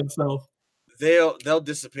just do it on itself. They'll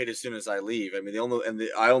dissipate as soon as I leave. I mean,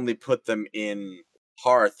 I only put them in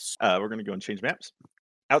hearths. We're going to go and change maps.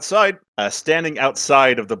 Outside, standing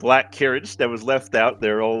outside of the black carriage that was left out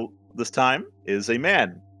there all this time, is a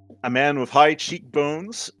man. A man with high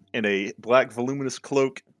cheekbones and a black voluminous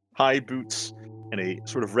cloak, high boots, in a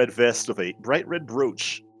sort of red vest with a bright red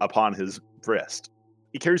brooch upon his breast.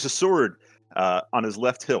 He carries a sword on his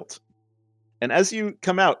left hilt. And as you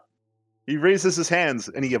come out, he raises his hands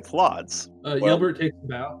and he applauds. Yelbert takes a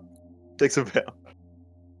bow. Takes a bow.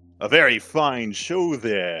 A very fine show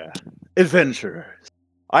there, adventurers.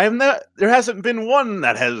 There hasn't been one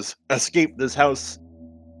that has escaped this house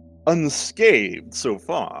unscathed so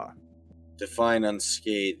far. Define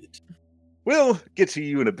unscathed. We'll get to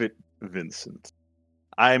you in a bit, Vincent.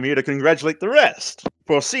 I am here to congratulate the rest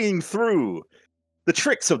for seeing through the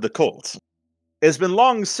tricks of the cult. It has been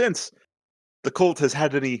long since the cult has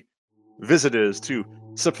had any visitors to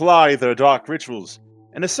supply their dark rituals,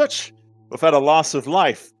 and as such, without a loss of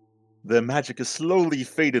life, their magic has slowly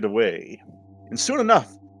faded away. And soon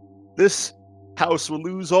enough, this house will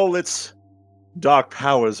lose all its dark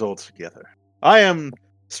powers altogether. I am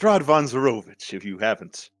Strad von Zarovich, if you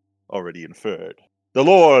haven't already inferred. The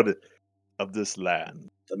lord of this land.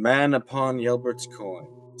 The man upon Yelbert's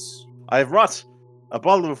coins. I have brought a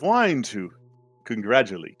bottle of wine to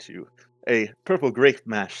congratulate you. A purple grape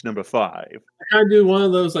mash number 5. I kind of do one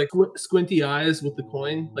of those like squinty eyes with the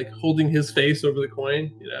coin, like holding his face over the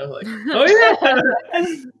coin, like, oh yeah!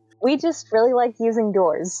 We just really like using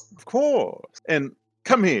doors. Of course. And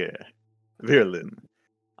come here, Virlin.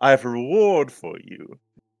 I have a reward for you.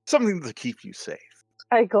 Something to keep you safe.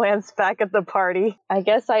 I glance back at the party. I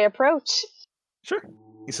guess I approach. Sure.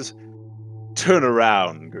 He says, turn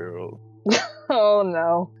around, girl. Oh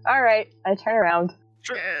no. Alright, I turn around.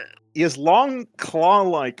 Sure. He has long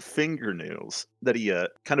claw-like fingernails that he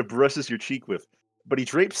kind of brushes your cheek with, but he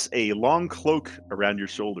drapes a long cloak around your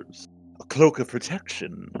shoulders. A cloak of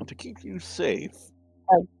protection to keep you safe.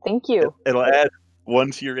 Thank you. It'll add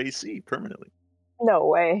 1 to your AC permanently. No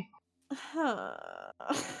way.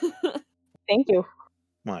 Thank you.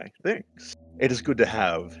 My thanks. It is good to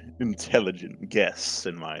have intelligent guests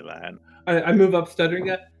in my land. I move up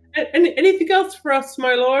stuttering. Anything else for us,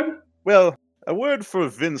 my lord? Well, a word for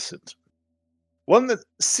Vincent. One that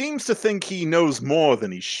seems to think he knows more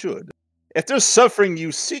than he should. If there's suffering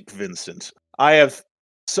you seek, Vincent, I have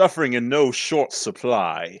suffering in no short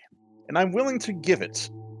supply, and I'm willing to give it.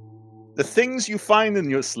 The things you find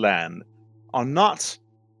in this land are not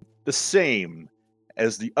the same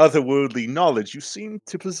as the otherworldly knowledge you seem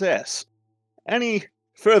to possess. Any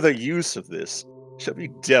further use of this shall be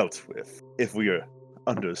dealt with, if we are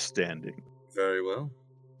understanding. Very well.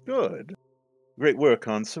 Good. Great work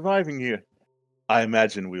on surviving here. I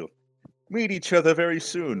imagine we'll meet each other very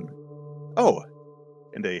soon. Oh,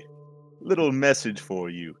 and a little message for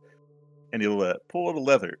you. And he'll pull out a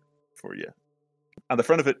leather for you. On the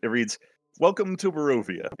front of it, it reads, "Welcome to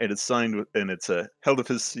Barovia," and it's signed with, and it's held with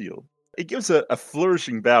his seal. He gives a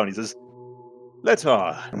flourishing bow, and he says, "Let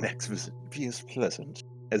our next visit be as pleasant,"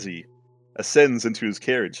 as he ascends into his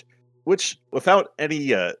carriage, which, without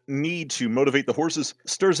any need to motivate the horses,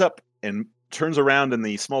 stirs up and turns around in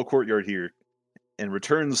the small courtyard here, and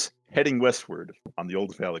returns heading westward on the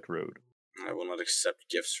Old Valak Road. I will not accept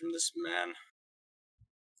gifts from this man.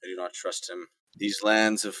 I do not trust him. These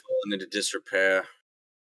lands have fallen into disrepair,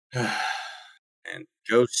 and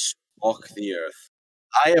ghosts walk the earth.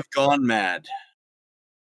 I have gone mad.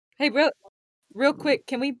 Hey, real quick,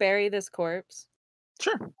 can we bury this corpse?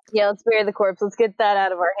 Sure. Yeah, let's bury the corpse. Let's get that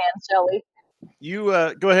out of our hands, shall we?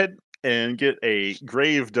 You go ahead and get a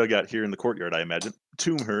grave dug out here in the courtyard, I imagine.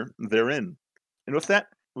 Tomb her therein. And with that,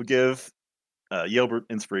 we'll give Yelbert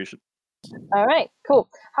inspiration. All right, cool.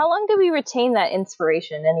 How long do we retain that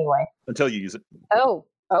inspiration anyway? Until you use it. Oh,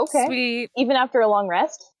 okay. Sweet. Even after a long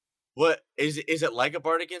rest? What is it like a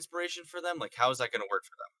bardic inspiration for them? Like, how is that going to work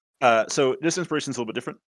for them? So this inspiration's a little bit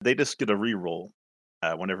different. They just get a reroll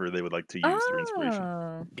whenever they would like to use their inspiration.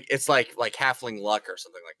 Oh, It's like halfling luck or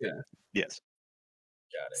something like that. Yes.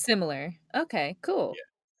 Got it. similar. Okay, cool.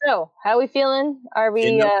 So, how we feeling? Are we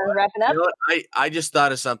You know what? wrapping up? You know what? I just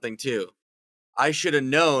thought of something too. I should have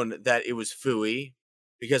known that it was Fui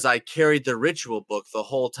because I carried the ritual book the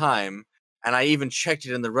whole time, and I even checked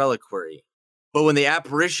it in the reliquary. But when the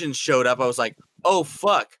apparitions showed up, I was like, "Oh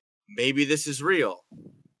fuck, maybe this is real."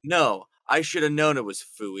 No, I should have known it was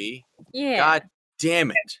Fui. Yeah. God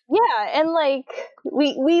damn it! Yeah, and like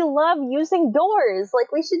we love using doors.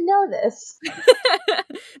 Like we should know this.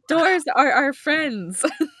 Doors are our friends,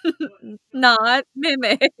 not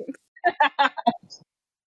mimics.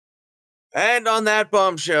 And on that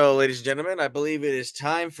bombshell, ladies and gentlemen, I believe it is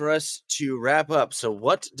time for us to wrap up. So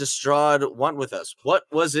what does Strahd want with us? What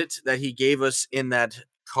was it that he gave us in that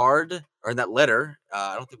card, or in that letter?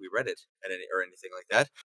 I don't think we read it or anything like that.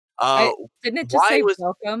 Didn't it just say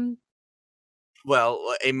welcome? Well,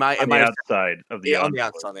 in my On the outside of the on the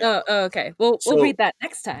envelope. outside. On the outside. Okay. We'll So- read that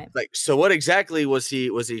next time. Like, so what exactly was he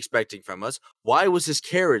expecting from us? Why was his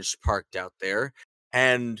carriage parked out there?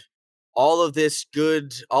 And all of this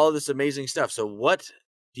amazing stuff. So what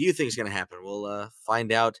do you think is going to happen? We'll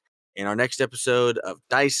find out in our next episode of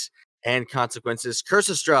Dice and Consequences Curse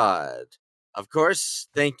of Strahd. Of course,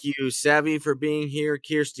 thank you, Savvy, for being here,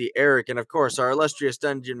 Kirsty, Eric, and of course, our illustrious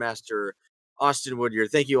Dungeon Master, Austin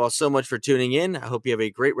Woodyard. Thank you all so much for tuning in. I hope you have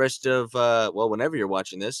a great rest of, whenever you're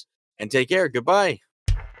watching this. And take care. Goodbye.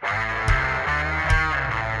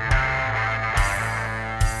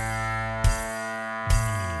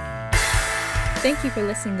 Thank you for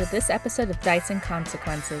listening to this episode of Dice and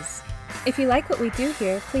Consequences. If you like what we do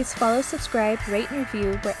here, please follow, subscribe, rate, and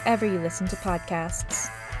review wherever you listen to podcasts.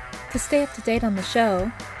 To stay up to date on the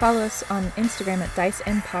show, follow us on Instagram at Dice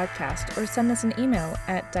and Podcast or send us an email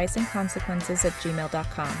at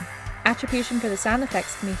diceandconsequences@gmail.com. Attribution for the sound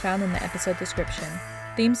effects can be found in the episode description.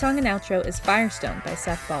 Theme song and outro is Firestone by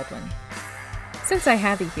Seth Baldwin. Since I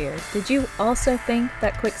have you here, did you also think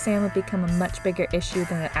that quicksand would become a much bigger issue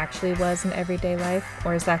than it actually was in everyday life,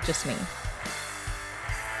 or is that just me?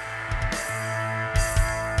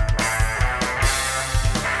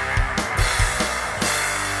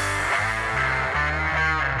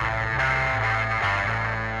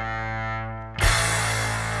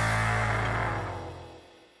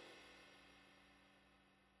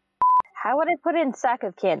 How would I put in sack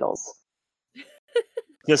of candles?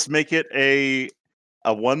 Just make it a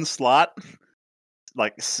one slot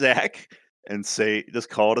like sack and just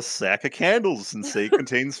call it a sack of candles and say it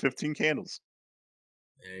contains 15 candles.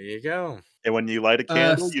 There you go. And when you light a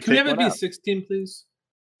candle, you can we take have it one be out. 16, please?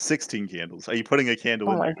 16 candles. Are you putting a candle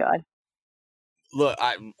Oh in my there? god. Look,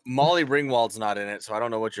 Molly Ringwald's not in it, so I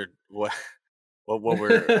don't know what why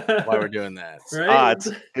we're doing that. So Right?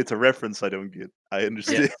 It's a reference I don't get. I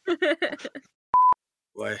understand.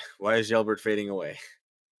 why is Yelbert fading away?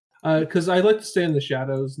 Because I like to stay in the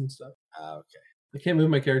shadows and stuff. Okay. I can't move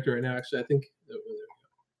my character right now. Actually, I think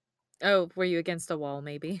Oh, were you against a wall,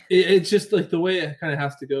 maybe? it's just like the way it kind of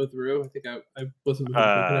has to go through. I think I wasn't moving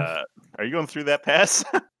quick enough. Are you going through that pass?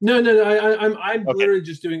 No. I'm Okay. literally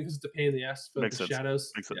just doing because it's a pain in the ass for Makes the sense.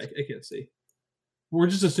 shadows. Makes sense. Yeah, I can't see. We're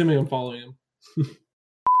just assuming I'm following him.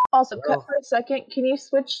 Also, Well- cut for a second. Can you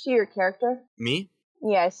switch to your character? Me?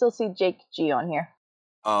 Yeah, I still see Jake G on here.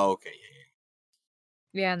 Oh, okay.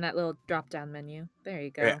 Yeah, in that little drop-down menu. There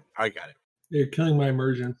you Yeah, go. I got You're killing my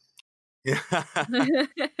immersion. it.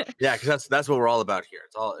 Yeah, because that's what we're all about here.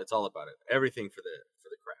 It's all about it. Everything for the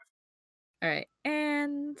craft. All right,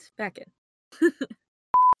 and back in.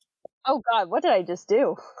 Oh god, what did I just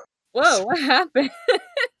do? Whoa, what happened?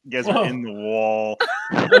 You guys Whoa. are in the wall.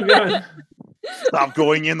 Oh god. Stop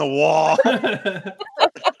going in the wall.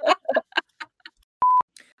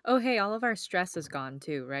 Oh, hey, all of our stress is gone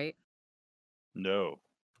too, right? No.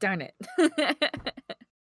 Darn it.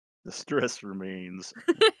 The stress remains.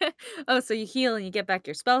 Oh, so you heal and you get back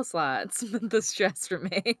your spell slots, but the stress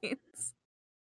remains.